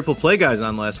had the triple play guys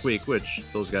on last week, which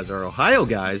those guys are Ohio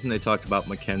guys, and they talked about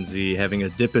McKenzie having a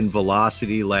dip in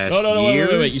velocity last year.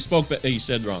 Wait. You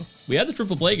said wrong. We had the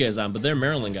triple play guys on, but they're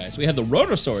Maryland guys. We had the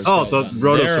Rotosaurus guys. The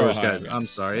Rotosaurus guys. I'm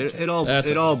sorry. It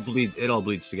all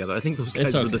bleeds together. I think those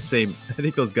guys were the same. I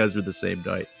think those guys were the same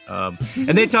night.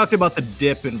 And they talked about the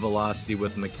dip in velocity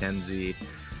with McKenzie.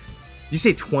 You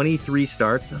say 23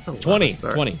 starts? That's a lot. 20 of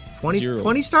starts.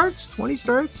 20 starts? 20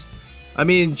 starts? I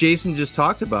mean, Jason just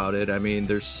talked about it. I mean,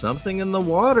 there's something in the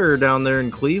water down there in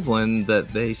Cleveland that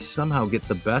they somehow get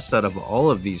the best out of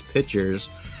all of these pitchers.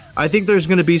 I think there's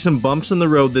going to be some bumps in the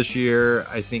road this year.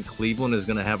 I think Cleveland is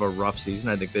going to have a rough season.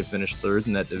 I think they finished third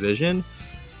in that division.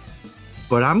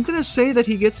 But I'm going to say that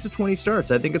he gets to 20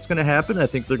 starts. I think it's going to happen. I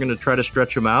think they're going to try to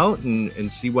stretch him out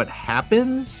and see what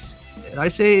happens. And I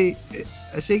say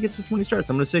he gets to 20 starts.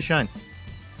 I'm going to say shine.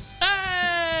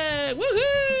 Hey, woohoo!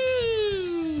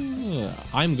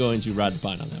 I'm going to ride the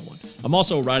pine on that one. I'm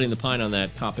also riding the pine on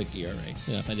that Kopech ERA,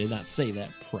 if I did not say that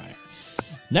prior.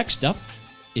 Next up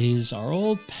is our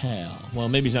old pal. Well,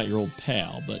 maybe he's not your old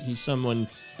pal, but he's someone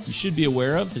you should be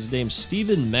aware of. His name's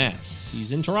Steven Matz.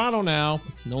 He's in Toronto now,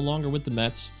 no longer with the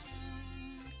Mets.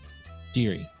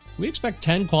 Deary, can we expect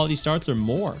 10 quality starts or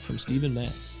more from Steven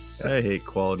Matz? I hate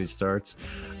quality starts.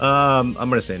 I'm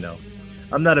going to say no.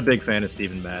 I'm not a big fan of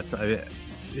Steven Matz.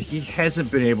 He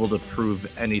hasn't been able to prove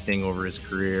anything over his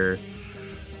career.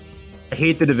 I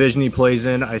hate the division he plays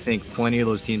in. I think plenty of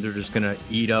those teams are just going to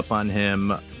eat up on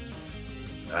him.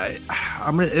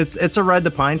 It's a ride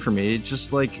the pine for me. It's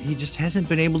just like he just hasn't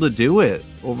been able to do it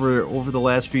over the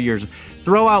last few years.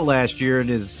 Throw out last year and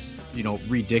his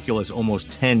ridiculous almost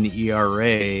 10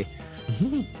 ERA.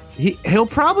 He'll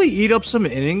probably eat up some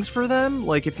innings for them,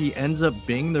 like if he ends up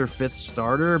being their 5th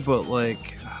starter. But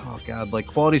like, oh god, like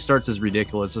quality starts is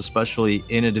ridiculous, especially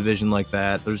in a division like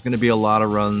that. There's going to be a lot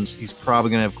of runs. He's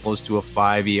probably going to have close to a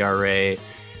 5 ERA.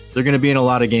 They're going to be in a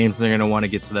lot of games. They're going to want to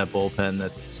get to that bullpen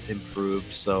that's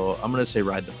improved. So I'm going to say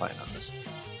ride the pine on this.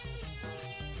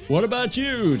 What about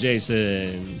you,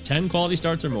 Jason? 10 quality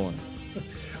starts or more?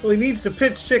 Well, he needs to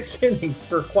pitch 6 innings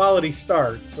for a quality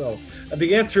start. So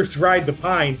the answer is ride the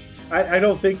pine. I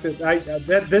don't think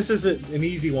that this isn't an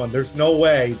easy one. There's no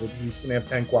way that he's going to have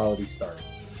 10 quality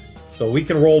starts. So we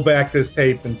can roll back this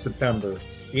tape in September.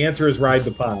 The answer is ride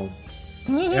the pine.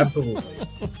 Absolutely.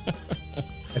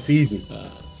 It's easy.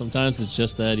 Sometimes it's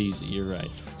just that easy. You're right.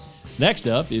 Next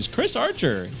up is Chris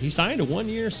Archer. He signed a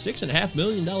 1-year, $6.5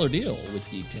 million deal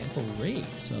with the Tampa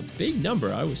Rays. A big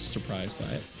number. I was surprised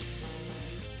by it.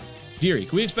 Deary,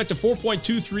 can we expect a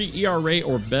 4.23 ERA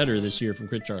or better this year from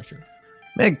Chris Archer?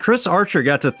 Man, Chris Archer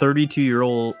got to 32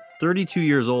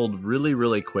 years old really,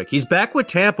 really quick. He's back with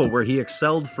Tampa where he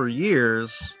excelled for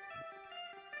years.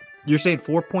 You're saying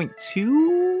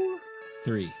 4.2?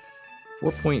 3.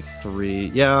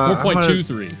 4.3. Yeah.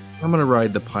 4.23. I'm going to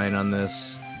ride the pine on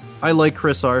this. I like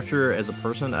Chris Archer as a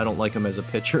person. I don't like him as a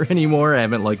pitcher anymore. I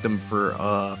haven't liked him for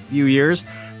a few years.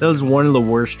 That was one of the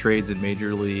worst trades in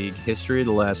Major League history.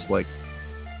 The last,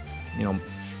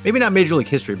 maybe not Major League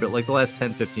history, but like the last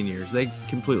 10, 15 years. They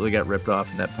completely got ripped off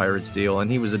in that Pirates deal,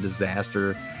 and he was a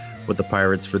disaster with the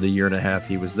Pirates for the year and a half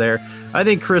he was there. I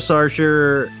think Chris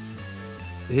Archer,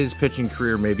 his pitching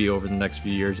career may be over the next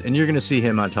few years, and you're going to see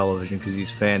him on television because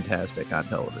he's fantastic on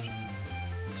television.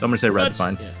 So I'm going to say ride the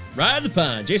pine. Yeah. Ride the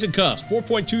pine. Jason Cuffs,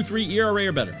 4.23 ERA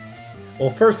or better.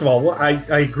 Well, first of all, I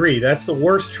agree. That's the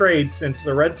worst trade since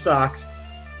the Red Sox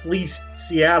fleeced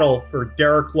Seattle for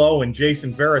Derek Lowe and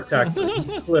Jason Varitek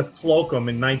for Cliff Slocum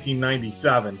in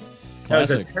 1997. That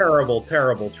was a terrible,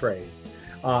 terrible trade.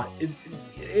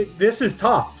 This is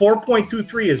tough.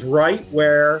 4.23 is right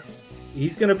where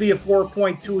he's going to be a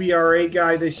 4.2 ERA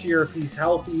guy this year if he's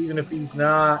healthy, even if he's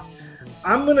not.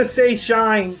 I'm going to say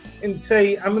shine and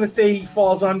I'm going to say he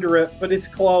falls under it, but it's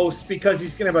close because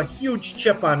he's going to have a huge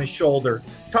chip on his shoulder.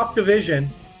 Tough division,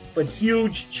 but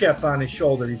huge chip on his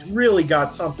shoulder. He's really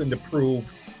got something to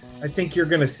prove. I think you're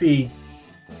going to see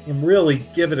him really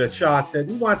give it a shot. He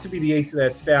wants to be the ace of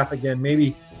that staff again.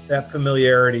 Maybe that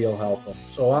familiarity will help him.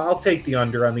 So I'll take the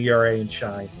under on the ERA and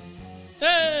shine.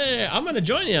 Hey, I'm going to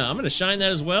join you. I'm going to shine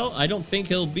that as well. I don't think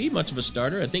he'll be much of a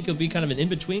starter. I think he'll be kind of an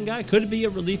in-between guy. Could be a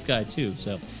relief guy, too.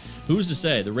 So who's to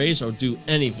say? The Rays will do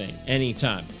anything,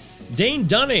 anytime. Dane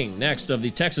Dunning, next of the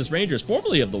Texas Rangers,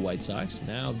 formerly of the White Sox,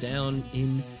 now down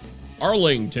in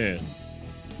Arlington.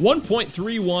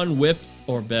 1.31 whip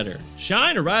or better.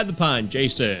 Shine or ride the pine,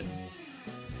 Jason?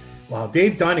 Wow,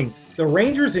 Dave Dunning. The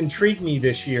Rangers intrigued me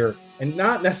this year. And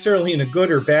not necessarily in a good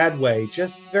or bad way,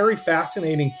 just very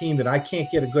fascinating team that I can't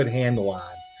get a good handle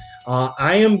on.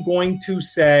 I am going to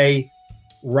say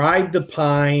ride the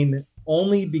pine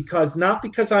only because, not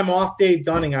because I'm off Dave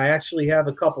Dunning. I actually have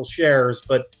a couple shares,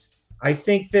 but I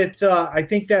think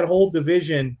that whole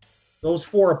division, those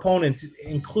 4 opponents,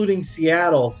 including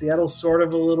Seattle's sort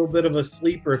of a little bit of a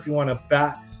sleeper if you want to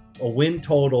bet a win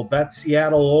total, bet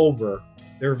Seattle over.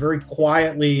 They're very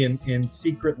quietly and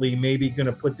secretly maybe going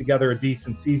to put together a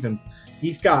decent season.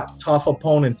 He's got tough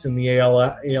opponents in the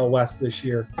AL West this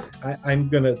year. I'm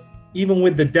going to, even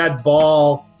with the dead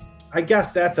ball, I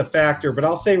guess that's a factor, but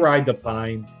I'll say ride the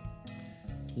pine.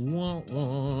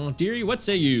 Deary, what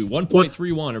say you?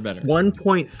 1.31 or better?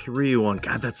 1.31.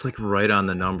 God, that's like right on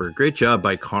the number. Great job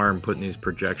by Carm putting these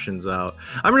projections out.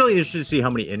 I'm really interested to see how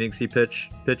many innings he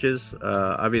pitches.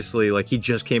 Obviously, like he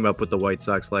just came up with the White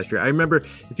Sox last year. I remember,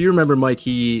 if you remember, Mike,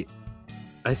 I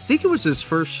think it was his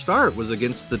first start was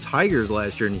against the Tigers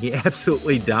last year, and he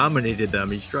absolutely dominated them.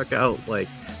 He struck out like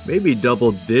maybe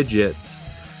double digits.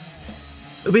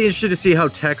 It'll be interesting to see how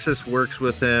Texas works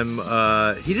with him.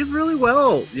 He did really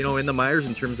well, in the minors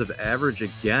in terms of average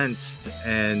against,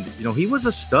 and he was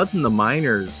a stud in the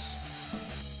minors.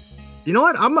 You know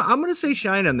what? I'm going to say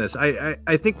shine on this.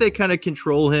 I think they kind of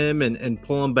control him and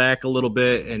pull him back a little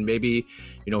bit, and maybe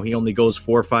he only goes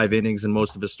 4 or 5 innings in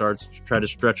most of his starts to try to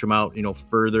stretch him out,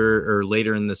 further or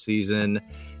later in the season.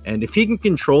 And if he can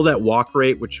control that walk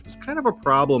rate, which was kind of a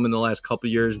problem in the last couple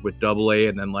of years with AA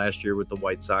and then last year with the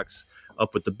White Sox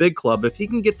up with the big club, if he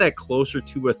can get that closer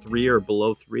to a 3 or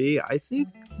below 3, I think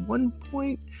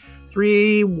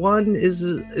 1.31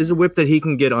 is a whip that he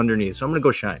can get underneath. So I'm going to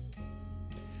go shine.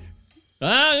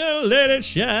 I'm gonna let it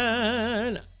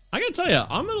shine. I gotta tell you,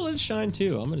 I'm gonna let it shine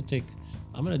too. I'm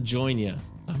gonna join you.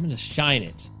 I'm gonna shine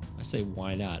it. I say,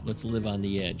 why not? Let's live on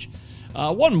the edge.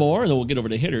 One more, and then we'll get over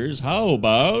to hitters. How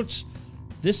about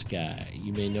this guy?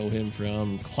 You may know him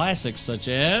from classics such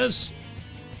as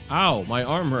 "Ow, my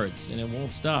arm hurts and it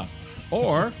won't stop,"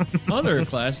 or other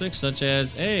classics such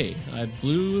as "Hey, I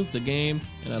blew the game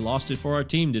and I lost it for our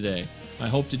team today. I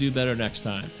hope to do better next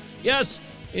time." Yes,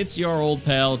 it's your old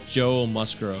pal, Joe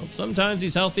Musgrove. Sometimes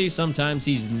he's healthy, sometimes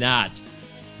he's not.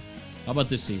 How about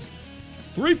this season?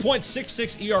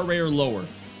 3.66 ERA or lower.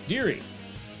 Deary.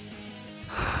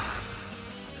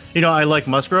 You know, I like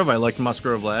Musgrove. I liked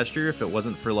Musgrove last year. If it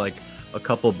wasn't for like a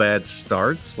couple bad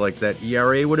starts, like that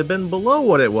ERA would have been below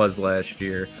what it was last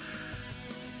year.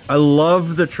 I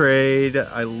love the trade.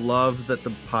 I love that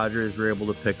the Padres were able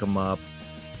to pick him up.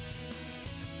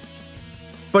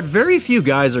 But very few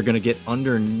guys are going to get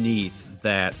underneath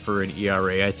that for an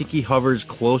ERA. I think he hovers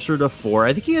closer to 4.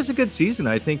 I think he has a good season.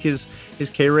 I think his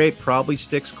K rate probably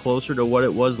sticks closer to what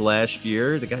it was last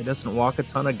year. The guy doesn't walk a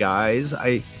ton of guys.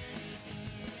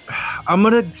 I'm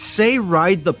going to say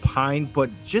ride the pine, but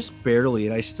just barely.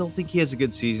 And I still think he has a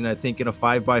good season. I think in a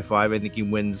 5x5, I think he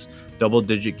wins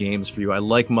double-digit games for you. I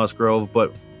like Musgrove,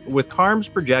 but with Carm's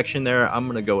projection there, I'm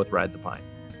going to go with ride the pine.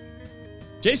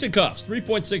 Jason Cuffs,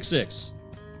 3.66.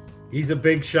 He's a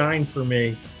big shine for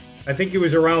me. I think he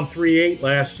was around 3.8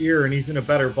 last year, and he's in a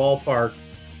better ballpark.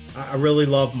 I really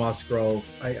love Musgrove.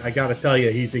 I got to tell you,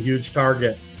 he's a huge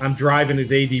target. I'm driving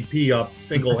his ADP up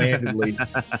single-handedly.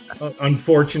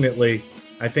 Unfortunately,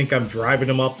 I think I'm driving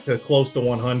him up to close to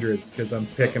 100 because I'm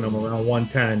picking him around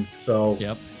 110. So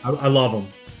yep. I love him.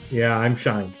 Yeah, I'm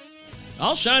shine.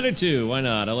 I'll shine it too. Why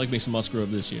not? I like me some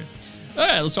Musgrove this year. All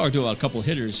right, let's talk about a couple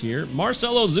hitters here.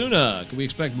 Marcell Ozuna. Can we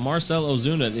expect Marcell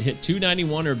Ozuna to hit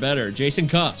 291 or better? Jason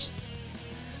Cuffs.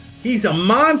 He's a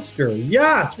monster.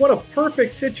 Yes, what a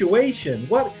perfect situation.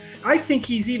 I think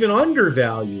he's even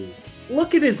undervalued.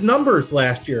 Look at his numbers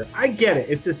last year. I get it.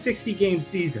 It's a 60-game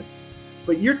season.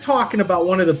 But you're talking about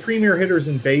one of the premier hitters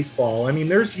in baseball. I mean,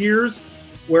 there's years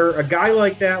where a guy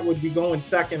like that would be going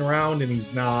second round and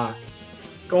he's not.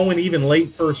 Going even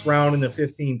late first round in the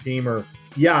 15-teamer.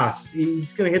 Yes,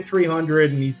 he's going to hit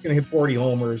 300 and he's going to hit 40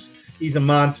 homers. He's a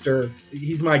monster.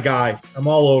 He's my guy. I'm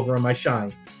all over him. I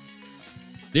shine.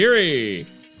 Deary.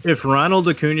 If Ronald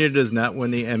Acuna does not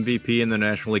win the MVP in the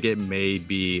National League, it may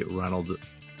be Marcell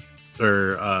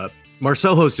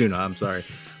Ozuna. I'm sorry.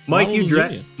 Mike,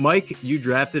 you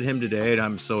drafted him today, and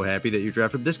I'm so happy that you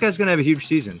drafted him. This guy's going to have a huge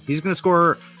season. He's going to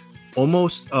score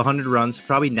almost 100 runs,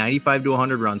 probably 95 to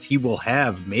 100 runs. He will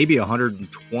have maybe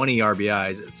 120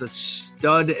 RBIs. It's a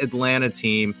stud Atlanta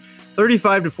team.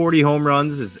 35 to 40 home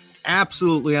runs is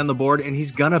absolutely on the board, and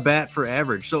he's going to bat for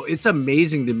average. So it's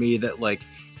amazing to me that, like,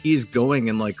 he's going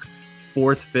in, like,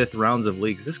 4th, 5th rounds of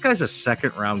leagues. This guy's a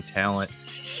second-round talent.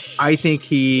 I think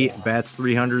he bats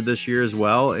 300 this year as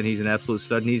well, and he's an absolute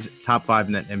stud, and he's top 5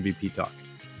 in that MVP talk.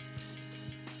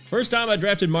 First time I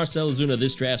drafted Marcell Ozuna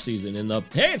this draft season in the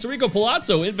It's Rico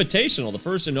Palazzo Invitational, the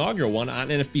first inaugural one on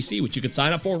NFBC, which you can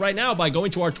sign up for right now by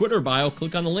going to our Twitter bio.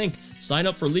 Click on the link. Sign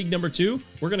up for league number 2.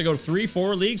 We're going to go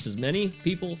 3-4 leagues. As many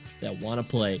people that want to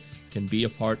play can be a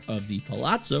part of the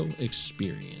Palazzo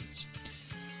experience.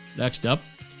 Next up,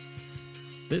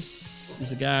 this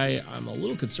is a guy I'm a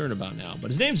little concerned about now, but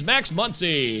his name's Max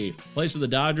Muncy. Plays for the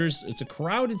Dodgers. It's a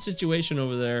crowded situation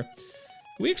over there.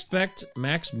 We expect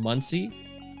Max Muncy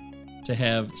to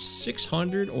have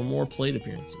 600 or more plate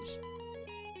appearances.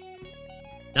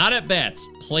 Not at bats,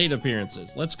 plate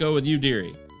appearances. Let's go with you,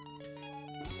 Deary.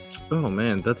 Oh,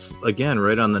 man, that's, again,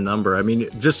 right on the number. I mean,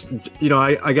 just, you know,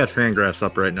 I got Fangraphs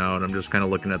up right now, and I'm just kind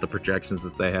of looking at the projections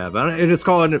that they have. And it's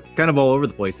kind of all over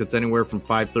the place. It's anywhere from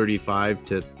 535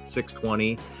 to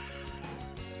 620.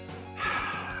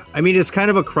 I mean, it's kind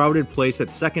of a crowded place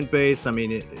at second base. I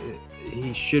mean,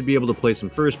 he should be able to play some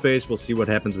first base. We'll see what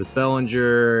happens with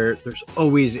Bellinger. There's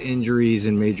always injuries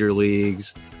in major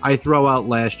leagues. I throw out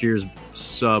last year's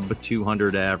sub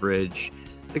 200 average.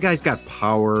 The guy's got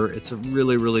power. It's a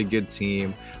really, really good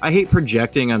team. I hate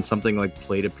projecting on something like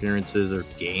plate appearances or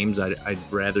games. I'd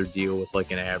rather deal with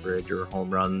like an average or home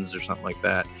runs or something like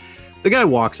that. The guy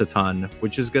walks a ton,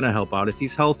 which is going to help out. If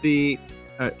he's healthy,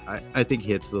 I think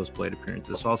he hits those plate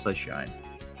appearances. So I'll say shine.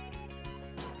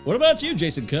 What about you,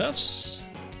 Jason Cuffs?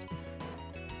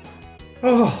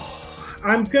 Oh,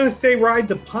 I'm going to say ride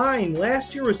the pine.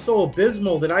 Last year was so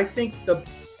abysmal that I think the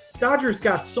Dodgers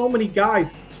got so many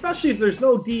guys, especially if there's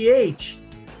no DH.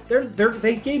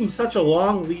 They gave him such a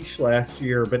long leash last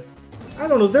year, but I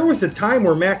don't know. There was a time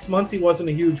where Max Muncy wasn't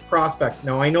a huge prospect.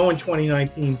 Now, I know in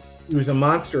 2019 He was a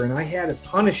monster, and I had a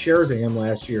ton of shares of him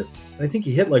last year. And I think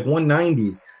he hit like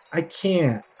 190. I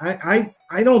can't.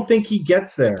 I don't think he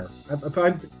gets there.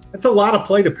 That's a lot of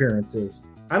plate appearances.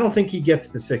 I don't think he gets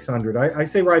to 600. I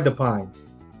say ride the pine.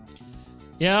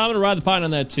 Yeah, I'm going to ride the pine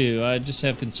on that too. I just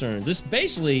have concerns. This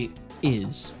basically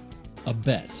is a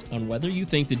bet on whether you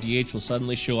think the DH will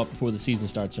suddenly show up before the season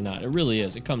starts or not. It really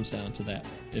is. It comes down to that.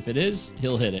 If it is,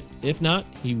 he'll hit it. If not,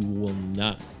 he will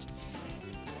not.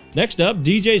 Next up,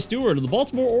 DJ Stewart of the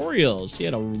Baltimore Orioles. He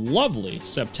had a lovely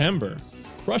September,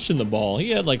 crushing the ball.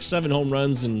 He had like 7 home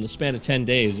runs in the span of 10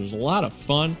 days. It was a lot of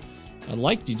fun. I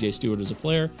like DJ Stewart as a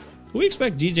player. We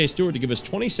expect DJ Stewart to give us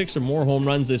 26 or more home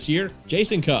runs this year.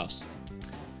 Jason Cuffs.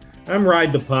 I'm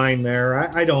ride the pine there.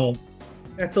 I don't.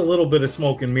 That's a little bit of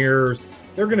smoke and mirrors.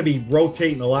 They're going to be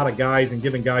rotating a lot of guys and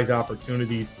giving guys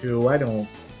opportunities too. I don't.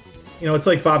 It's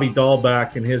like Bobby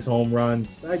Dahlbeck and his home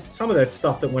runs. Some of that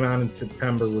stuff that went on in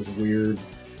September was weird.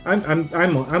 I'm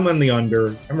on the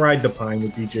under. I'm ride the pine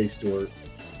with DJ Stewart.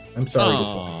 I'm sorry to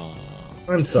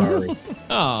say. I'm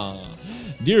sorry.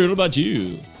 Dear, what about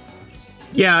you?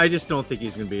 Yeah, I just don't think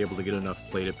he's going to be able to get enough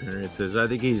plate appearances. I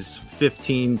think he's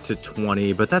 15 to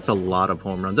 20, but that's a lot of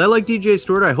home runs. I like DJ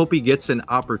Stewart. I hope he gets an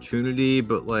opportunity,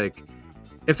 but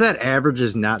if that average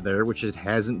is not there, which it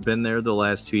hasn't been there the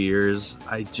last 2 years,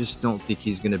 I just don't think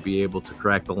he's going to be able to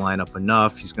crack the lineup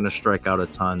enough. He's going to strike out a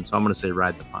ton, so I'm going to say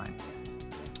ride the pine.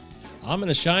 I'm going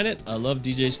to shine it. I love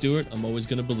DJ Stewart. I'm always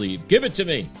going to believe. Give it to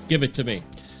me. Give it to me.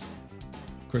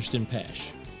 Christian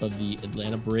Pash of the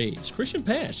Atlanta Braves. Christian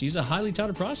Pash, he's a highly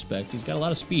touted prospect. He's got a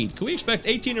lot of speed. Can we expect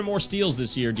 18 or more steals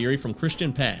this year, Deary, from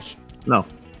Christian Pash? No.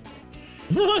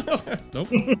 Nope.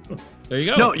 There you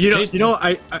go. No,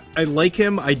 I like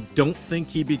him. I don't think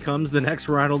he becomes the next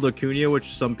Ronald Acuna, which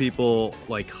some people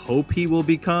hope he will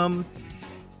become.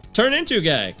 Turn into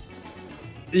guy.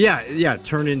 Yeah,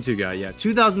 turn into guy. Yeah,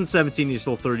 2017 he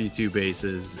stole 32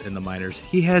 bases in the minors.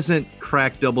 He hasn't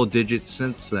cracked double digits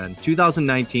since then.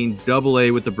 2019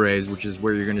 AA with the Braves, which is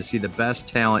where you're going to see the best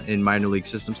talent in minor league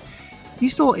systems. He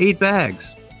stole 8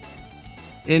 bags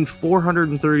in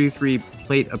 433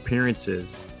 plate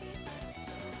appearances.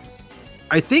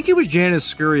 I think it was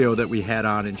Janice Scurio that we had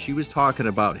on, and she was talking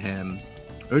about him.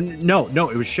 No,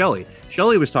 it was Shelly.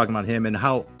 Shelly was talking about him and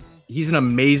how he's an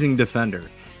amazing defender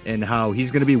and how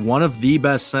he's going to be one of the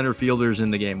best center fielders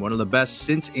in the game, one of the best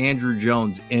since Andrew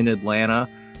Jones in Atlanta.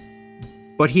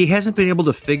 But he hasn't been able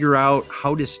to figure out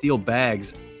how to steal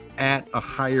bags at a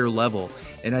higher level.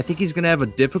 And I think he's going to have a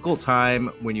difficult time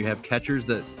when you have catchers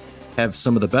that have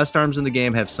some of the best arms in the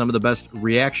game, have some of the best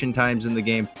reaction times in the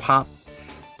game, pop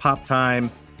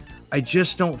time. I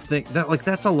just don't think that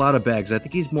that's a lot of bags. I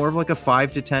think he's more of a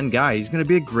 5 to 10 guy. He's going to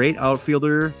be a great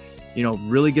outfielder,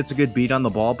 really gets a good beat on the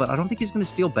ball, but I don't think he's going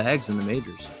to steal bags in the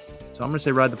majors. So I'm going to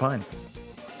say ride the pine.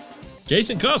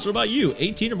 Jason Cuffs, what about you?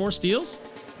 18 or more steals?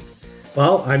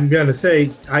 Well, I'm going to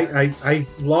say I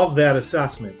love that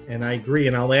assessment, and I agree,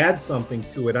 and I'll add something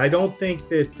to it. I don't think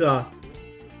that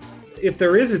if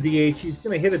there is a DH, he's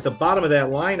going to hit at the bottom of that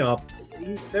lineup.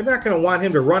 They're not going to want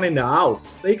him to run into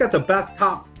outs. They got the best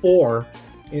top 4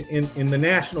 in the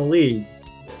National League.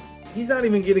 He's not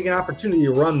even getting an opportunity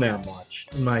to run that much,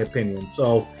 in my opinion.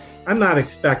 So I'm not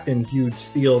expecting huge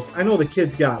steals. I know the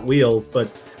kid's got wheels, but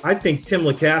I think Tim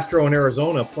LeCastro in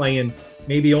Arizona playing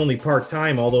maybe only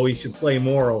part-time, although he should play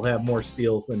more, will have more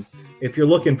steals than if you're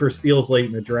looking for steals late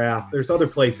in the draft. There's other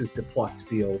places to pluck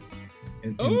steals.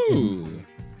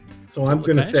 So I'm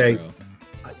going to say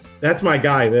that's my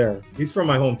guy there. He's from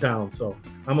my hometown, so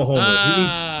I'm a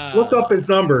homer. Look up his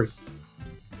numbers.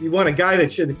 You want a guy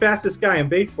that should the fastest guy in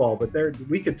baseball, but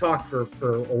we could talk for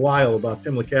a while about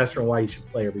Tim LeCastro and why he should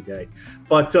play every day.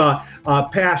 But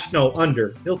Pash, no,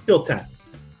 under. He'll steal 10.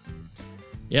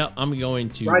 Yeah, I'm going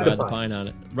to ride the pine on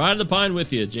it. Ride the pine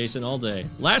with you, Jason, all day.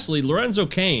 Lastly, Lorenzo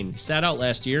Cain sat out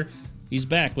last year. He's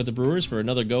back with the Brewers for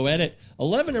another go at it.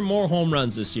 11 or more home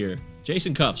runs this year.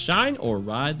 Jason Cuff, shine or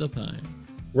ride the pine?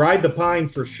 Ride the pine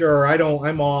for sure.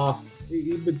 I'm off.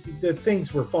 The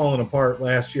things were falling apart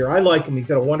last year. I like him. He's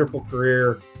had a wonderful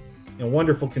career,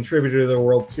 wonderful contributor to the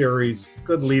World Series,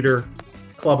 good leader,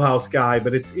 clubhouse guy,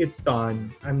 but it's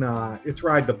done. I'm not. It's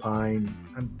ride the pine.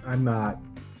 I'm not.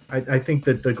 I think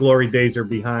that the glory days are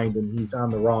behind and he's on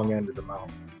the wrong end of the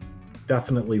mountain.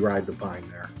 Definitely ride the pine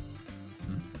there.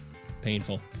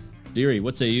 Painful. Deary,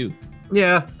 what say you?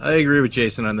 Yeah, I agree with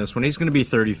Jason on this one. He's going to be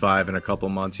 35 in a couple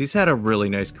months. He's had a really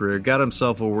nice career, got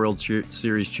himself a World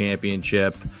Series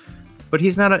championship, but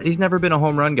he's never been a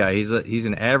home run guy. He's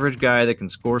an average guy that can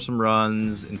score some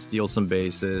runs and steal some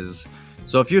bases.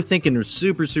 So if you're thinking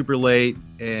super, super late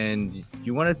and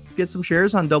you want to get some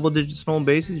shares on double-digit stolen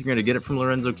bases, you're going to get it from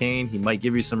Lorenzo Cain. He might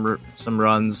give you some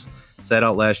runs. Sat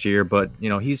out last year, but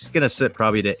he's going to sit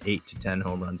probably to 8 to 10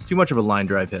 home runs. Too much of a line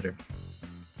drive hitter.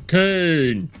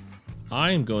 Cain.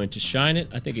 I am going to shine it.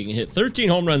 I think he can hit 13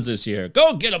 home runs this year.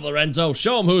 Go get him, Lorenzo.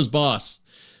 Show him who's boss.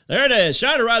 There it is.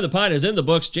 Shine or Ride the Pine is in the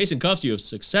books. Jason Cuffs, you have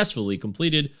successfully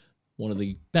completed one of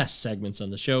the best segments on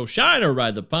the show. Shine or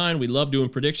Ride the Pine. We love doing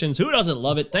predictions. Who doesn't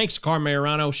love it? Thanks, Carm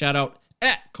Mayorano. Shout out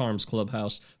at Carm's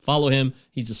Clubhouse. Follow him.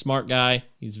 He's a smart guy.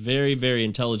 He's very, very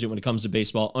intelligent when it comes to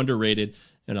baseball. Underrated.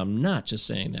 And I'm not just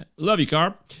saying that. Love you,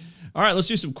 Carm. All right, let's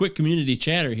do some quick community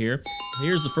chatter here.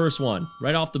 Here's the first one.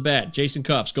 Right off the bat, Jason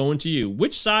Cuffs, going to you.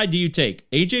 Which side do you take,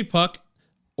 AJ Puck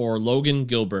or Logan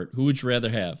Gilbert? Who would you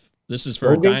rather have? This is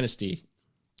for a dynasty.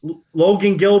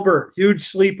 Logan Gilbert, huge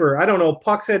sleeper. I don't know.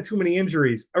 Puck's had too many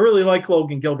injuries. I really like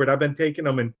Logan Gilbert. I've been taking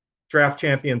him in draft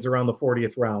champions around the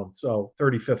 40th round, so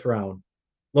 35th round.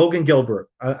 Logan Gilbert,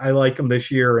 I like him this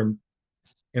year and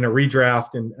in a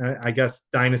redraft, and I guess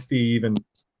dynasty even.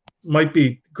 Might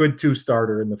be good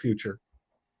 2-starter in the future.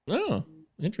 Oh,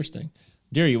 interesting.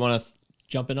 Dear, you want to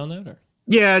jump in on that? Or?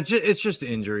 Yeah, it's just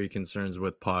injury concerns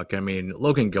with Puck. I mean,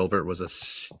 Logan Gilbert was a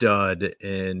stud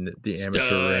in the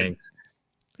amateur ranks.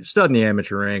 Stud in the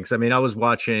amateur ranks. I mean, I was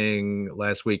watching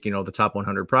last week, the top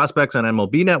 100 prospects on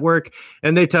MLB Network,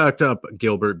 and they talked up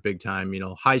Gilbert big time.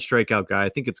 High strikeout guy. I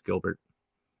think it's Gilbert.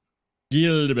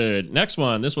 Gilbert. Next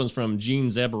one. This one's from Gene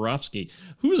Zaborowski.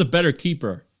 Who's a better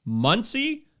keeper,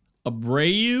 Muncy,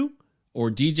 Abreu, or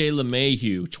DJ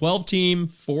LeMahieu? 12-team,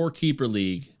 4-keeper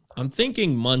league. I'm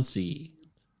thinking Muncy.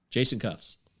 Jason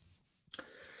Cuffs.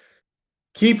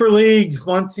 Keeper league,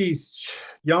 Muncy's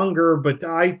younger, but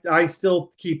I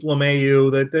still keep LeMahieu.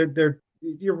 That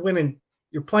you're winning,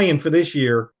 you're playing for this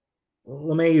year.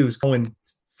 LeMahieu's going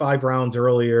 5 rounds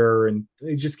earlier, and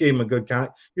they just gave him a good count.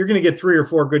 You're going to get 3 or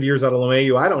 4 good years out of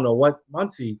LeMahieu. I don't know what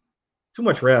Muncy. Too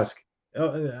much risk.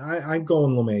 I'm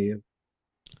going LeMahieu.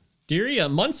 Deary,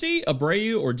 Muncy,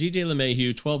 Abreu, or DJ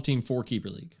LeMahieu, 12-team, 4-keeper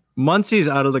league? Muncy's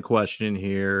out of the question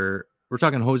here. We're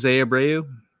talking Jose Abreu?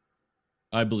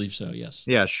 I believe so, yes.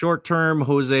 Yeah, short-term,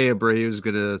 Jose Abreu is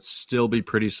going to still be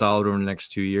pretty solid over the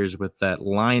next 2 years with that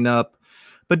lineup.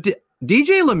 But DJ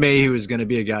LeMahieu is going to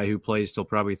be a guy who plays till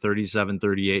probably 37,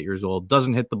 38 years old.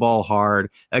 Doesn't hit the ball hard.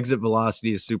 Exit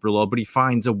velocity is super low, but he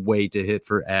finds a way to hit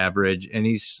for average. And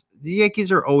the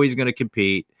Yankees are always going to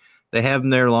compete. They have him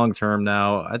there long term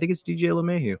now. I think it's DJ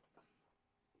LeMahieu.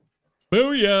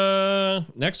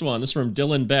 Booyah! Next one. This is from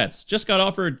Dylan Betts. Just got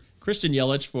offered Christian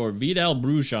Yelich for Vidal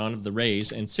Brujan of the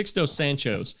Rays and Sixto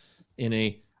Sanchez in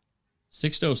a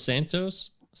Sixto Santos?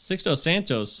 Sixto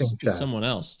Santos is someone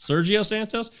else. Sergio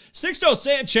Santos? Sixto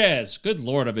Sanchez! Good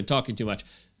Lord, I've been talking too much.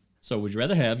 So would you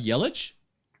rather have Yelich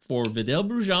for Vidal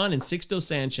Brujan and Sixto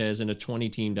Sanchez in a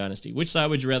 20-team dynasty? Which side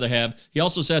would you rather have? He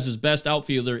also says his best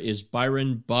outfielder is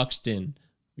Byron Buxton,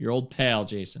 your old pal,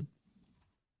 Jason.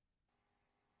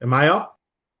 Am I up?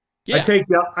 Yeah. I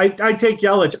take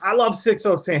Yelich. I love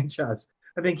Sixto Sanchez.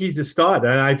 I think he's a stud,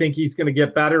 and I think he's going to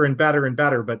get better and better and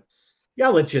better. But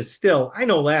Yelich is still, I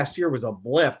know last year was a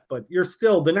blip, but you're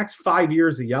still the next 5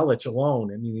 years of Yelich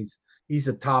alone. I mean, he's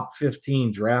a top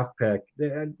 15 draft pick.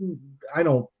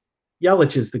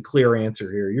 Yelich is the clear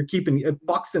answer here. You're keeping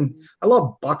Buxton. I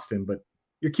love Buxton, but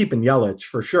you're keeping Yelich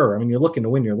for sure. I mean, you're looking to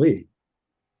win your league.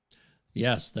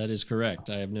 Yes, that is correct.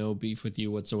 I have no beef with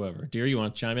you whatsoever. Dear, you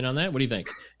want to chime in on that? What do you think?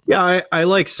 Yeah, I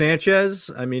like Sanchez.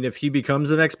 I mean, if he becomes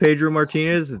the next Pedro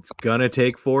Martinez, it's going to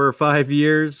take 4 or 5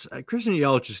 years. Christian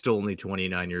Yelich is still only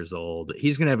 29 years old.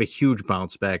 He's going to have a huge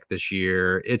bounce back this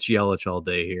year. It's Yelich all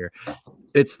day here.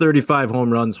 It's 35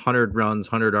 home runs, 100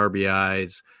 runs, 100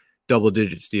 RBIs,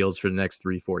 double-digit steals for the next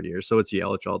 3-4 years. So it's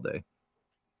Yelich all day.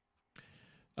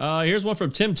 Here's one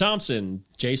from Tim Thompson.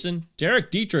 Jason, Derek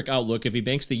Dietrich outlook if he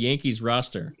banks the Yankees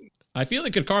roster. I feel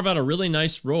he could carve out a really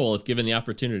nice role if given the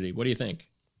opportunity. What do you think?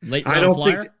 Late round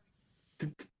flyer?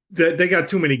 They got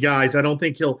too many guys. I don't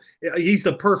think he's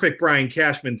the perfect Brian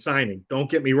Cashman signing. Don't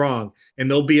get me wrong. And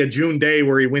there'll be a June day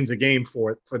where he wins a game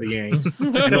for the Yanks.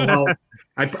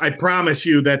 I promise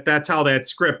you that's how that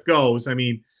script goes. I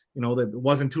mean, that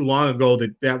wasn't too long ago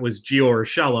that was Gio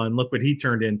Urshela, and look what he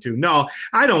turned into. No,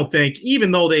 I don't think,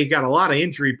 even though they got a lot of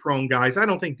injury-prone guys, I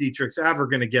don't think Dietrich's ever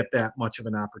going to get that much of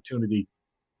an opportunity.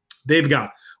 They've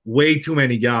got way too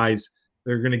many guys.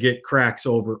 They're going to get cracks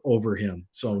over him.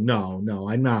 So, no,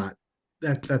 I'm not.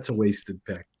 That's a wasted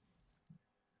pick.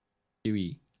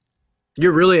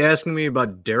 You're really asking me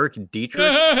about Derek Dietrich?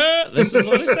 This is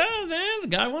what he said, man. The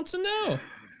guy wants to know.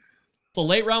 It's a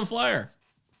late-round flyer.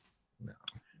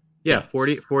 Yeah,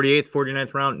 48th,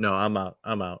 49th round. No, I'm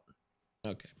out.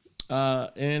 Okay.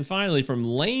 And finally, from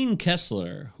Lane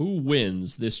Kessler, who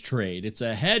wins this trade? It's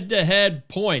a head-to-head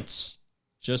points,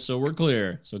 just so we're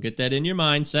clear. So get that in your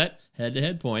mindset,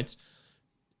 head-to-head points.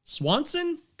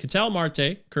 Swanson, Ketel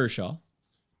Marte, Kershaw,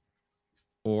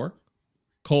 or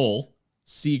Cole,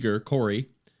 Seager, Corey,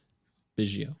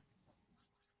 Biggio.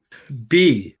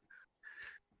 B.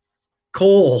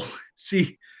 Cole.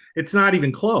 See, it's not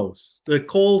even close. The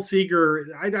Cole Seager,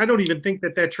 I don't even think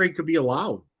that trade could be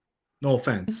allowed. No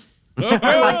offense.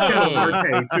 I like Ketel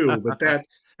Marte too, but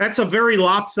that's a very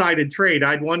lopsided trade.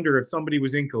 I'd wonder if somebody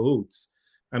was in cahoots.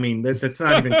 I mean, that's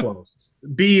not even close.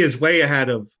 B is way ahead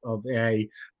of A.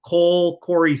 Cole,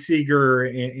 Corey Seager,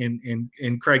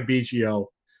 and Craig Biggio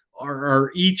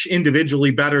are each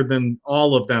individually better than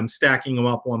all of them, stacking them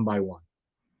up one by one.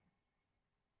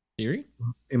 Theory?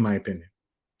 In my opinion.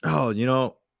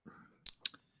 Oh,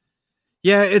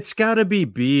 yeah, it's got to be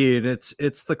B, and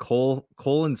it's the Cole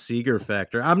and Seager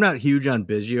factor. I'm not huge on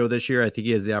Biggio this year. I think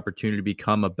he has the opportunity to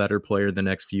become a better player the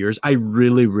next few years. I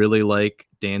really, really like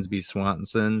Dansby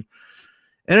Swanson,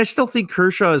 and I still think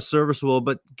Kershaw is serviceable,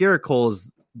 but Garrett Cole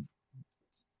is,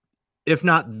 if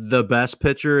not the best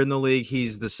pitcher in the league,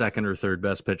 he's the second or third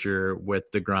best pitcher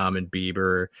with DeGrom and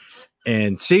Bieber.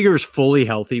 And Seager's fully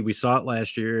healthy. We saw it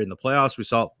last year in the playoffs. We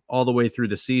saw it all the way through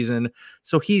the season.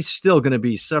 So he's still going to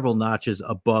be several notches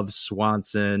above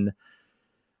Swanson.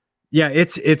 Yeah,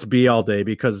 it's B all day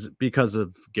because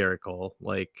of Garrett Cole.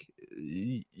 Like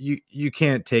you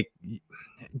can't take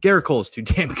Garrett Cole is too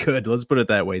damn good. Let's put it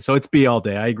that way. So it's B all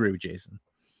day. I agree with Jason.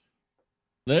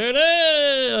 There it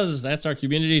is. That's our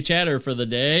community chatter for the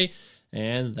day.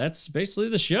 And that's basically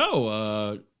the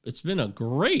show. It's been a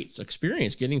great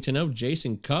experience getting to know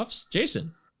Jason Cuffs.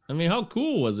 Jason, I mean, how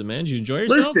cool was it, man? Did you enjoy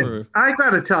yourself? Listen, I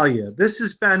got to tell you, this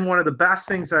has been one of the best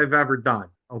things I've ever done.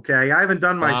 Okay. I haven't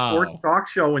done my sports talk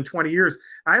show in 20 years.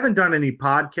 I haven't done any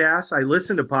podcasts. I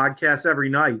listen to podcasts every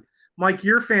night. Mike,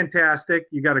 you're fantastic.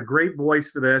 You got a great voice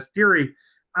for this. Deary,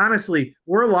 honestly,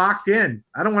 we're locked in.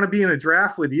 I don't want to be in a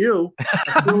draft with you.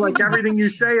 I feel like everything you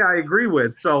say, I agree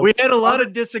with. So we had a lot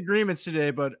of disagreements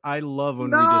today, but I love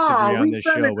when we disagree on this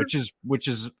show, which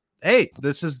is hey,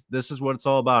 this is what it's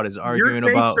all about, is arguing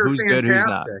about who's good, who's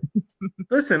not.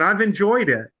 Listen, I've enjoyed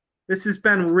it. This has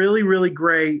been really, really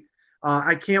great.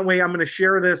 I can't wait. I'm going to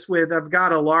share this I've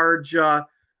got a large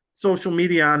social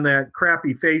media on that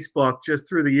crappy Facebook just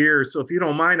through the years. So if you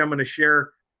don't mind, I'm going to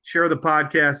share the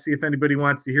podcast, see if anybody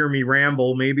wants to hear me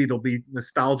ramble. Maybe it'll be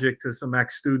nostalgic to some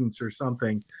ex-students or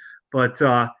something. But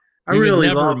I really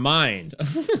never mind.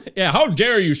 Yeah, how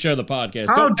dare you share the podcast?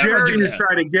 How dare you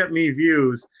try to get me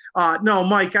views? No,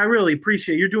 Mike, I really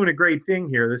appreciate it. You're doing a great thing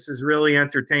here. This is really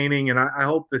entertaining, and I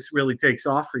hope this really takes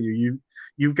off for you.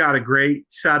 You've got a great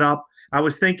setup. I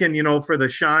was thinking, for the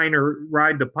Shine or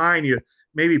Ride the Pine, you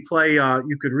maybe play.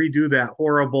 You could redo that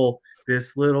horrible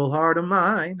 "This Little Heart of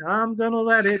Mine, I'm gonna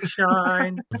let it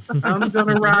shine. I'm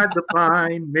gonna ride the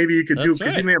pine." Maybe you could do,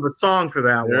 because you may have a song for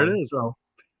that there one. It is. So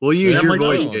we'll use your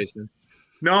voice, Jason.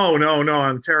 No,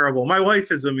 I'm terrible. My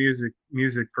wife is a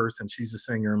music person. She's a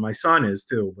singer, and my son is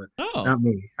too, but not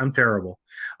me. I'm terrible.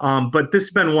 But this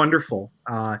has been wonderful.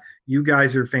 You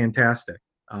guys are fantastic.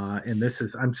 And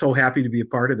I'm so happy to be a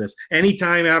part of this.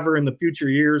 Anytime ever in the future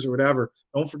years or whatever,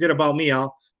 don't forget about me.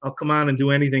 I'll come on and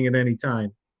do anything at any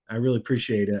time. I really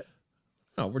appreciate it.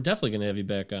 Oh, we're definitely going to have you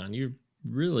back on. You're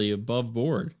really above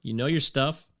board. You know your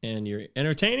stuff, and you're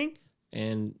entertaining.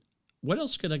 And what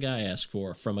else could a guy ask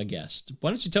for from a guest? Why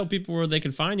don't you tell people where they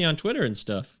can find you on Twitter and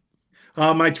stuff?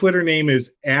 My Twitter name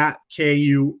is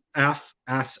 @KUFSS.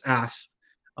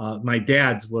 My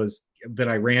dad's was that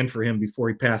I ran for him before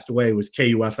he passed away was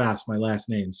KUFS, my last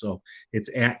name. So it's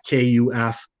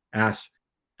 @KUFSS.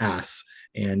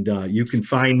 And you can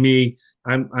find me.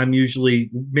 I'm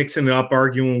usually mixing it up,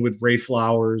 arguing with Ray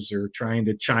Flowers or trying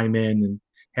to chime in, and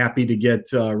happy to get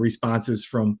responses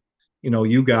from,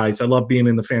 you guys. I love being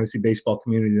in the fantasy baseball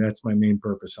community. That's my main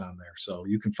purpose on there. So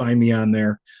you can find me on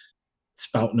there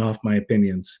spouting off my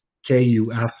opinions.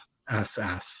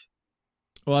 KUFSS.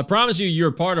 Well, I promise you're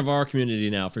a part of our community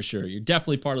now for sure. You're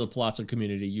definitely part of the Palazzo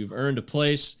community. You've earned a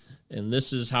place, and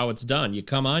this is how it's done. You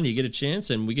come on, you get a chance,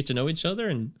 and we get to know each other,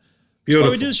 and that's why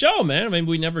we do the show, man. I mean,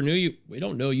 we never knew you. We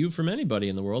don't know you from anybody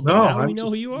in the world, but now we know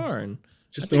who you are. And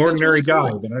just an ordinary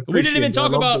guy. But we didn't even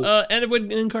talk about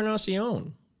Edwin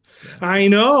Encarnacion. I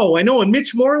know. And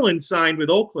Mitch Moreland signed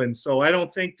with Oakland, so I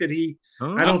don't think that he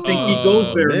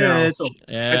goes there now. So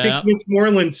I think Mitch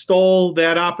Moreland stole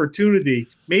that opportunity.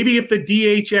 Maybe if the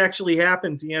DH actually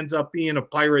happens, he ends up being a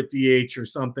Pirate DH or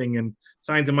something and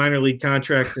signs a minor league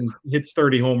contract and hits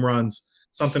 30 home runs.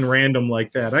 something random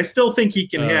like that. I still think he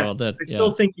can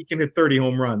think he can hit 30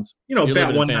 home runs. You know, You're bat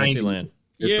living in 190. fantasy land.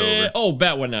 It's Yeah. over. Oh,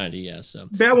 bat 190. Yeah. So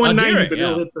Bat 190, but yeah.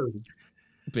 he'll hit 30.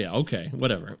 Yeah. Okay.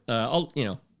 Whatever.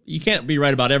 You can't be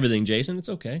right about everything, Jason. It's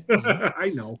okay.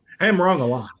 I know. I am wrong a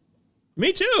lot.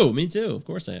 Me too. Of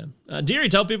course I am. Deary,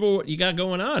 tell people what you got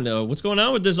going on. What's going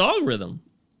on with this algorithm?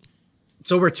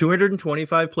 So we're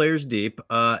 225 players deep.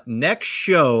 Next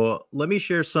show, let me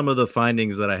share some of the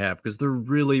findings that I have because they're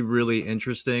really, really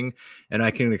interesting and I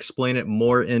can explain it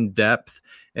more in depth.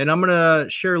 And I'm going to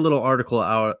share a little article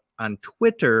out on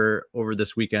Twitter over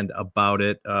this weekend about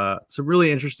it. Some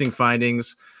really interesting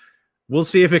findings. We'll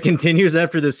see if it continues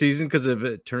after the season, because if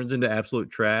it turns into absolute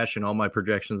trash and all my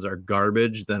projections are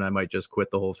garbage, then I might just quit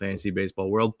the whole fantasy baseball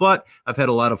world. But I've had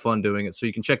a lot of fun doing it. So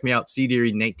you can check me out,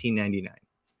 CDeary1999.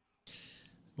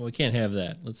 Well, we can't have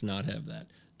that. Let's not have that.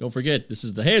 Don't forget, this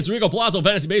is the Hey, it's Rico Palazzo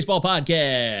Fantasy Baseball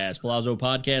Podcast. Palazzo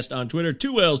Podcast on Twitter,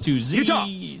 2 L's, 2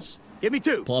 Z's. Give me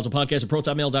 2. Palazzo Podcast at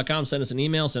protopmail.com. Send us an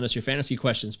email. Send us your fantasy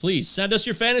questions. Please send us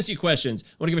your fantasy questions. I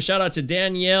want to give a shout out to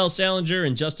Danielle Salinger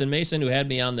and Justin Mason, who had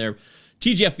me on their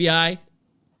TGFBI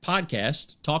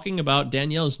podcast talking about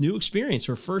Danielle's new experience.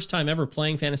 Her first time ever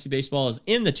playing fantasy baseball is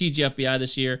in the TGFBI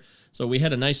this year. So we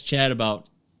had a nice chat about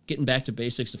getting back to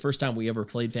basics, the first time we ever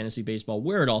played fantasy baseball,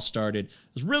 where it all started. It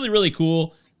was really, really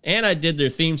cool. And I did their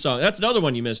theme song. That's another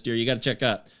one you missed, dear. You got to check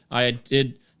out.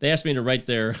 They asked me to write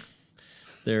their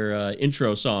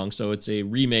intro song, so it's a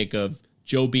remake of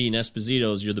Joe B. and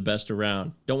Esposito's "You're the Best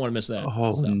Around." Don't want to miss that.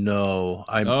 No,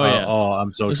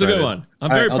 I'm so it's excited. a good one. I'm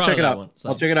very proud of that one.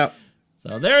 I'll check it out.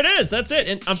 So there it is. That's it.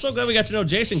 And I'm so glad we got to know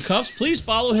Jason Cuffs. Please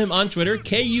follow him on Twitter,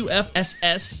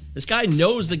 KUFSS. This guy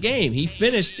knows the game. He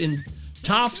finished in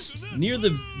tops near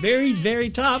the very, very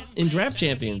top in Draft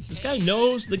Champions. This guy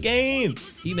knows the game.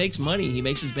 He makes money. He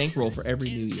makes his bankroll for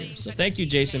every new year. So thank you,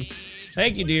 Jason.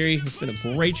 Thank you, dearie. It's been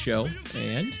a great show.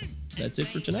 And that's it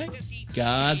for tonight.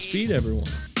 Godspeed, everyone.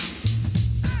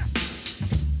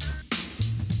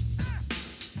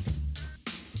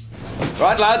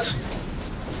 Right, lads.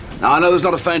 Now, I know there's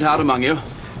not a faint heart among you.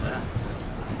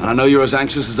 And I know you're as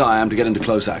anxious as I am to get into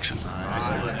close action.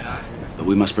 But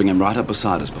we must bring him right up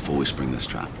beside us before we spring this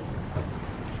trap.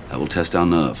 That will test our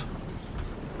nerve.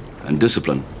 And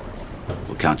discipline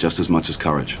will count just as much as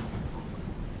courage.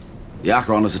 The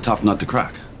Acheron is a tough nut to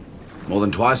crack. More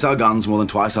than twice our guns, more than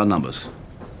twice our numbers.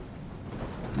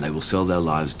 And they will sell their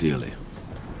lives dearly.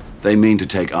 They mean to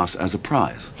take us as a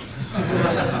prize.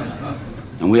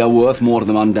 And we are worth more to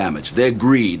them undamaged. Their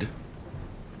greed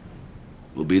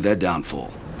will be their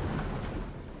downfall.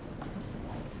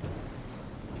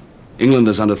 England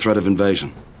is under threat of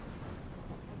invasion.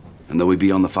 And though we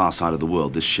be on the far side of the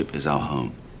world, this ship is our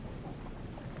home.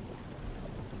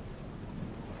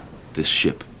 This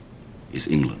ship is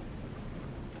England.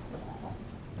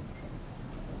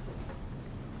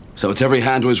 So it's every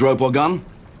hand to his rope or gun,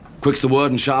 quick's the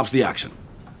word and sharp's the action.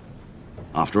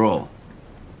 After all,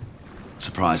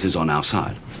 surprise is on our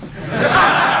side.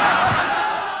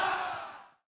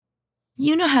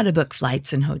 You know how to book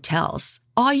flights and hotels.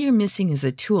 All you're missing is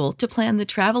a tool to plan the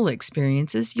travel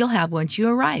experiences you'll have once you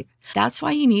arrive. That's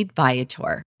why you need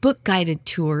Viator. Book guided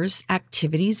tours,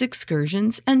 activities,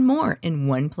 excursions, and more in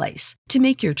one place to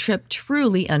make your trip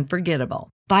truly unforgettable.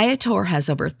 Viator has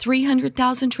over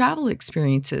 300,000 travel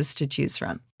experiences to choose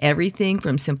from. Everything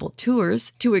from simple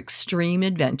tours to extreme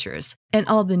adventures and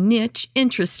all the niche,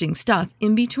 interesting stuff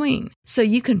in between. So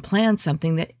you can plan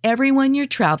something that everyone you're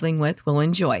traveling with will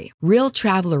enjoy. Real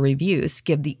traveler reviews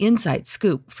give the inside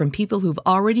scoop from people who've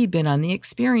already been on the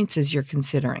experiences you're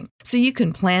considering. So you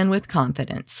can plan with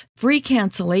confidence. Free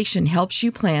cancellation helps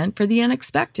you plan for the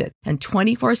unexpected. And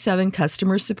 24/7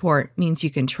 customer support means you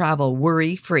can travel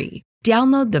worry-free.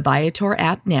 Download the Viator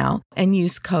app now and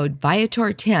use code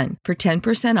Viator10 for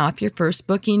 10% off your first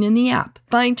booking in the app.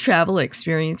 Find travel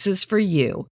experiences for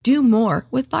you. Do more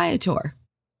with Viator.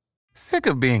 Sick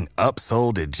of being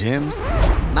upsold at gyms?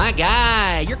 My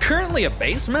guy, you're currently a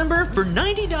base member. For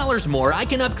 $90 more, I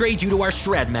can upgrade you to our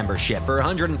Shred membership. For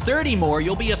 $130 more,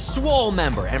 you'll be a Swole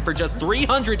member. And for just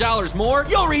 $300 more,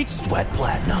 you'll reach Sweat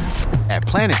Platinum. At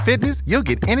Planet Fitness, you'll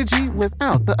get energy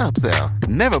without the upsell.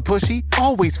 Never pushy,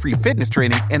 always free fitness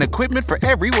training and equipment for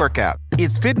every workout.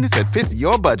 It's fitness that fits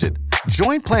your budget.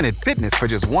 Join Planet Fitness for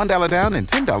just $1 down and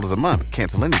 $10 a month.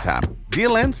 Cancel anytime.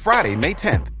 Deal ends Friday, May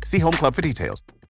 10th. See Home Club for details.